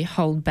necessarily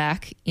hold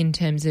back in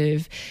terms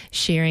of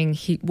sharing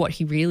what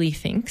he really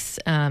thinks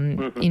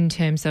in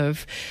terms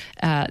of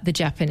the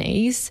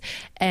Japanese.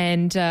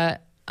 And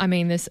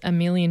there's a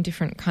million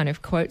different kind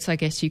of quotes I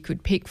guess you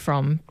could pick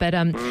from. But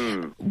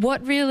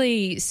what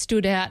really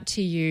stood out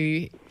to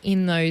you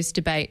in those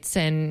debates,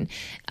 and,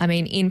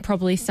 in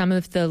probably some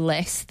of the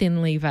less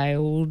thinly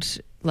veiled,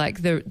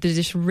 like the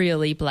just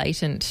really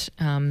blatant,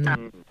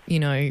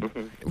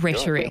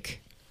 rhetoric?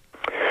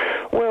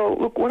 Well,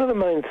 look, one of the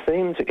main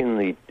themes in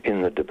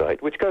the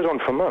debate, which goes on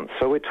for months,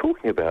 so we're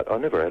talking about, I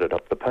never added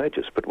up the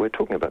pages, but we're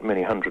talking about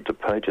many hundreds of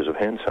pages of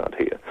Hansard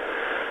here.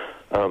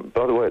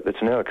 By the way,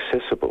 it's now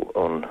accessible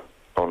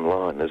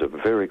online. There's a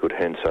very good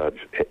Hansard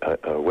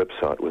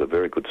website with a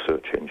very good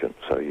search engine,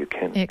 so you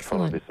can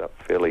follow this up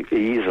fairly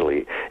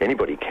easily.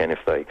 Anybody can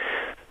if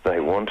they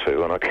want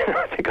to, and I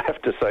think I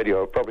have to say to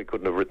you, I probably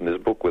couldn't have written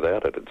this book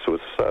without it. It was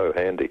so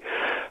handy.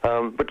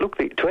 But look,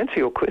 to answer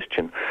your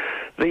question,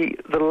 the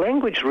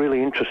language is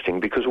really interesting,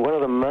 because one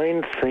of the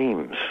main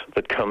themes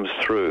that comes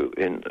through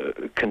in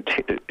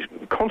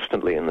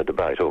constantly in the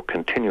debate, or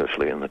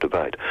continuously in the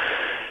debate,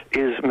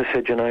 is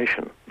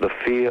miscegenation, the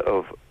fear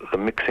of the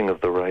mixing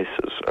of the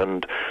races.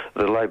 And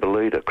the Labor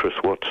leader,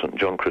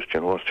 John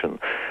Christian Watson,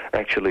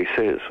 actually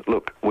says,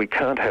 look, we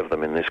can't have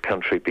them in this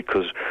country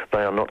because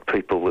they are not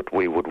people that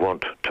we would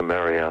want to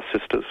marry our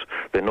sisters.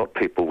 They're not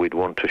people we'd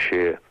want to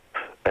share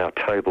our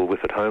table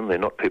with at home. They're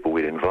not people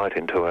we'd invite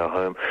into our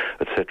home,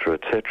 etc.,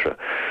 etc.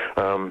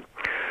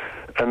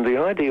 And the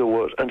idea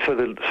was, and so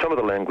some of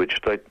the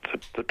language, the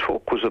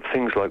talk was of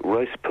things like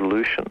race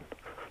pollution,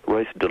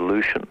 race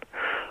dilution,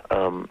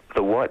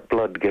 the white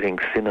blood getting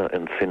thinner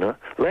and thinner,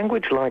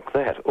 language like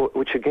that,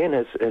 which again,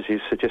 as you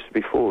suggested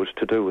before, is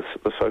to do with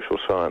the social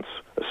science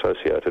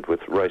associated with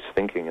race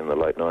thinking in the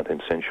late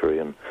 19th century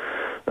and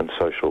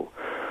social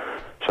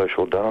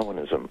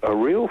Darwinism. A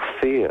real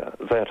fear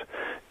that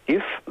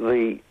if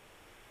the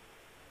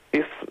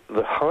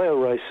higher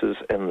races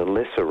and the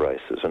lesser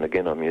races, and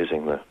again I'm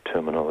using the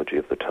terminology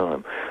of the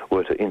time,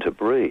 were to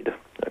interbreed,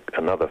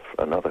 another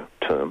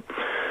term,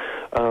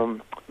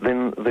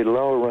 then the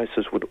lower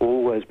races would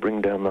always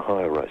bring down the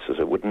higher races.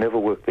 It would never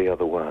work the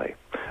other way.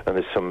 And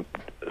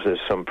there's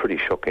some pretty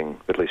shocking,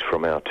 at least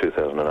from our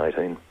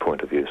 2018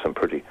 point of view, some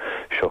pretty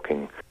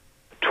shocking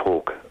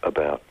talk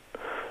about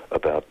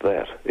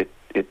that.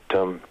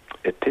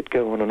 It did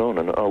go on,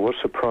 and I was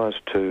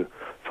surprised to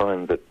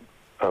find that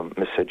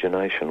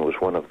miscegenation was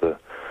one of the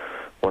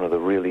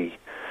really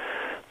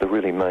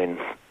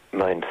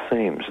main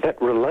themes.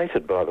 That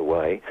related, by the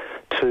way,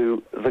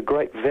 to the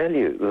great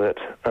value that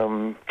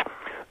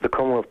the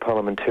Commonwealth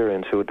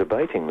parliamentarians who are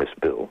debating this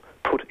bill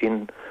put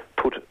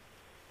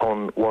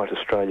on white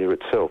Australia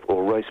itself,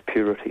 or race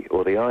purity,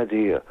 or the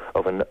idea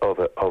of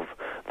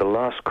the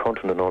last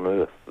continent on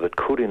earth that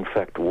could in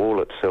fact wall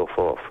itself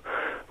off,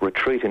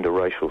 retreat into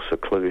racial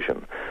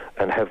seclusion,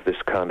 and have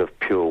this kind of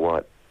pure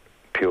white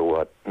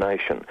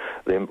nation.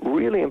 The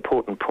really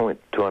important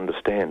point to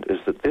understand is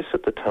that this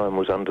at the time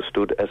was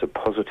understood as a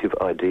positive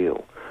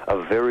ideal,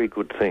 a very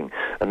good thing.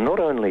 And not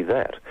only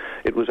that,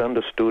 it was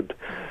understood,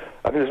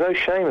 there's no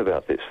shame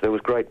about this. There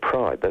was great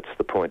pride, that's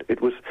the point.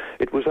 It was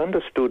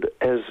understood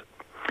as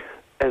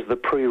the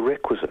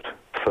prerequisite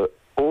for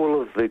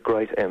all of the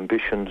great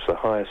ambitions, the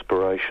high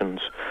aspirations,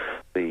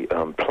 the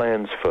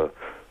plans for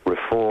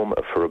reform,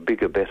 for a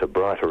bigger, better,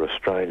 brighter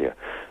Australia.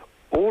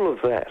 all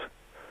of that,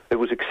 it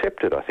was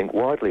accepted, I think,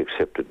 widely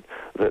accepted,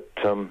 that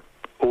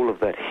all of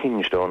that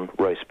hinged on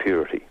race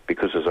purity,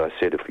 because, as I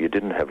said, if you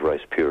didn't have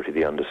race purity,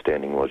 the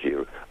understanding was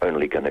you're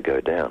only going to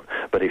go down.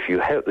 But if you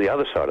have, the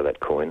other side of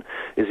that coin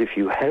is if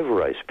you have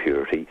race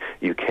purity,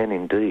 you can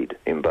indeed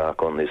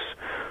embark on this.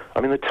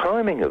 I mean, the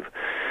timing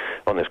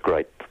on this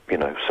great,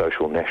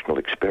 social national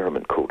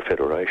experiment called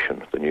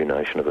Federation, the new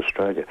nation of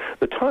Australia,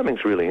 the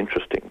timing's really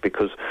interesting,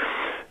 because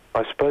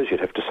I suppose you'd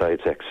have to say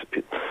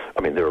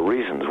there are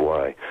reasons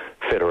why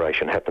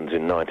Federation happens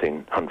in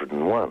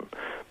 1901,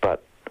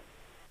 but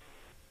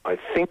I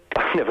think,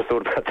 I've never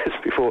thought about this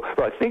before,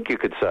 but I think you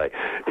could say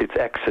it's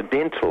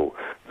accidental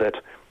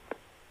that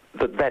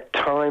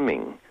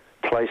timing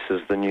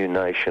places the new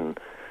nation,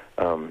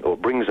 or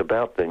brings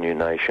about the new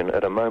nation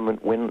at a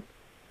moment when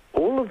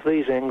all of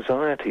these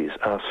anxieties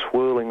are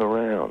swirling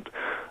around,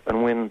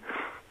 and when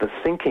the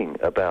thinking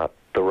about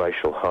the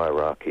racial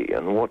hierarchy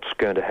and what's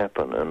going to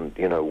happen, and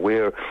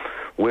where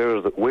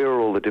are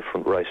all the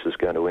different races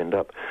going to end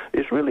up,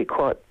 is really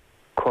quite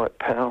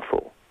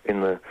powerful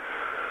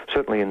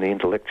certainly in the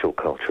intellectual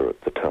culture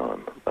at the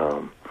time.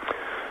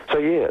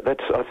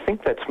 I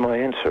think that's my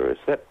answer.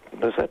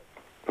 Does that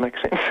make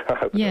sense?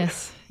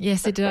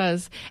 Yes, it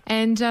does.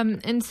 And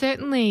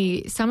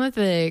certainly some of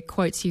the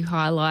quotes you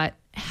highlight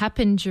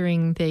happened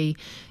during the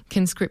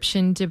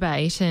conscription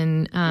debate,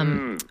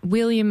 and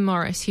William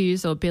Morris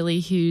Hughes, or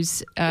Billy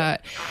Hughes,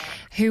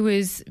 who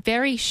was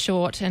very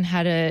short and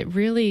had a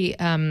really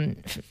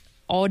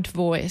odd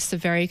voice, a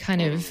very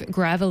kind of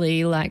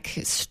gravelly,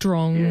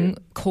 strong,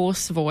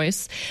 coarse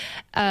voice.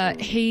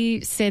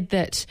 He said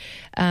that,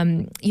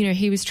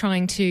 he was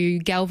trying to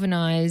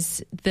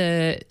galvanise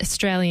the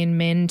Australian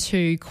men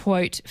to,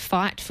 quote,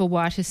 fight for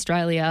white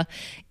Australia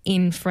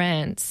in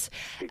France.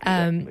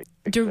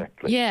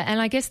 Exactly. Yeah, and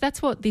I guess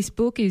that's what this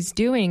book is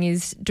doing,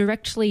 is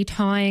directly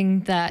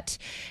tying that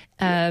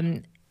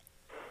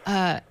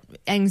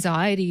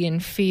anxiety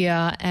and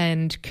fear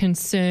and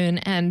concern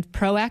and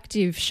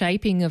proactive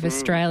shaping of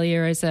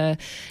Australia as a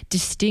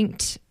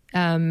distinct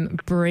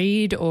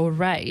breed or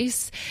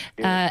race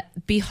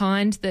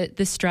behind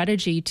the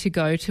strategy to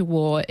go to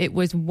war. It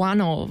was one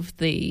of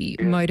the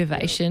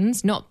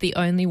motivations, not the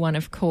only one,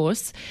 of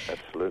course.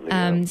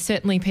 Absolutely.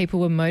 Certainly people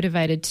were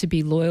motivated to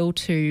be loyal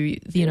to,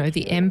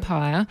 the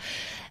empire.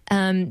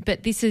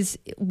 But this is,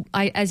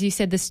 as you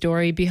said, the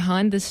story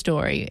behind the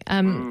story.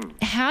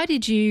 How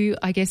did you,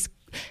 I guess,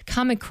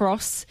 come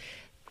across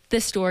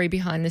the story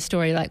behind the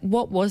story?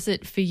 What was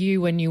it for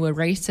you when you were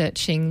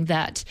researching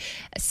that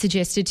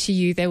suggested to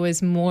you there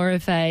was more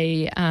of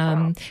a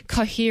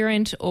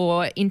coherent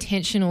or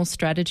intentional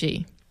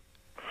strategy?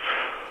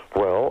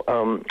 Well,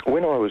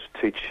 when I was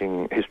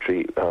teaching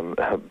history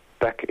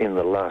back in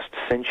the last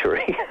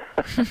century,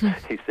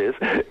 he says,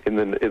 in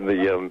the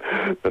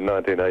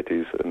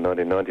 1980s and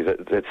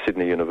 1990s at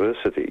Sydney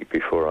University,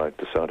 before I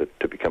decided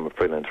to become a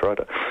freelance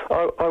writer,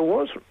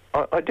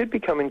 I did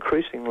become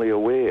increasingly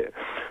aware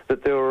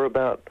that there were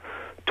about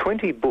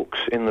 20 books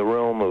in the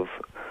realm of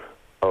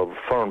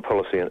foreign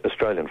policy, and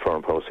Australian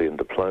foreign policy and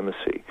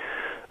diplomacy,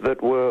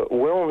 that were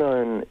well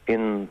known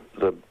in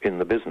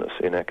the business,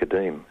 in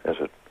academe, as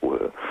it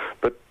were,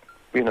 but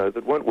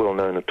that weren't well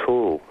known at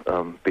all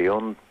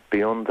beyond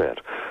that.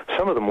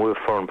 Some of them were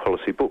foreign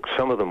policy books,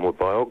 some of them were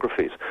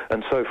biographies.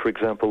 And so, for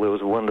example, there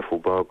was a wonderful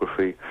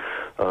biography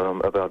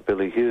about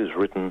Billy Hughes,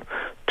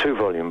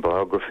 two-volume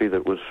biography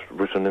that was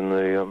written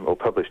or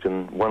published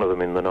in one of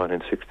them in the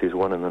 1960s,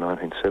 one in the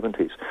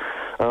 1970s.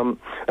 And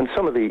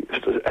some of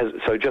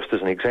so just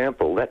as an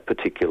example, that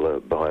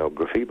particular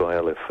biography by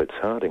L.F.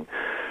 Fitzharding,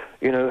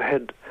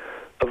 had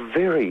a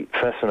very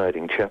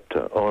fascinating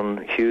chapter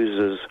on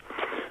Hughes's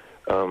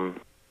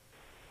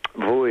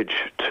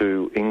voyage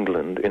to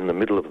England in the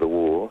middle of the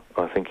war.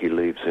 I think he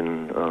leaves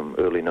in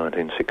early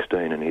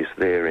 1916, and he's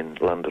there in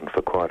London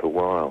for quite a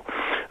while.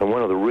 And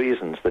one of the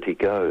reasons that he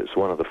goes,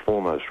 one of the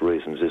foremost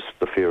reasons, is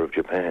the fear of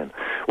Japan.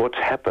 What's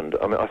happened?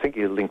 I think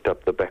you linked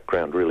up the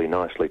background really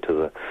nicely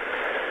to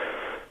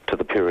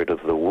the period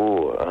of the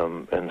war,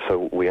 and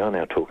so we are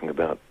now talking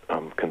about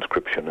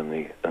conscription and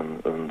the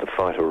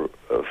fight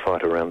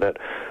around that.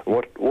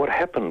 What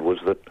happened was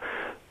that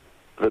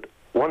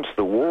once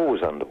the war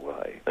was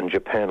underway, and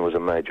Japan was a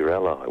major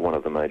ally, one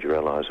of the major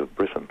allies of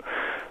Britain,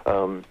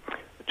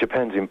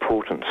 Japan's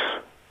importance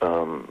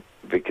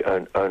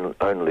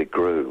only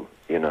grew,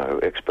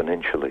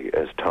 exponentially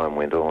as time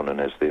went on, and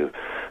as the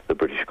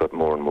British got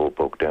more and more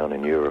bogged down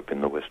in Europe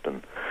on the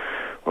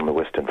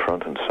Western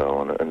Front and so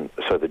on. And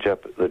so the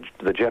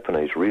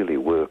Japanese really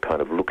were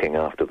kind of looking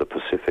after the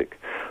Pacific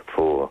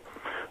for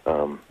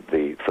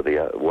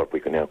what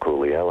we can now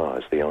call the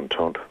Allies, the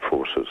Entente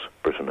forces,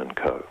 Britain and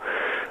co.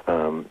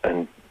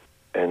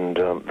 And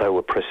they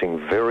were pressing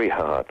very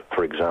hard,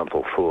 for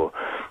example, for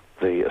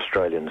the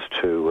Australians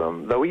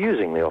to. They were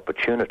using the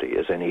opportunity,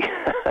 as any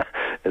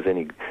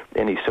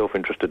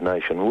self-interested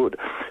nation would,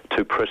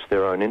 to press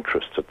their own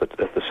interests at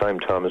the same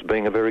time as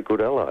being a very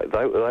good ally.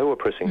 They were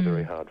pressing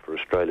very hard for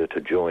Australia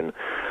to join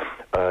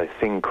a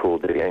thing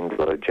called the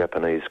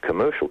Anglo-Japanese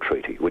Commercial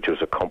Treaty, which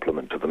was a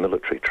complement to the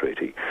military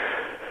treaty.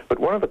 But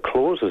one of the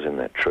clauses in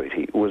that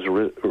treaty was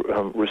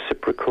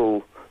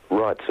reciprocal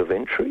rights of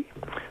entry,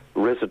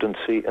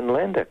 residency and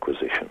land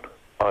acquisition,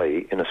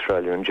 i.e. in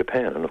Australia and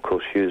Japan. And of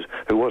course Hughes,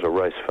 who was a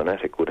race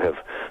fanatic, would have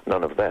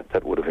none of that.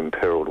 That would have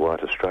imperilled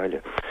white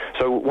Australia.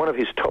 So one of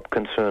his top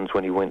concerns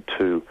when he went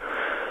to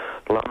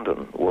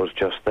London was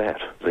just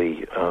that,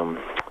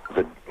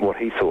 what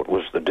he thought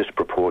was the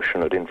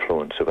disproportionate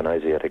influence of an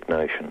Asiatic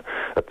nation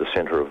at the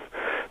centre of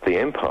the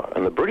empire.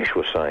 And the British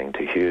were saying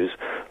to Hughes,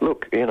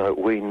 look,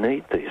 we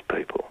need these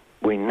people.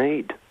 We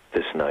need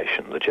this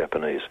nation, the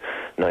Japanese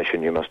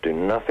nation. You must do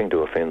nothing to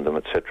offend them,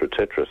 etc.,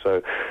 etc.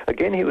 So,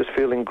 again, he was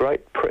feeling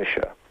great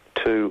pressure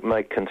to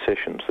make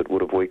concessions that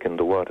would have weakened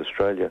the white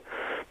Australia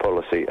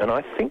policy. And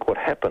I think what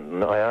happened,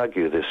 and I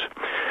argue this,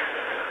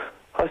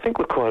 I think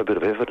with quite a bit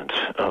of evidence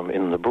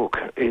in the book,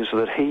 is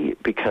that he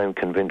became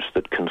convinced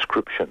that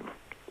conscription,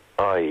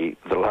 i.e.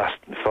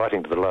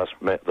 fighting to the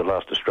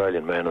last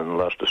Australian man and the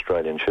last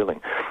Australian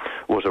shilling,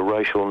 was a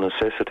racial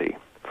necessity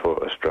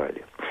for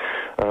Australia.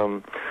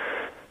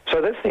 So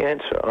that's the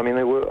answer. I mean,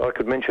 I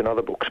could mention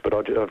other books, but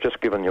I've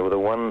just given you the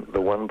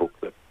one book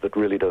that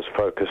really does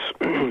focus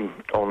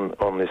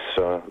on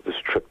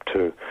this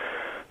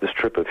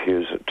trip of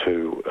Hughes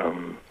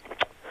to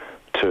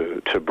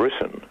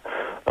Britain.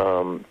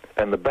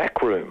 And the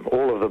backroom,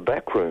 all of the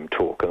backroom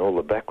talk and all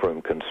the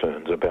backroom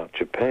concerns about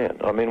Japan.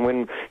 I mean,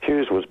 when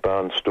Hughes was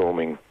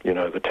barnstorming,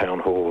 the town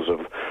halls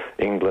of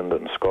England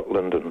and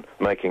Scotland and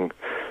making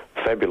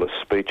fabulous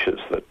speeches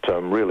that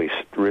really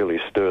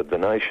stirred the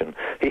nation,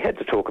 he had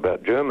to talk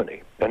about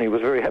Germany, and he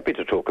was very happy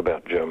to talk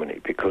about Germany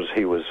because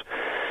he was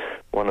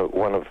one of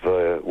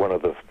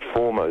the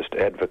foremost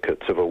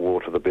advocates of a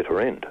war to the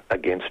bitter end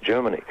against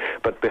Germany.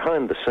 But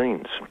behind the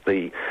scenes,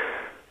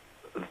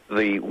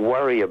 the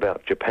worry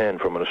about Japan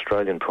from an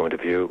Australian point of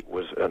view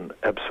was an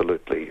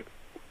absolutely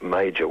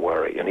major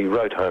worry, and he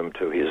wrote home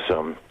to his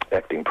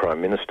acting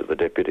Prime Minister, the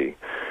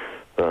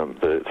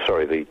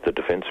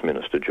Defence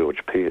Minister,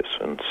 George Pearce,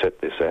 and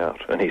set this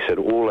out. And he said,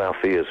 all our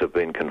fears have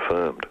been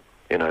confirmed.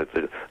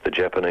 The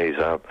Japanese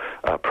are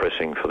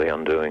pressing for the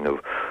undoing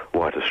of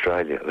white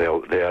Australia. They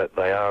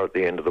are at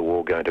the end of the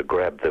war going to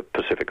grab the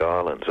Pacific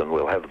Islands, and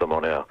we'll have them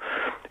on our,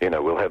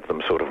 we'll have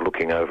them sort of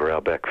looking over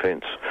our back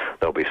fence.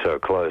 They'll be so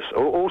close.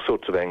 All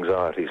sorts of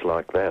anxieties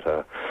like that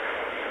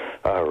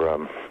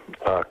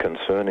are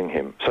concerning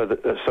him.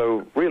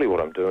 So really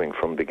what I'm doing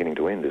from beginning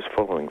to end is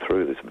following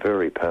through this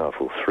very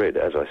powerful thread,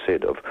 as I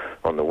said, of,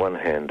 on the one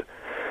hand,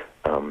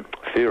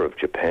 fear of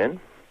Japan,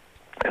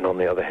 and on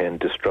the other hand,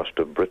 distrust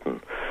of Britain.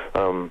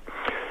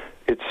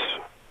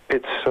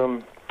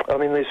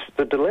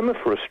 The dilemma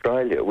for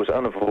Australia was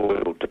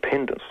unavoidable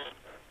dependence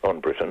on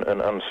Britain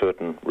and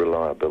uncertain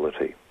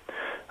reliability,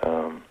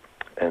 and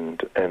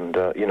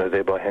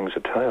thereby hangs a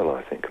tale,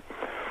 I think.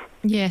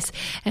 Yes,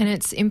 and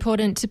it's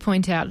important to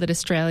point out that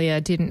Australia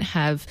didn't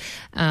have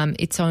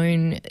its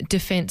own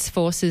defence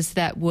forces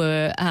that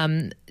were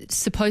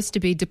supposed to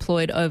be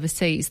deployed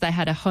overseas. They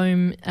had a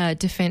home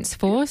defence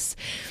force,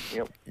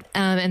 yep.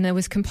 And there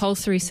was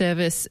compulsory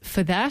service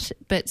for that,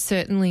 but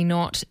certainly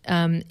not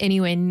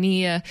anywhere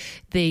near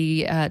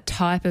the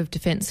type of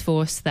defence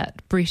force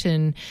that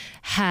Britain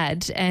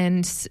had.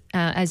 And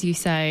as you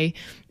say,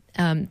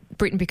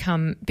 Britain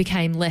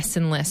became less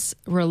and less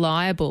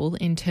reliable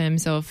in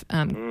terms of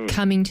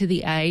coming to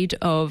the aid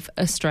of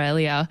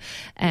Australia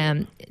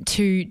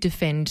to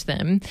defend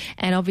them.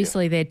 And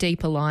obviously their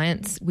deep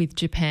alliance with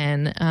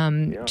Japan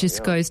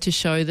goes to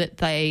show that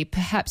they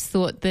perhaps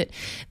thought that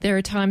there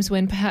are times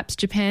when perhaps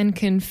Japan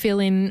can fill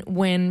in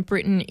when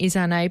Britain is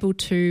unable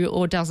to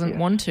or doesn't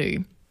want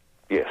to.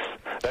 Yes.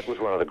 That was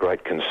one of the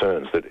great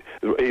concerns, that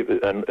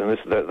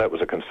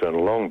was a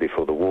concern long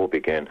before the war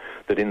began,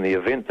 that in the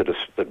event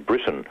that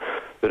Britain,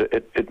 that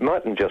it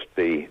mightn't just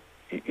be,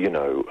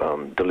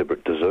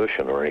 deliberate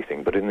desertion or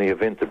anything, but in the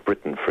event that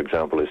Britain, for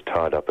example, is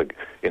tied up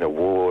in a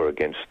war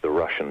against the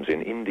Russians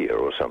in India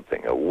or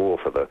something, a war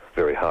for the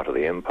very heart of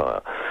the empire,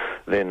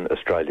 then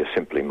Australia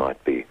simply might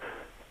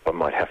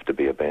have to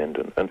be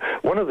abandoned. And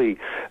one of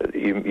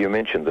you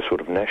mentioned the sort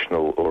of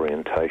national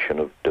orientation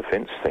of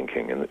defence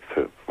thinking, and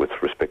with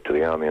respect to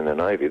the Army and the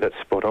Navy, that's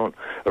spot on.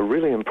 A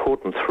really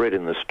important thread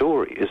in the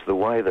story is the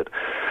way that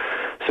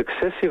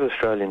successive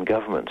Australian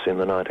governments in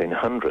the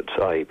 1900s,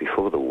 i.e.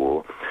 before the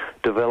war,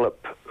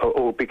 develop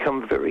or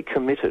become very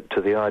committed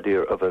to the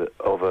idea of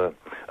an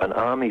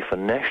army for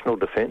national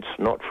defence,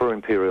 not for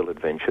imperial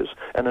adventures,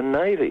 and a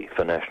navy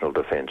for national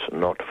defence,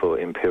 not for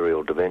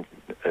imperial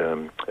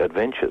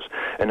adventures.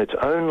 And it's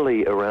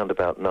only around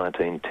about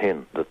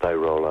 1910 that they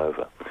roll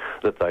over,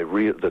 that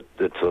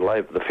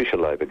the Fisher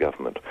Labor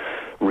government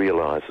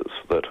realises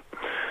that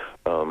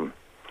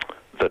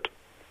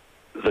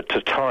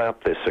to tie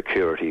up their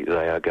security,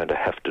 they are going to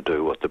have to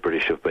do what the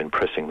British have been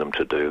pressing them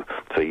to do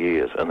for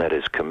years, and that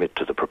is commit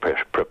to the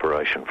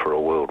preparation for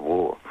a world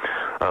war.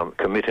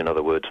 Commit, in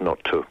other words,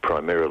 not to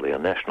primarily a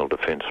national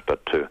defence,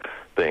 but to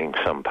being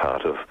some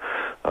part of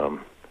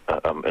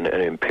an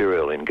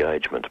imperial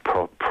engagement,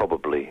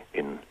 probably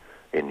in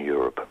in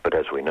Europe. But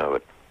as we know,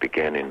 it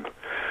began in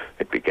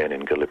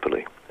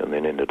Gallipoli and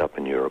then ended up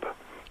in Europe.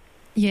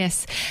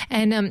 Yes.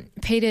 And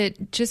Peter,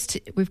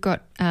 we've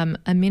got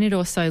a minute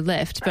or so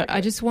left, but I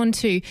just want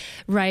to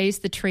raise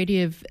the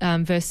Treaty of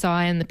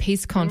Versailles and the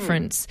Peace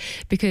Conference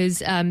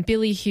because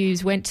Billy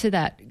Hughes went to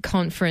that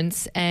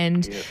conference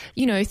and,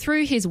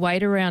 threw his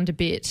weight around a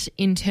bit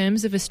in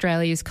terms of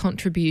Australia's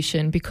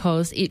contribution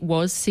because it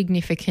was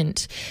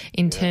significant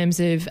in terms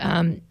of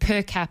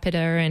per capita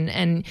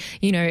and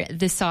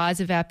the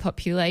size of our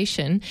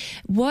population.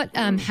 What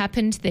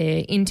happened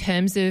there in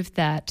terms of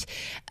that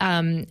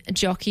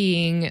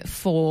jockeying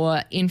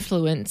for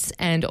influence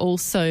and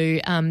also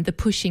the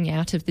pushing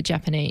out of the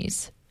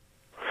Japanese?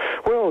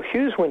 Well,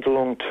 Hughes went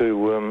along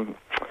to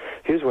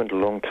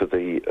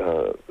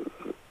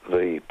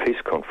the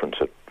peace conference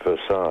at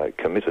Versailles,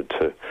 committed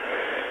to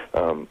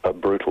a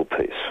brutal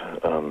peace,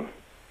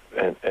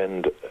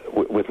 and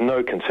with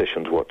no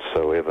concessions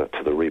whatsoever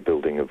to the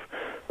rebuilding of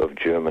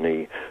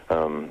Germany.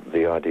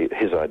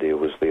 His idea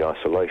was the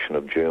isolation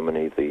of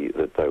Germany,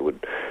 that they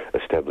would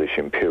establish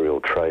imperial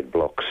trade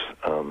blocs,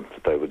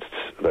 that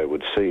they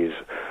would seize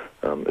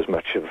as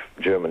much of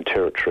German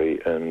territory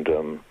and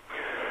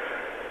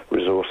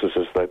resources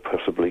as they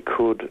possibly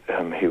could.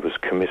 He was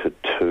committed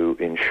to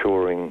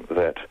ensuring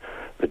that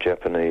the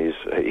Japanese,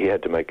 he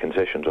had to make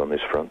concessions on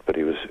this front, but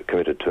he was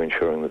committed to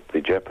ensuring that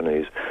the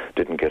Japanese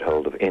didn't get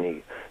hold of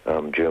any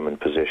German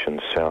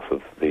possessions south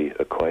of the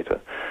equator,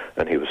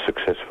 and he was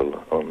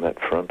successful on that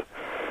front.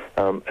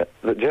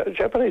 The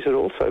Japanese had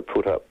also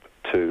put up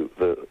to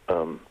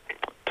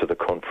the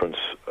conference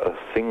a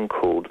thing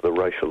called the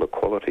Racial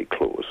Equality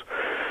Clause,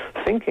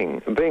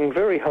 being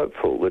very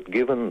hopeful that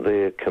given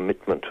their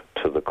commitment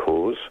to the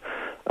cause,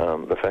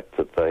 the fact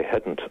that they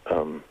hadn't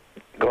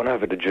gone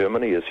over to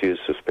Germany, as Hughes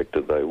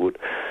suspected they would,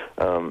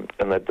 and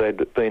that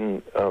they'd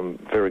been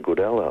very good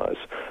allies,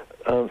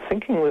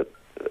 thinking that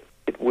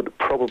it would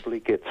probably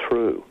get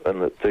through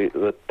and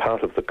that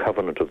part of the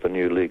covenant of the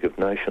new League of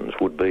Nations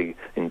would be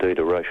indeed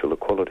a racial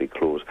equality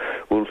clause.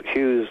 Well,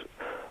 Hughes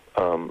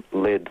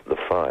led the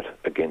fight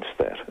against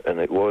that, and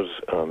it was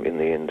in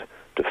the end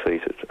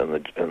defeated, and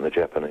the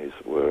Japanese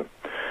were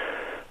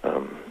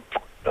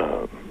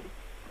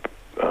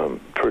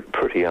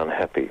pretty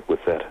unhappy with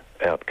that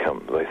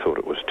outcome. They thought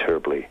it was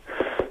terribly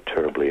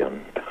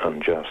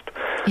unjust.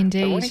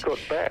 Indeed. And when he got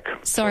back...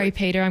 Sorry,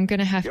 Peter, I'm going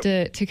to have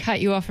to cut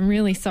you off. I'm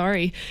really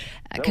sorry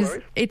because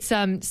it's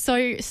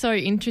so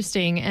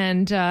interesting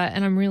and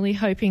I'm really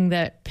hoping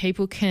that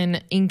people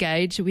can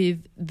engage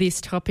with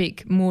this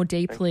topic more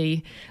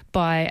deeply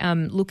by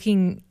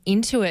looking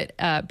into it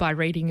by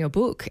reading your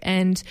book.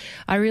 And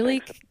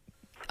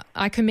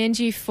I commend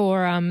you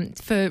for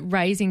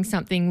raising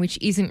something which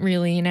isn't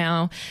really in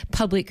our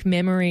public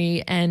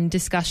memory and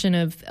discussion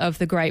of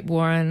the Great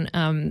War. And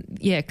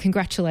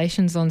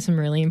congratulations on some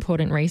really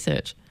important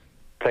research.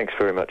 Thanks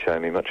very much,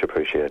 Amy. Much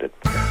appreciated.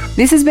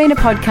 This has been a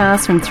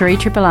podcast from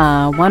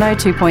 3RRR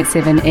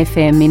 102.7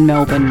 FM in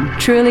Melbourne.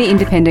 Truly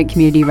independent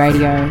community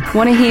radio.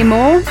 Want to hear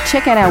more?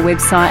 Check out our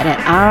website at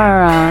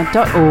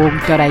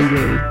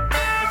rrr.org.au.